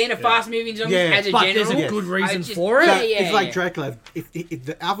 not So- a fan of fast-moving zombies Yeah. as a But general. there's a Yes. good reason I just- for it. Yeah, So yeah, it's like yeah. Dracula. If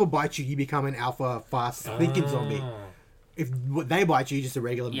the alpha bites you, you become an alpha fast thinking zombie. If they bite you, you're just a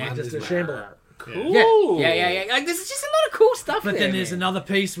regular Yeah, one. Just a that's- shambler. Cool. Yeah. Like there's just a lot of cool stuff But there. then there's man. another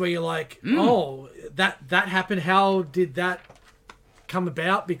piece where you're like, oh, that happened. How did that come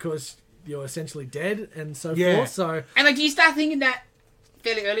about? Because you're essentially dead and so Yeah. forth. So And like, do you start thinking that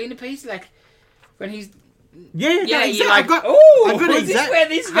fairly early in the piece, like when he's Yeah, Yeah, exactly. you're like, I got "Ooh, is this where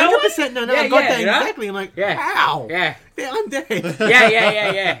this going?" 100%. No, Yeah, I got yeah, that you know? exactly. I'm like, Yeah. wow. Yeah. I'm dead.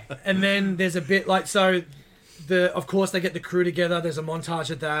 Yeah. And then there's a bit like so. Of course they get the crew together. There's a montage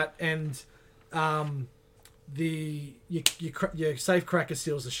of that, and your safe cracker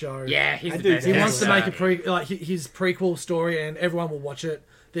steals the show. Yeah, he's I the do best. He Yeah. wants to make his prequel story, and everyone will watch it.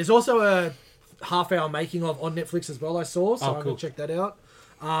 There's also a half-hour making of on Netflix as well. I saw, so I'm cool. gonna check that out.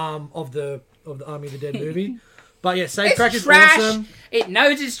 Of the Army of the Dead movie. But yeah, Safe It's Crack is trash. awesome. It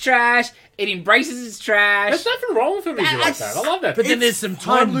knows it's trash. It embraces its trash. There's nothing wrong with a movie like that. I love that. But then there's some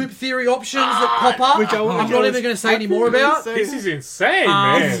time loop theory options that pop up, Which I'm not even going to say any more about. This is insane,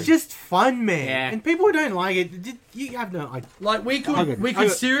 man. It's just fun, man. Yeah. And people who don't like it, you have no idea. Like we I could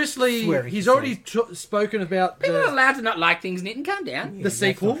got seriously. swearing He's to already spoken about People are the allowed to not like things, Nitin. Calm down. That's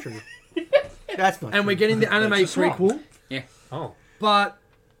sequel. not true. That's not and true. we're getting the anime just wrong. prequel. Oh. But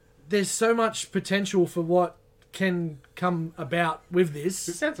there's so much potential for what can come about with This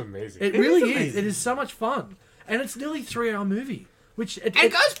this. sounds amazing. It It really is is. amazing. It is so much fun, and it's nearly 3-hour movie, which And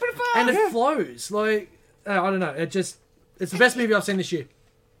it goes pretty far. and it flows like I don't know. It's the best movie I've seen this year.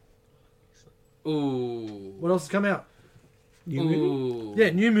 Ooh. What else has come out? New movie? Ooh. Yeah,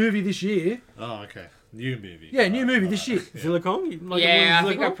 new movie this year. Oh, okay. New movie. Yeah, new movie this year. Zilla Kong? You like Yeah, I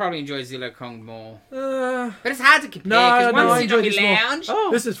Zilla think I Kong? probably enjoy Zillow Kong more. Uh, But it's hard to compare No, because no, I one's sitting enjoyed on this the more. lounge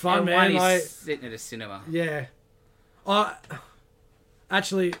Oh, this is fun, and man. one is Like, sitting at a cinema. yeah.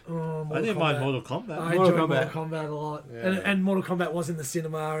 Actually, Mortal I didn't Kombat. mind Mortal Kombat. I Mortal enjoyed Kombat. Mortal Kombat a lot, Yeah. and Mortal Kombat was in the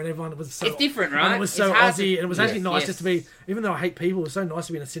cinema, and everyone was so. It's different, And right? it was It's so hard to- Aussie, and it was actually Yes, nice yes. just to be. Even though I hate people, it was so nice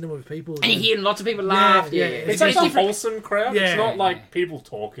to be in a cinema with people. And you hear lots of people laugh. Yeah, Yeah, yeah. It's It's like a different. wholesome crowd. Yeah. It's not like people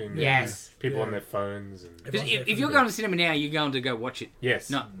talking. and Yes. People Yeah. on their phones. And... Because if you're going to cinema now, you're going to go watch it. Yes.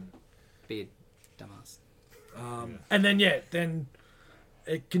 Not be a dumbass. And then then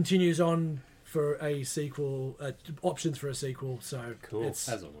it continues on for a sequel. Options for a sequel. So Cool. it's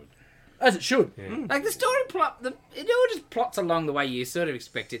As it would. as it should. Like the story plot, it all just plots along the way you sort of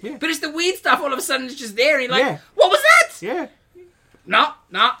expect it. Yeah. But it's the weird stuff. All of a sudden, it's just there, and you're like, Yeah. "What was that?" Yeah.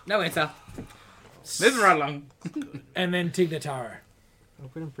 No answer. Moving right along. And then Tig Notaro. I'll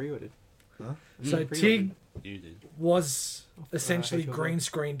put him pre-ordered. So Pre-ordered. Tig You did. was essentially sure. green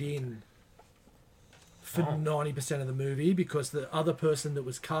screened in for 90% of the movie because the other person that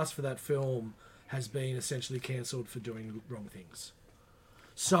was cast for that film has been essentially cancelled for doing wrong things.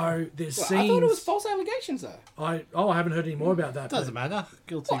 So there's Well, scenes. I thought it was false allegations, though. I haven't heard any more about that. Doesn't matter.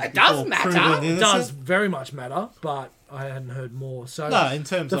 Guilty. Well, it does before matter. proven It does innocent. very much matter, but I hadn't heard more. So No, in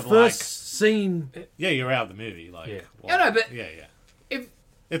terms the of first scene, yeah, you're out of the movie. Like, Yeah. well, No, but yeah. If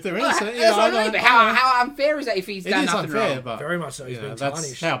If they're well, innocent, that's what I I mean. don't. But how unfair is that if he's It done is nothing unfair, wrong? but very much so, he's you know, been that's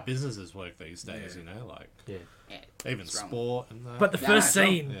tarnished. how businesses work these days. Yeah. You know, like Yeah. Yeah, even it's wrong. sport and that. But the No, first no, no.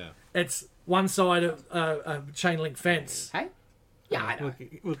 scene, yeah. it's one side of a chain link fence, Hey, yeah, I know.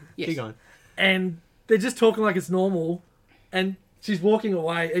 Look, Yes. keep going. and they're just talking like it's normal, and she's walking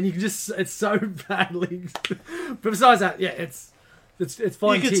away, and you can just—it's so badly. But besides that, yeah, it's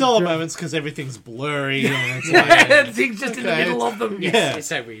fine. You can Tig, tell the yeah. moments because everything's blurry and it's Yeah, like, Tig's just in the Okay. middle of them. Yeah. It's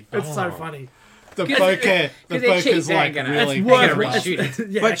so weird. It's so funny. the 'Cause bokeh. it- The 'cause they're cheap, bokeh's they like ain't gonna- really. It's They gotta worth reshoot it.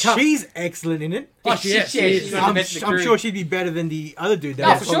 Yeah, But it can't- she's excellent in it. Oh, she is. She's the I'm, best of the I'm crew. sure she'd be better than the other dude that No,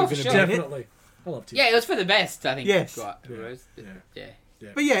 was for probably sure, going to be in it. Definitely. I love Tig. Yeah, it was for the best, I think. Yes. Right. It was. Yeah.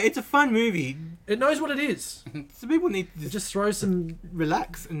 But yeah, it's a fun movie. It knows what it is. So people need to It just just throws some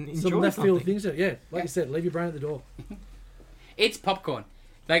relax and enjoy left something. field things. Yeah, like you said, leave your brain at the door. It's popcorn.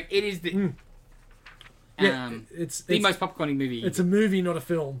 Like, it is the... Yeah, it's the most popcorny movie. It's a movie, not a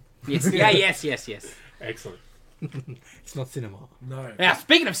film. Yes. Yeah, yes. Excellent. It's not cinema. No. Now,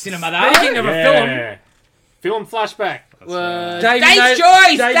 speaking of cinema, though... Speaking of a film, Film flashback. David Dave's nailed-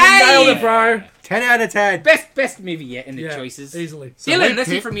 choice! David Dave! nailed it, bro. 10 out of 10. Best movie yet in the Yeah, choices. easily. Dylan, let's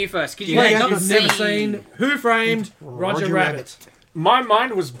hear from you first. Because Yeah, you've yeah, not You've never seen Who Framed Roger Rabbit. My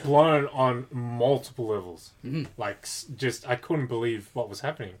mind was blown on multiple levels. Like, just, I couldn't believe what was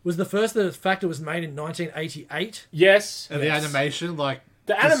happening. Was the first fact it was made in 1988. Yes. And the Yes. animation, like,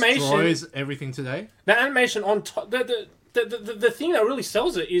 The animation- destroys everything today. The animation on top, the thing that really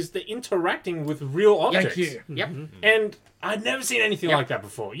sells it is the interacting with real objects. Thank you. Yep. And I'd never seen anything Yep. like that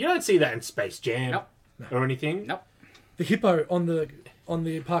before. You don't see that in Space Jam Nope. or anything. Nope. The hippo on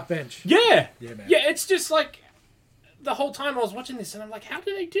the park bench. Yeah. Yeah, man. Yeah, it's just like the whole time I was watching this and I'm like, how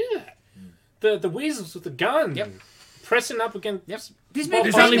do they do that? The weasels with the gun. Yep. Pressing up against... Yep. This Well,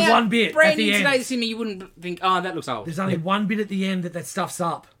 movie there's came only out one bit brand at the new end. today to cinema, you wouldn't think, oh, that looks old. There's only one bit at the end that stuff's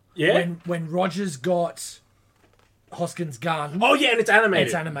up. Yeah? When Rogers got Hoskins' gun. Oh, yeah, and it's animated.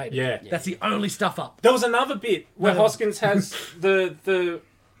 It's animated. Yeah. That's the only stuff up. There was another bit where No. Hoskins has the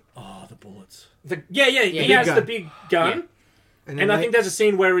Oh, the bullets. Yeah, he Big has gun. the big gun. then And I they- think there's a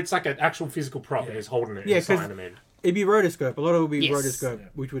scene where it's like an actual physical prop and he's holding it Yeah, inside 'cause- him. In. it'd be rotoscope. A lot of it would be Yes. rotoscope,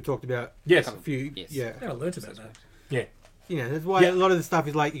 which we talked about Yes. a few. Yes. Yeah. Yeah, I learnt about that. Yeah. You know, that's why Yeah. a lot of the stuff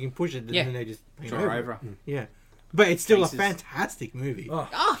is like you can push it and Yeah. then they just paint Draw over. Yeah. But it's still Faces. a fantastic movie. Oh.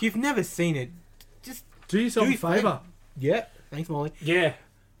 Oh, If you've never seen it, just Do yourself Do a you find- favour. yeah. Thanks, Molly. Yeah.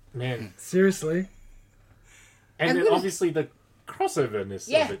 Man. Seriously. And And then when- obviously the crossoverness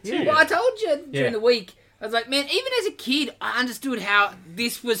yeah. of it too. Well, I told you during Yeah. the week. I was like, man, even as a kid, I understood how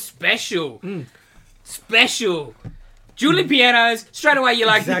this was special. Special. Julie pianos. Straight away, you're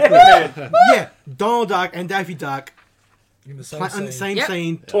like, Exactly. Yeah. Donald Duck and Daffy Duck In the same on the scene. same Yep.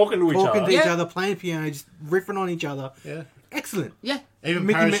 scene, Talking to each talking other. to each Yeah. other, playing piano, just riffing on each other. Yeah. Excellent. yeah. Even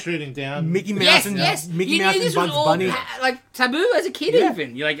Mickey Ma- parachuting down. Mickey Mouse Yes, and yes. Mickey You Mouse knew and this was Bugs all Bunny. like taboo as a kid. Yeah.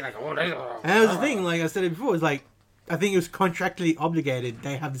 Even you're like, oh, And that was the thing, like I said it before, it's like I think it was contractually obligated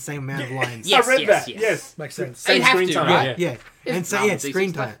they have the same amount of lines. Yes, I read yes, that. yes. Yes. Makes sense. They'd Same have screen to, time. right? Yeah. It's And so Marvel yeah, DC screen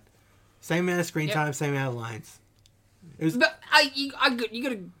stuff. time. Same amount of screen Yep. time, same amount of lines. But you got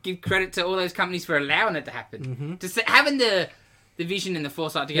to give credit to all those companies for allowing it to happen. Mm-hmm. To having the vision and the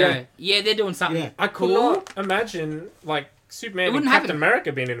foresight to go, yeah, they're doing something Yeah. I could cool. not imagine like Superman and wouldn't Captain happen.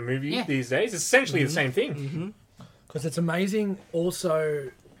 America being in a movie Yeah. these days. It's essentially the same thing. Mm-hmm. Because it's amazing also,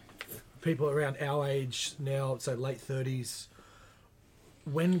 people around our age now, so late 30s,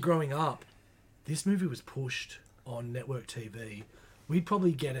 when growing up, this movie was pushed on network TV. We'd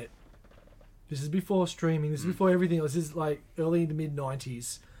probably get it. This is before streaming, this is before everything else. This is like early in the mid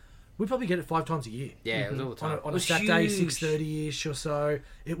 90s. We'd probably get it 5 times a year. Yeah, it was all the time. On It a was Saturday, huge. 6:30ish or so.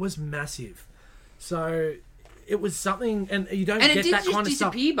 It was massive. So it was something, and you don't And it get did that just kind of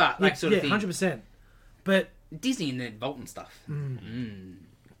stuff. disappear, but like sort of thing. 100%. But Disney and then Bolton stuff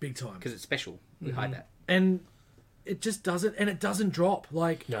big time. because it's special. We Mm-hmm. hide that. And it just doesn't, and it doesn't drop.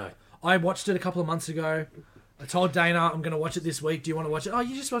 Like, No. I watched it a couple of months ago. I told Dana I'm going to watch it this week. Do you want to watch it? Oh,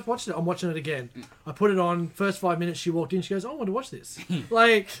 you just watched it. I'm watching it again. I put it on. First 5 minutes, she walked in. She goes, "Oh, I want to watch this."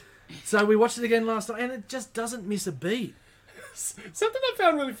 Like, so we watched it again last night, and it just doesn't miss a beat. Something I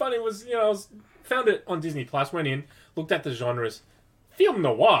found really funny was, found it on Disney Plus, went in, looked at the genres. Film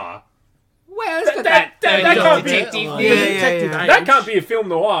noir. Well, it's got That can't be- detective Oh, thing. yeah, Detective yeah. Age. That can't be a film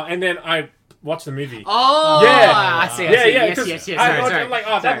noir. And then I watched the movie. Oh, Yeah. I see. Yeah, Yes, 'cause yes. I'm like, oh,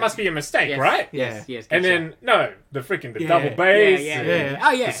 that Sorry. must be a mistake, Yes, right? Yes, yes. And gotcha. then, no, the Yeah. double yeah, bass. yeah, and yeah.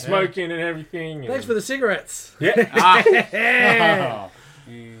 Oh yeah. the smoking and everything. Thanks for the cigarettes. Yeah. Ah, Yeah.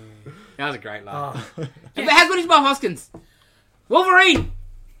 that was a great laugh. Oh. But how good is Bob Hoskins? Wolverine.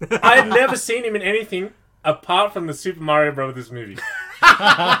 I had never seen him in anything apart from the Super Mario Brothers movie.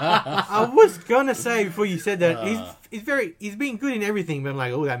 I was gonna say before you said that he's been good in everything, but I'm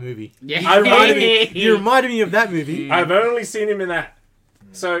like, oh, that movie. Yeah. You reminded me of that movie. I've only seen him in that.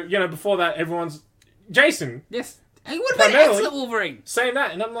 So, before that, everyone's... Jason Yes. He would have been Primarily- excellent Wolverine. saying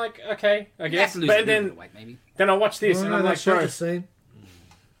that, and I'm like, okay, I guess. Absolutely. But then Wait, maybe. I watch this, and I'm that like, bro, shelter scene.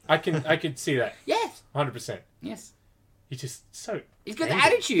 I could see that. Yes. 100%. Yes. He's just so... He's got the Angry.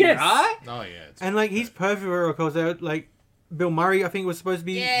 attitude, Yes. right? Oh yeah. It's And like he's perfect for it because like Bill Murray, I think was supposed to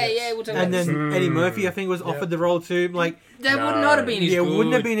be. Yeah, yeah. We'll talk And about then this. Eddie Murphy, I think, was offered the role too. Like, That would No. not have been as yeah, good.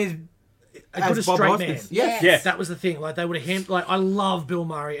 wouldn't have been as A good as Bob straight Hoskins. man. Yes. Yes. That was the thing. Like, they would have like, I love Bill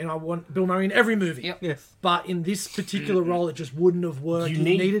Murray, and I want Bill Murray in every movie. Yep. Yes. But in this particular role, it just wouldn't have worked. You You,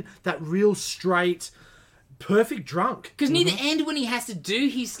 need- needed that real straight, perfect drunk. Because near the end, when he has to do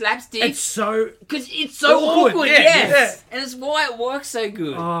his slapstick, It's so. because it's so Awkward, awkward, yeah, yes. And it's why it works so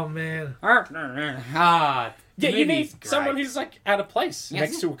good. Oh man. Ah, Yeah, the you movie's need great. someone who's like out of place Yes.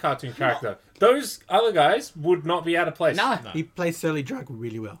 next to a cartoon character. Those other guys would not be out of place. No. He plays Surly Drunk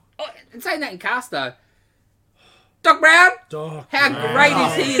really well. Oh, and saying that in cast, though. Doc Brown, Doc. how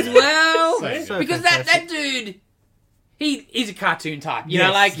great is he as well? So So Because that fantastic. dude, he's a cartoon type, you Yes,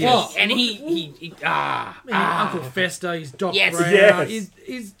 know, like, yes. and he Uncle Fester, he's Doc Yes. Brown. Yes.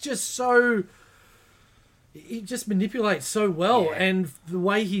 He's just so. He just manipulates so well, Yeah. and the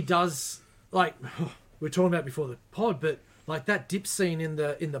way he does, like we were talking about before the pod, but like that dip scene in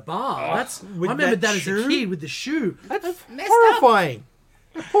the bar. That's I With remember that that as a shoe? kid with the shoe. That's messed horrifying.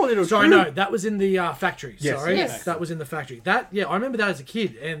 That poor little Sorry, shoe. no, that was in the factory. Yes. Sorry, Yes. that was in the factory. That I remember that as a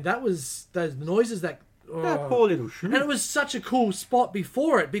kid, and that was those noises that. That poor little shoe. And it was such a cool spot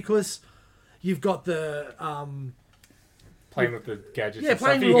before it because you've got the Playing with the gadgets. yeah and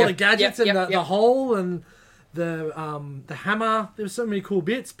playing stuff. with all Yeah. the gadgets Yep, and yep, the yep. hole and the hammer. There were so many cool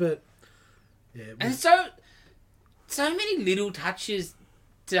bits, but yeah, it And was, so many little touches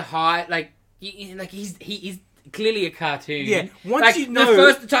to hide, like, like he is clearly a cartoon. Yeah, once like, you know- the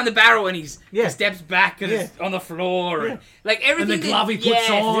first time the barrel and he Yeah. steps back and it's on the floor, and like everything. And the glove he puts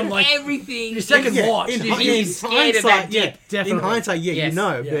on, like, everything. your second Yeah, watch. in, You're in scared of that hindsight, yeah, dip. Definitely. in hindsight, yeah, Yes. you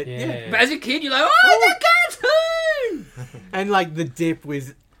know, Yeah. but Yeah. But as a kid, you're like, oh, the cartoon. and like the dip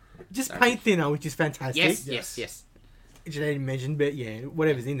was just paint thinner, which is fantastic. Yes. Which I didn't mention, but yeah,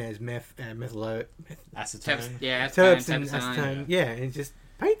 whatever's in there is methyl, Acetone. Yeah, terps and terpsine. acetone. Yeah, and it's just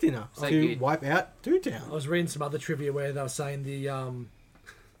paint thinner So to good. wipe out I Toontown. was reading some other trivia where they were saying the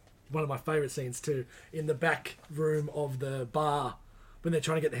one of my favourite scenes too, in the back room of the bar when they're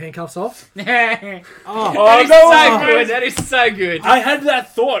trying to get the handcuffs off. That Oh, is no, so no. good. That is so good. I had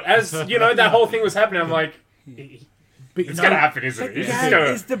that thought as that whole thing was happening. I'm like, But you it's know, gonna happen, isn't it? It's that gonna-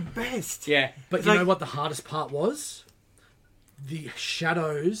 is the best. Yeah. but It's you like- know what the hardest part was? The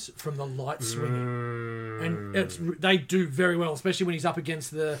shadows from the light swinging. And they do very well, especially when he's up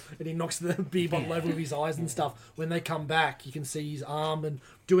against and he knocks the beer bottle over with his eyes and stuff. When they come back, you can see his arm and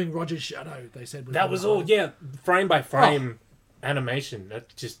doing Roger's shadow, they said. That was all, frame by frame animation.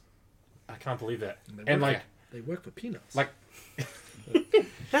 That just, I can't believe that. And like, They work for peanuts. like,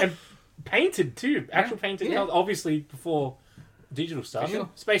 and painted too. Actual painted Yeah. colours, obviously before digital stuff. For sure.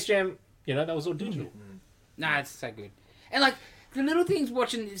 Space Jam, that was all digital. Nah, it's so good. And like the little things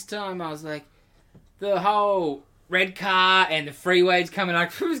watching this time, I was like, the whole red car and the freeways coming.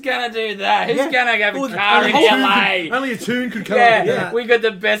 Like, who's gonna do that? Who's Yeah. gonna have Well, a car in LA? Only a tune could come Yeah, up with that. we got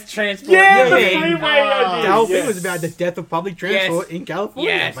the best transport. Yeah, the thing. freeway idea. The whole thing Yes. was about the death of public transport in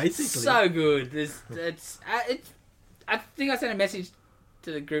California, Yes, basically. so good. I think I sent a message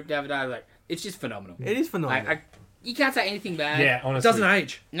to the group the other day. Like, it's just phenomenal. It is phenomenal. Like, you can't say anything bad. Yeah, It honestly. doesn't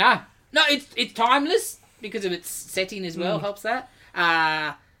age. No, it's timeless because of its setting as well. Helps that.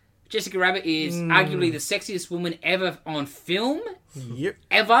 Jessica Rabbit is arguably the sexiest woman ever on film. Yep.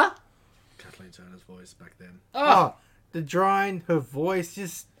 Ever. Kathleen Turner's voice back then. Oh, the drawing, her voice,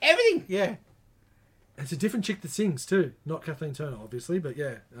 just Everything. yeah. It's a different chick that sings too. Not Kathleen Turner, obviously, but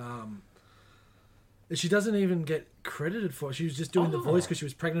yeah. She doesn't even get credited for it. She was just doing the voice because she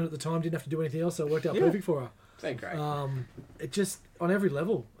was pregnant at the time, didn't have to do anything else, so it worked out Yeah. perfect for her. So great. It just, on every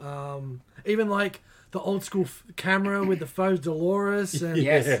level. Even like the old school camera with the faux Dolores and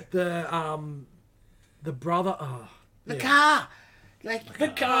Yes. the brother. Oh, The car. Like, The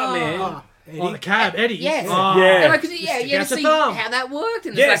car, man. Oh, the cab, Eddie. Yes. Oh, Yeah. And like, 'cause, yeah, you had That's to a see thumb. how that worked.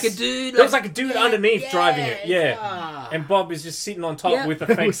 And Yes. there's like a dude. There was like a dude underneath driving it. yes. Yeah. Ah. And Bob is just sitting on top Yeah. with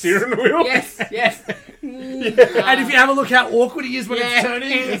a fake steering wheel. Yes, yes. And if you have a look how awkward he is when Yeah. it's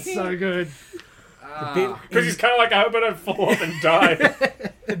turning, it's so good. Because he's kind of like, I hope I don't fall off and die.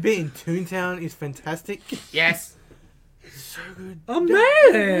 The bit in Toontown is fantastic. Yes. So good. Oh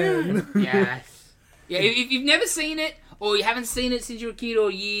man! Yes. Yeah, if you've never seen it, or you haven't seen it since you were a kid or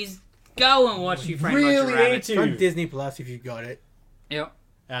years, go and watch You Framed Roger Really Rabbit. need It's on to. Disney Plus if you got it. Yep.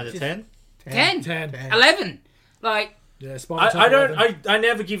 Out of 10? 10. 10. 11. Like, Yeah, Spinal Tap I don't. 11. I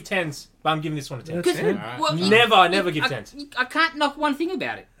never give 10s, but I'm giving this one a 10. That's 10. well, I never give 10s. I can't knock one thing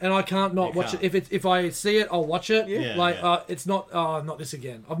about it. And I can't not You watch can't. it. If I see it, I'll watch it. Yeah. Like Yeah. it's not not this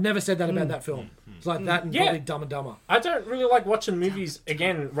again. I've never said that about that film. It's like that and Yeah. probably Dumb and Dumber. I don't really like watching movies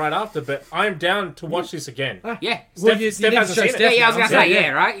again right after, but I'm down to watch this again. Yeah. Well, Steph need to hasn't show seen it. Steph Yeah, I was now. going to say, Yeah. yeah,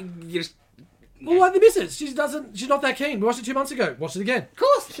 right? You just, Well, why did they miss it? She's not that keen. We watched it 2 months ago. Watch it again. of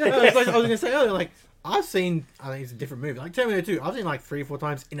course. No, it's like I was gonna say earlier, like I've seen. I think it's a different movie. Like Terminator 2, I've seen like 3 or 4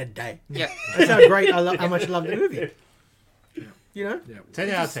 times in a day. Yeah. That's how great how much I love the movie. You know, 10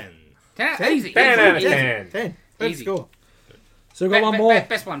 out of 10. 10, easy. 10 out of easy. 10. 10. Perfect Easy. score. So we've got one more.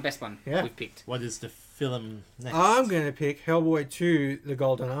 Best one. Yeah. We've picked. What is the film next? I'm gonna pick Hellboy 2: The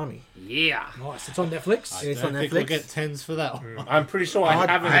Golden Army. Yeah. Nice. It's on Netflix. I It's don't on think we'll Netflix. get 10s for that one. I'm pretty sure I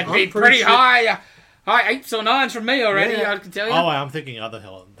haven't. That'd I'm be pretty pretty sure- high. High 8s or 9s from me already, Yeah. I can tell you. Oh, wait, I'm thinking other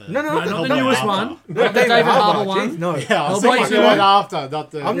hell. No, not the Hellboy newest Harbour. one. Not Not the David Harbour one. Jeez, no. Yeah, I was Hellboy thinking the 2. one after, not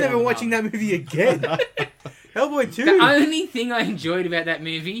the... I'm never watching that movie again. Hellboy 2. The only thing I enjoyed about that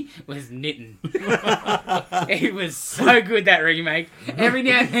movie was knitting. It was so good, that remake. Every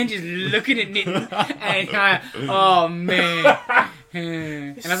now and then just looking at knitting and oh man.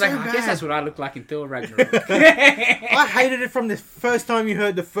 And I was like, so I guess bad. that's what I look like in Thor Ragnarok. I hated it from the first time you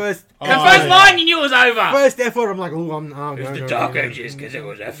heard the first The first line you knew it was over. first effort. I'm like, oh, I'm It was the Dark Ages because it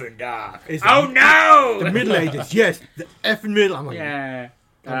was effing dark. It's Oh no! the Middle Ages. Yes, the effing middle. I'm like, Yeah.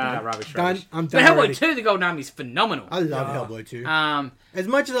 done. Rubbish. done. I'm But done. Hellboy already. 2, The Golden Army is phenomenal. I love Hellboy 2. Um, As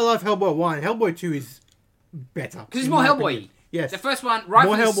much as I love Hellboy 1, Hellboy 2 is better. because it's in more my Hellboy. opinion. Yes. The first one,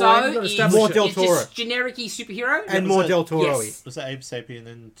 rightfully More so, Hellboy, is, more Del is Toro. just generic-y superhero. And was more it- Del Toro. Yes. Was that Abe Sapien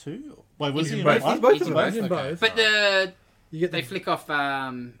in 2? Wait, was He's he in in both. one? He's both He's of in them. Both in Okay. both. But You get they the flick off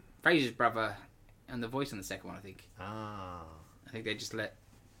Fraser's brother. and the voice on the second one. I think. Ah. I think they just let.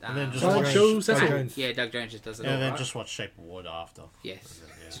 And then just Doug watch, Jones, that's Doug all. Jones. Yeah, Doug Jones just does it. and all, then right? just watch Shape of Water after. Yes,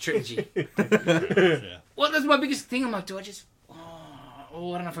 Yeah. it's a trilogy. Yeah. Well, that's my biggest thing. I'm like, do I just?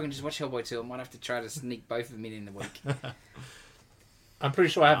 Oh, I don't know if I can just watch Hellboy 2. I might have to try to sneak both of them in the week. I'm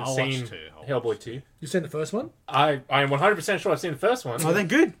pretty sure I haven't I'll watch seen two. Hellboy 2. You seen the first one? I am 100% sure I've seen the first one, Oh, then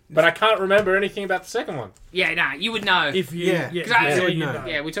good. but I can't remember anything about the second one. Yeah, nah, you would know. If you, Yeah. yeah, 'Cause I- yeah, would you know. know.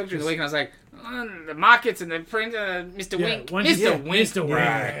 Yeah, we talked during the week, and I was like, the markets and the print, Mr. Yeah, Wink, once Mr. you- Wink. Mr. Wink, Yeah.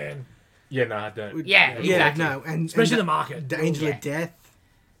 man. Yeah, no, I don't. Yeah, Yeah, exactly. no, and Especially the and market. the Angel Yeah. of Death.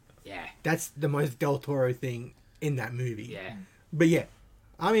 Yeah, That's the most Del Toro thing in that movie. yeah. But yeah,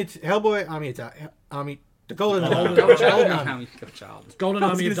 Hellboy, the Golden Golden Army, Army. Golden Army, Army of Child. Golden I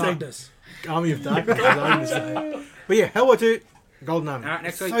was Army of gonna say- Darkness. Army of Darkness. I was gonna say. But yeah, Hellboy 2, Golden Army. Alright,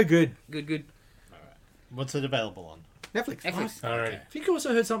 next week. So good. Good. What's it available on? Netflix. Netflix. All right. I think I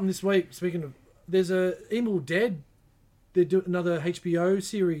also heard something this week. Speaking of, there's a Evil Dead. They do another HBO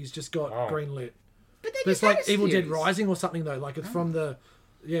series just got Oh. greenlit. But, But it's like Evil Dead Series. Rising or something though. Like it's from the,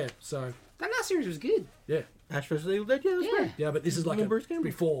 yeah. So That last series was good. yeah, Ash vs. Evil Dead, yeah, that's Yeah. great. yeah. But this is like Well, a Bruce Campbell.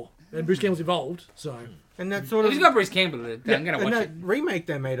 before, and Bruce Campbell's involved. So And that sort If of he's got Bruce Campbell, I'm gonna and watch that it. remake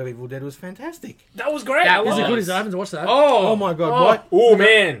they made of Evil Dead was fantastic. That was great. That is it was. good as I haven't watched that? Oh my god, Oh. what? Oh,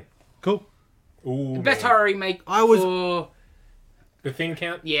 man. Cool. Ooh, Best man. horror remake. I was- For, The Thing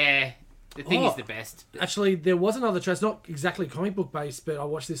count? yeah, the thing Oh. is the best. Actually, there was another trailer. It's not exactly comic book based, but I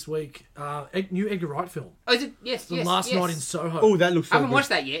watched this week. New Edgar Wright film, Oh, is it? Yes, The yes. Last yes. Night in Soho. Oh, that looks so I haven't good. watched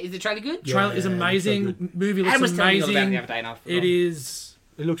that yet. Is the trailer good? Trailer is Yeah, amazing. it's so Movie Adam looks was telling me all about it amazing. the other day, and I forgot. It is.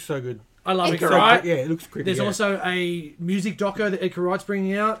 It looks so good. I love Edgar Edgar Wright. Wright. Yeah, it looks creepy. There's yeah. also a music doco that Edgar Wright's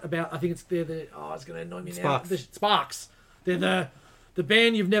bringing out about. I think it's it's going to annoy me now. Sparks. The Sparks. They're the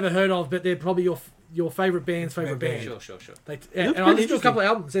band you've never heard of, but they're probably your favorite band's favorite band. band. Sure. They, looks and I pretty listened to a couple of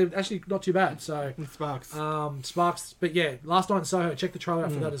albums. They're actually not too bad. So Sparks. Sparks. But yeah, Last Night in Soho. Check the trailer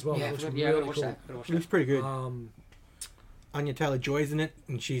out for that as well. Yeah, That looks I really gotta watch cool. that. Gotta watch It looks that. pretty good. Um, Anya Taylor-Joy's in it,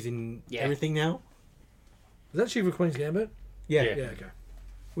 and she's in Yeah. everything now. is that she for Queen's Gambit? Yeah, Yeah. Yeah. Okay.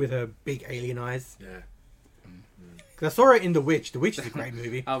 with her big alien eyes. Yeah. 'Cause I saw her in The Witch. The Witch is a great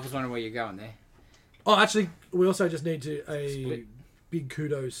movie. I was wondering where you're going there. Oh, actually, we also just need to a Split. big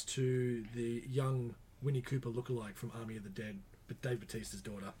kudos to the young Winnie Cooper lookalike from Army of the Dead, but Dave Bautista's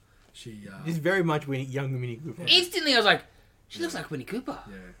daughter. She, This is very much young Winnie Cooper. Instantly, I was like, she looks like Winnie Cooper.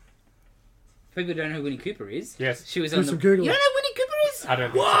 yeah. People don't know who Winnie Cooper is. Yes. She was Do on the. some You Googling. don't know who Winnie Cooper is? I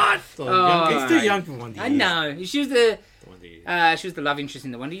don't think What? So Oh, He's too young for one. I know. She was the The one that you- she was the love interest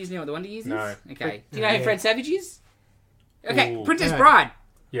in the Wonder Years. You know what the Wonder Years is? No. Okay. Do you know who Yeah. Fred Savage is? Okay, Ooh. Princess Yeah. Bride.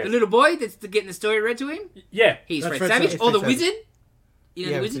 Yes. The little boy that's getting the story read to him. Yeah. He's That's Fred Fred Savage. Savage. Or the Fred Savage. Wizard. You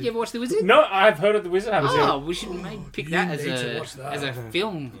know Yeah, the Wizard? Wizard. You ever watch the Wizard? No, I've heard of the Wizard. I haven't seen Oh, it. we should maybe pick You that as need to a watch that. as a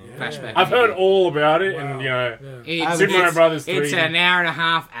film flashback. I've heard maybe. all about it, Wow. and you know, Yeah. It's, Super Mario Brothers 3. It's an hour and a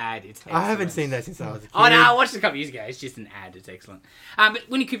half ad. It's I haven't excellent. seen that since I was a kid. Oh no, I watched it a couple years ago. It's just an ad. It's excellent. But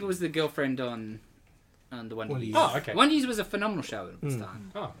Winnie Cooper was the girlfriend on the Wonder Wonder Years. Years. Oh, okay. Wonder Years was a phenomenal show at its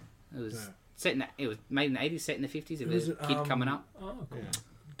time. Oh, It was Yeah. set in it was made in the 80s, set in the 50s. Of Was a it, kid coming up. oh, cool.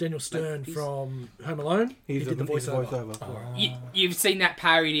 Daniel Stern he's- from Home Alone. He's he did the he's a voiceover. voiceover. You've seen that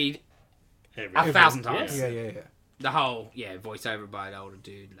parodied Every- 1,000 times. Yeah. The whole voiceover by an older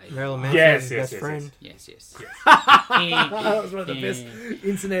dude. Lady. Marilyn Manson's Yes, best yes, friend. Yes. That was one of the best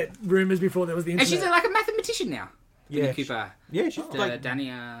internet rumors before there was the And internet. she's like a mathematician now. Yeah, Winnie Cooper. Yeah, she's like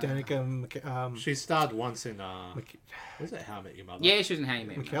Dania. Danica She starred once in Mc- was it How I Met Your Mother? Yeah, she was in How You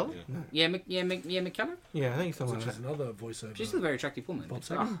Met Your McKellen? Yeah. No. Yeah, McKellen. Yeah, I think something like Which is that. another voiceover. She's still a very attractive woman. Bob But,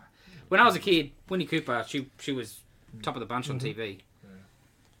 Saget? when I was a kid, Winnie Cooper, she was top of the bunch on TV.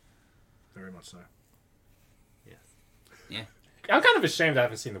 Very much so. I'm kind of ashamed I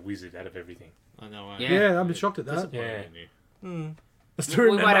haven't seen the Wizard out of everything. I know. Yeah. Yeah, I'm shocked at that. Yeah. I still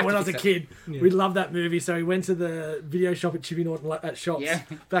We might remember have when to I was a fix kid, Yeah. we loved that movie, so we went to the video shop at Chippy Norton at Shops Yeah.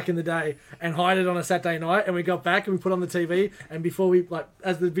 back in the day and hired it on a Saturday night, and we got back and we put on the TV, and before we, like,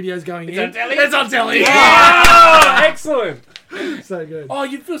 as the video's going in, on telly? it's on telly! Oh, excellent! So good. Oh,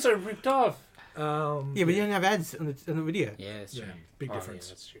 you feel so ripped off. Yeah, but you don't have ads on the video. Yeah, that's Yeah, true. big Oh, difference.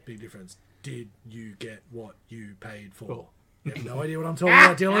 yeah, that's true. Big difference. Did you get what you paid for? Cool. You have no idea what I'm talking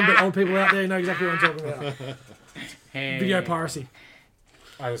about, Dylan, but old people out there know exactly what I'm talking about. Video piracy.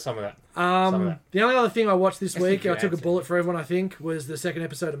 I was some of that. Some of that. The only other thing I watched this That's week, the I took a creative. bullet for everyone, I think, was the second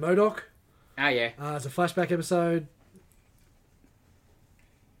episode of MODOK. Oh, yeah. It's a flashback episode.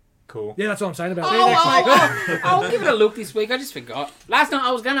 Cool. Yeah, that's what I'm saying about it. I'll give it a look this week. I just forgot. Last night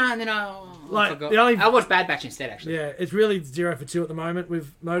I was gonna, and then I Like, forgot. the only- I watched Bad Batch instead, actually. Yeah, it's really 0 for 2 at the moment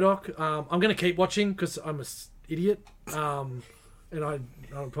with MODOK. I'm going to keep watching because I'm an idiot. and I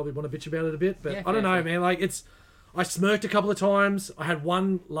probably want to bitch about it a bit, but Yeah, I don't know, fair. man. Like I smirked a couple of times. I had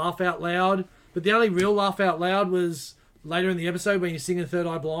one laugh out loud, but the only real laugh out loud was later in the episode when you're singing Third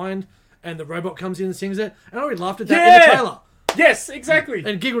Eye Blind and the robot comes in and sings it, and I already laughed at that in the trailer Yes, exactly.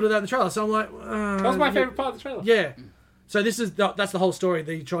 and giggled at that in the trailer. So I'm like, That was my favorite part of the trailer. Yeah. So that's the whole story.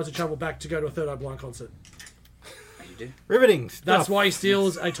 That he tries to travel back to go to a Third Eye Blind concert. You do. Riveting stuff. That's why he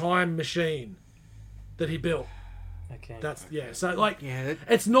steals a time machine that he built. Okay. That's So like, Yeah,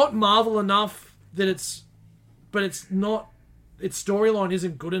 it's not Marvel enough that but it's not. Its storyline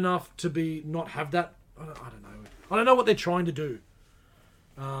isn't good enough to be not have that. I don't know. I don't know what they're trying to do.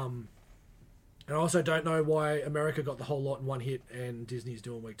 And I also don't know why America got the whole lot in one hit and Disney's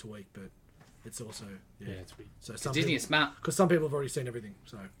doing week to week, but it's also Yeah, it's weird. So some Disney is smart. because some people have already seen everything.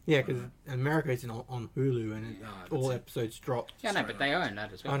 So Yeah, because America is on Hulu and all episodes drop. Yeah, no, but they own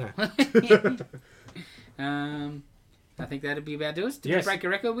that as well. I know. I think that'd be about do us. Did Yes. we break a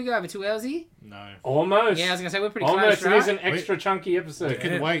record? We go over 2 hours here. No. Almost. Yeah, I was gonna say we're pretty Almost. close, It is right? an extra chunky We episode.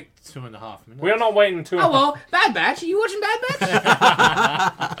 can wait 2.5 minutes. We are not waiting too Oh well, Bad Batch. Are you watching Bad Batch?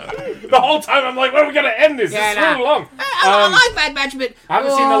 The whole time I'm like, when are we going to end this? Yeah, This is really long. I like Bad Batch, but I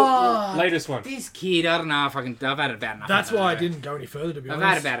haven't seen the latest one. This kid, I don't know if I can. I've had about enough. that's of her. why I didn't go any further. To be I've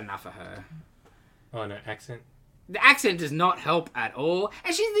honest, had about enough of her. Oh, no, accent. The accent does not help at all,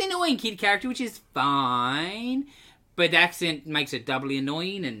 and she's the annoying kid character, which is fine. But the accent makes her doubly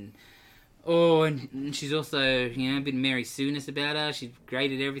annoying, and she's also a bit Mary Sue-ness about her. She's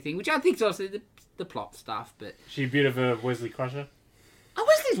great at everything, which I think is also the plot stuff. But She a bit of a Wesley Crusher.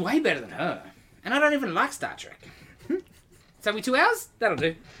 Wesley's way better than her, and I don't even like Star Trek. So we 2 hours? That'll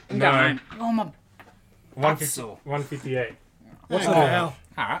do. I'm No. going home. Oh my. 158. what's the hell?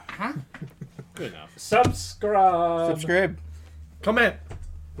 All right, huh? Good enough. Subscribe. Subscribe. Comment.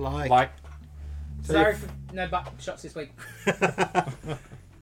 Like. Like. Sorry for no butt shots this week.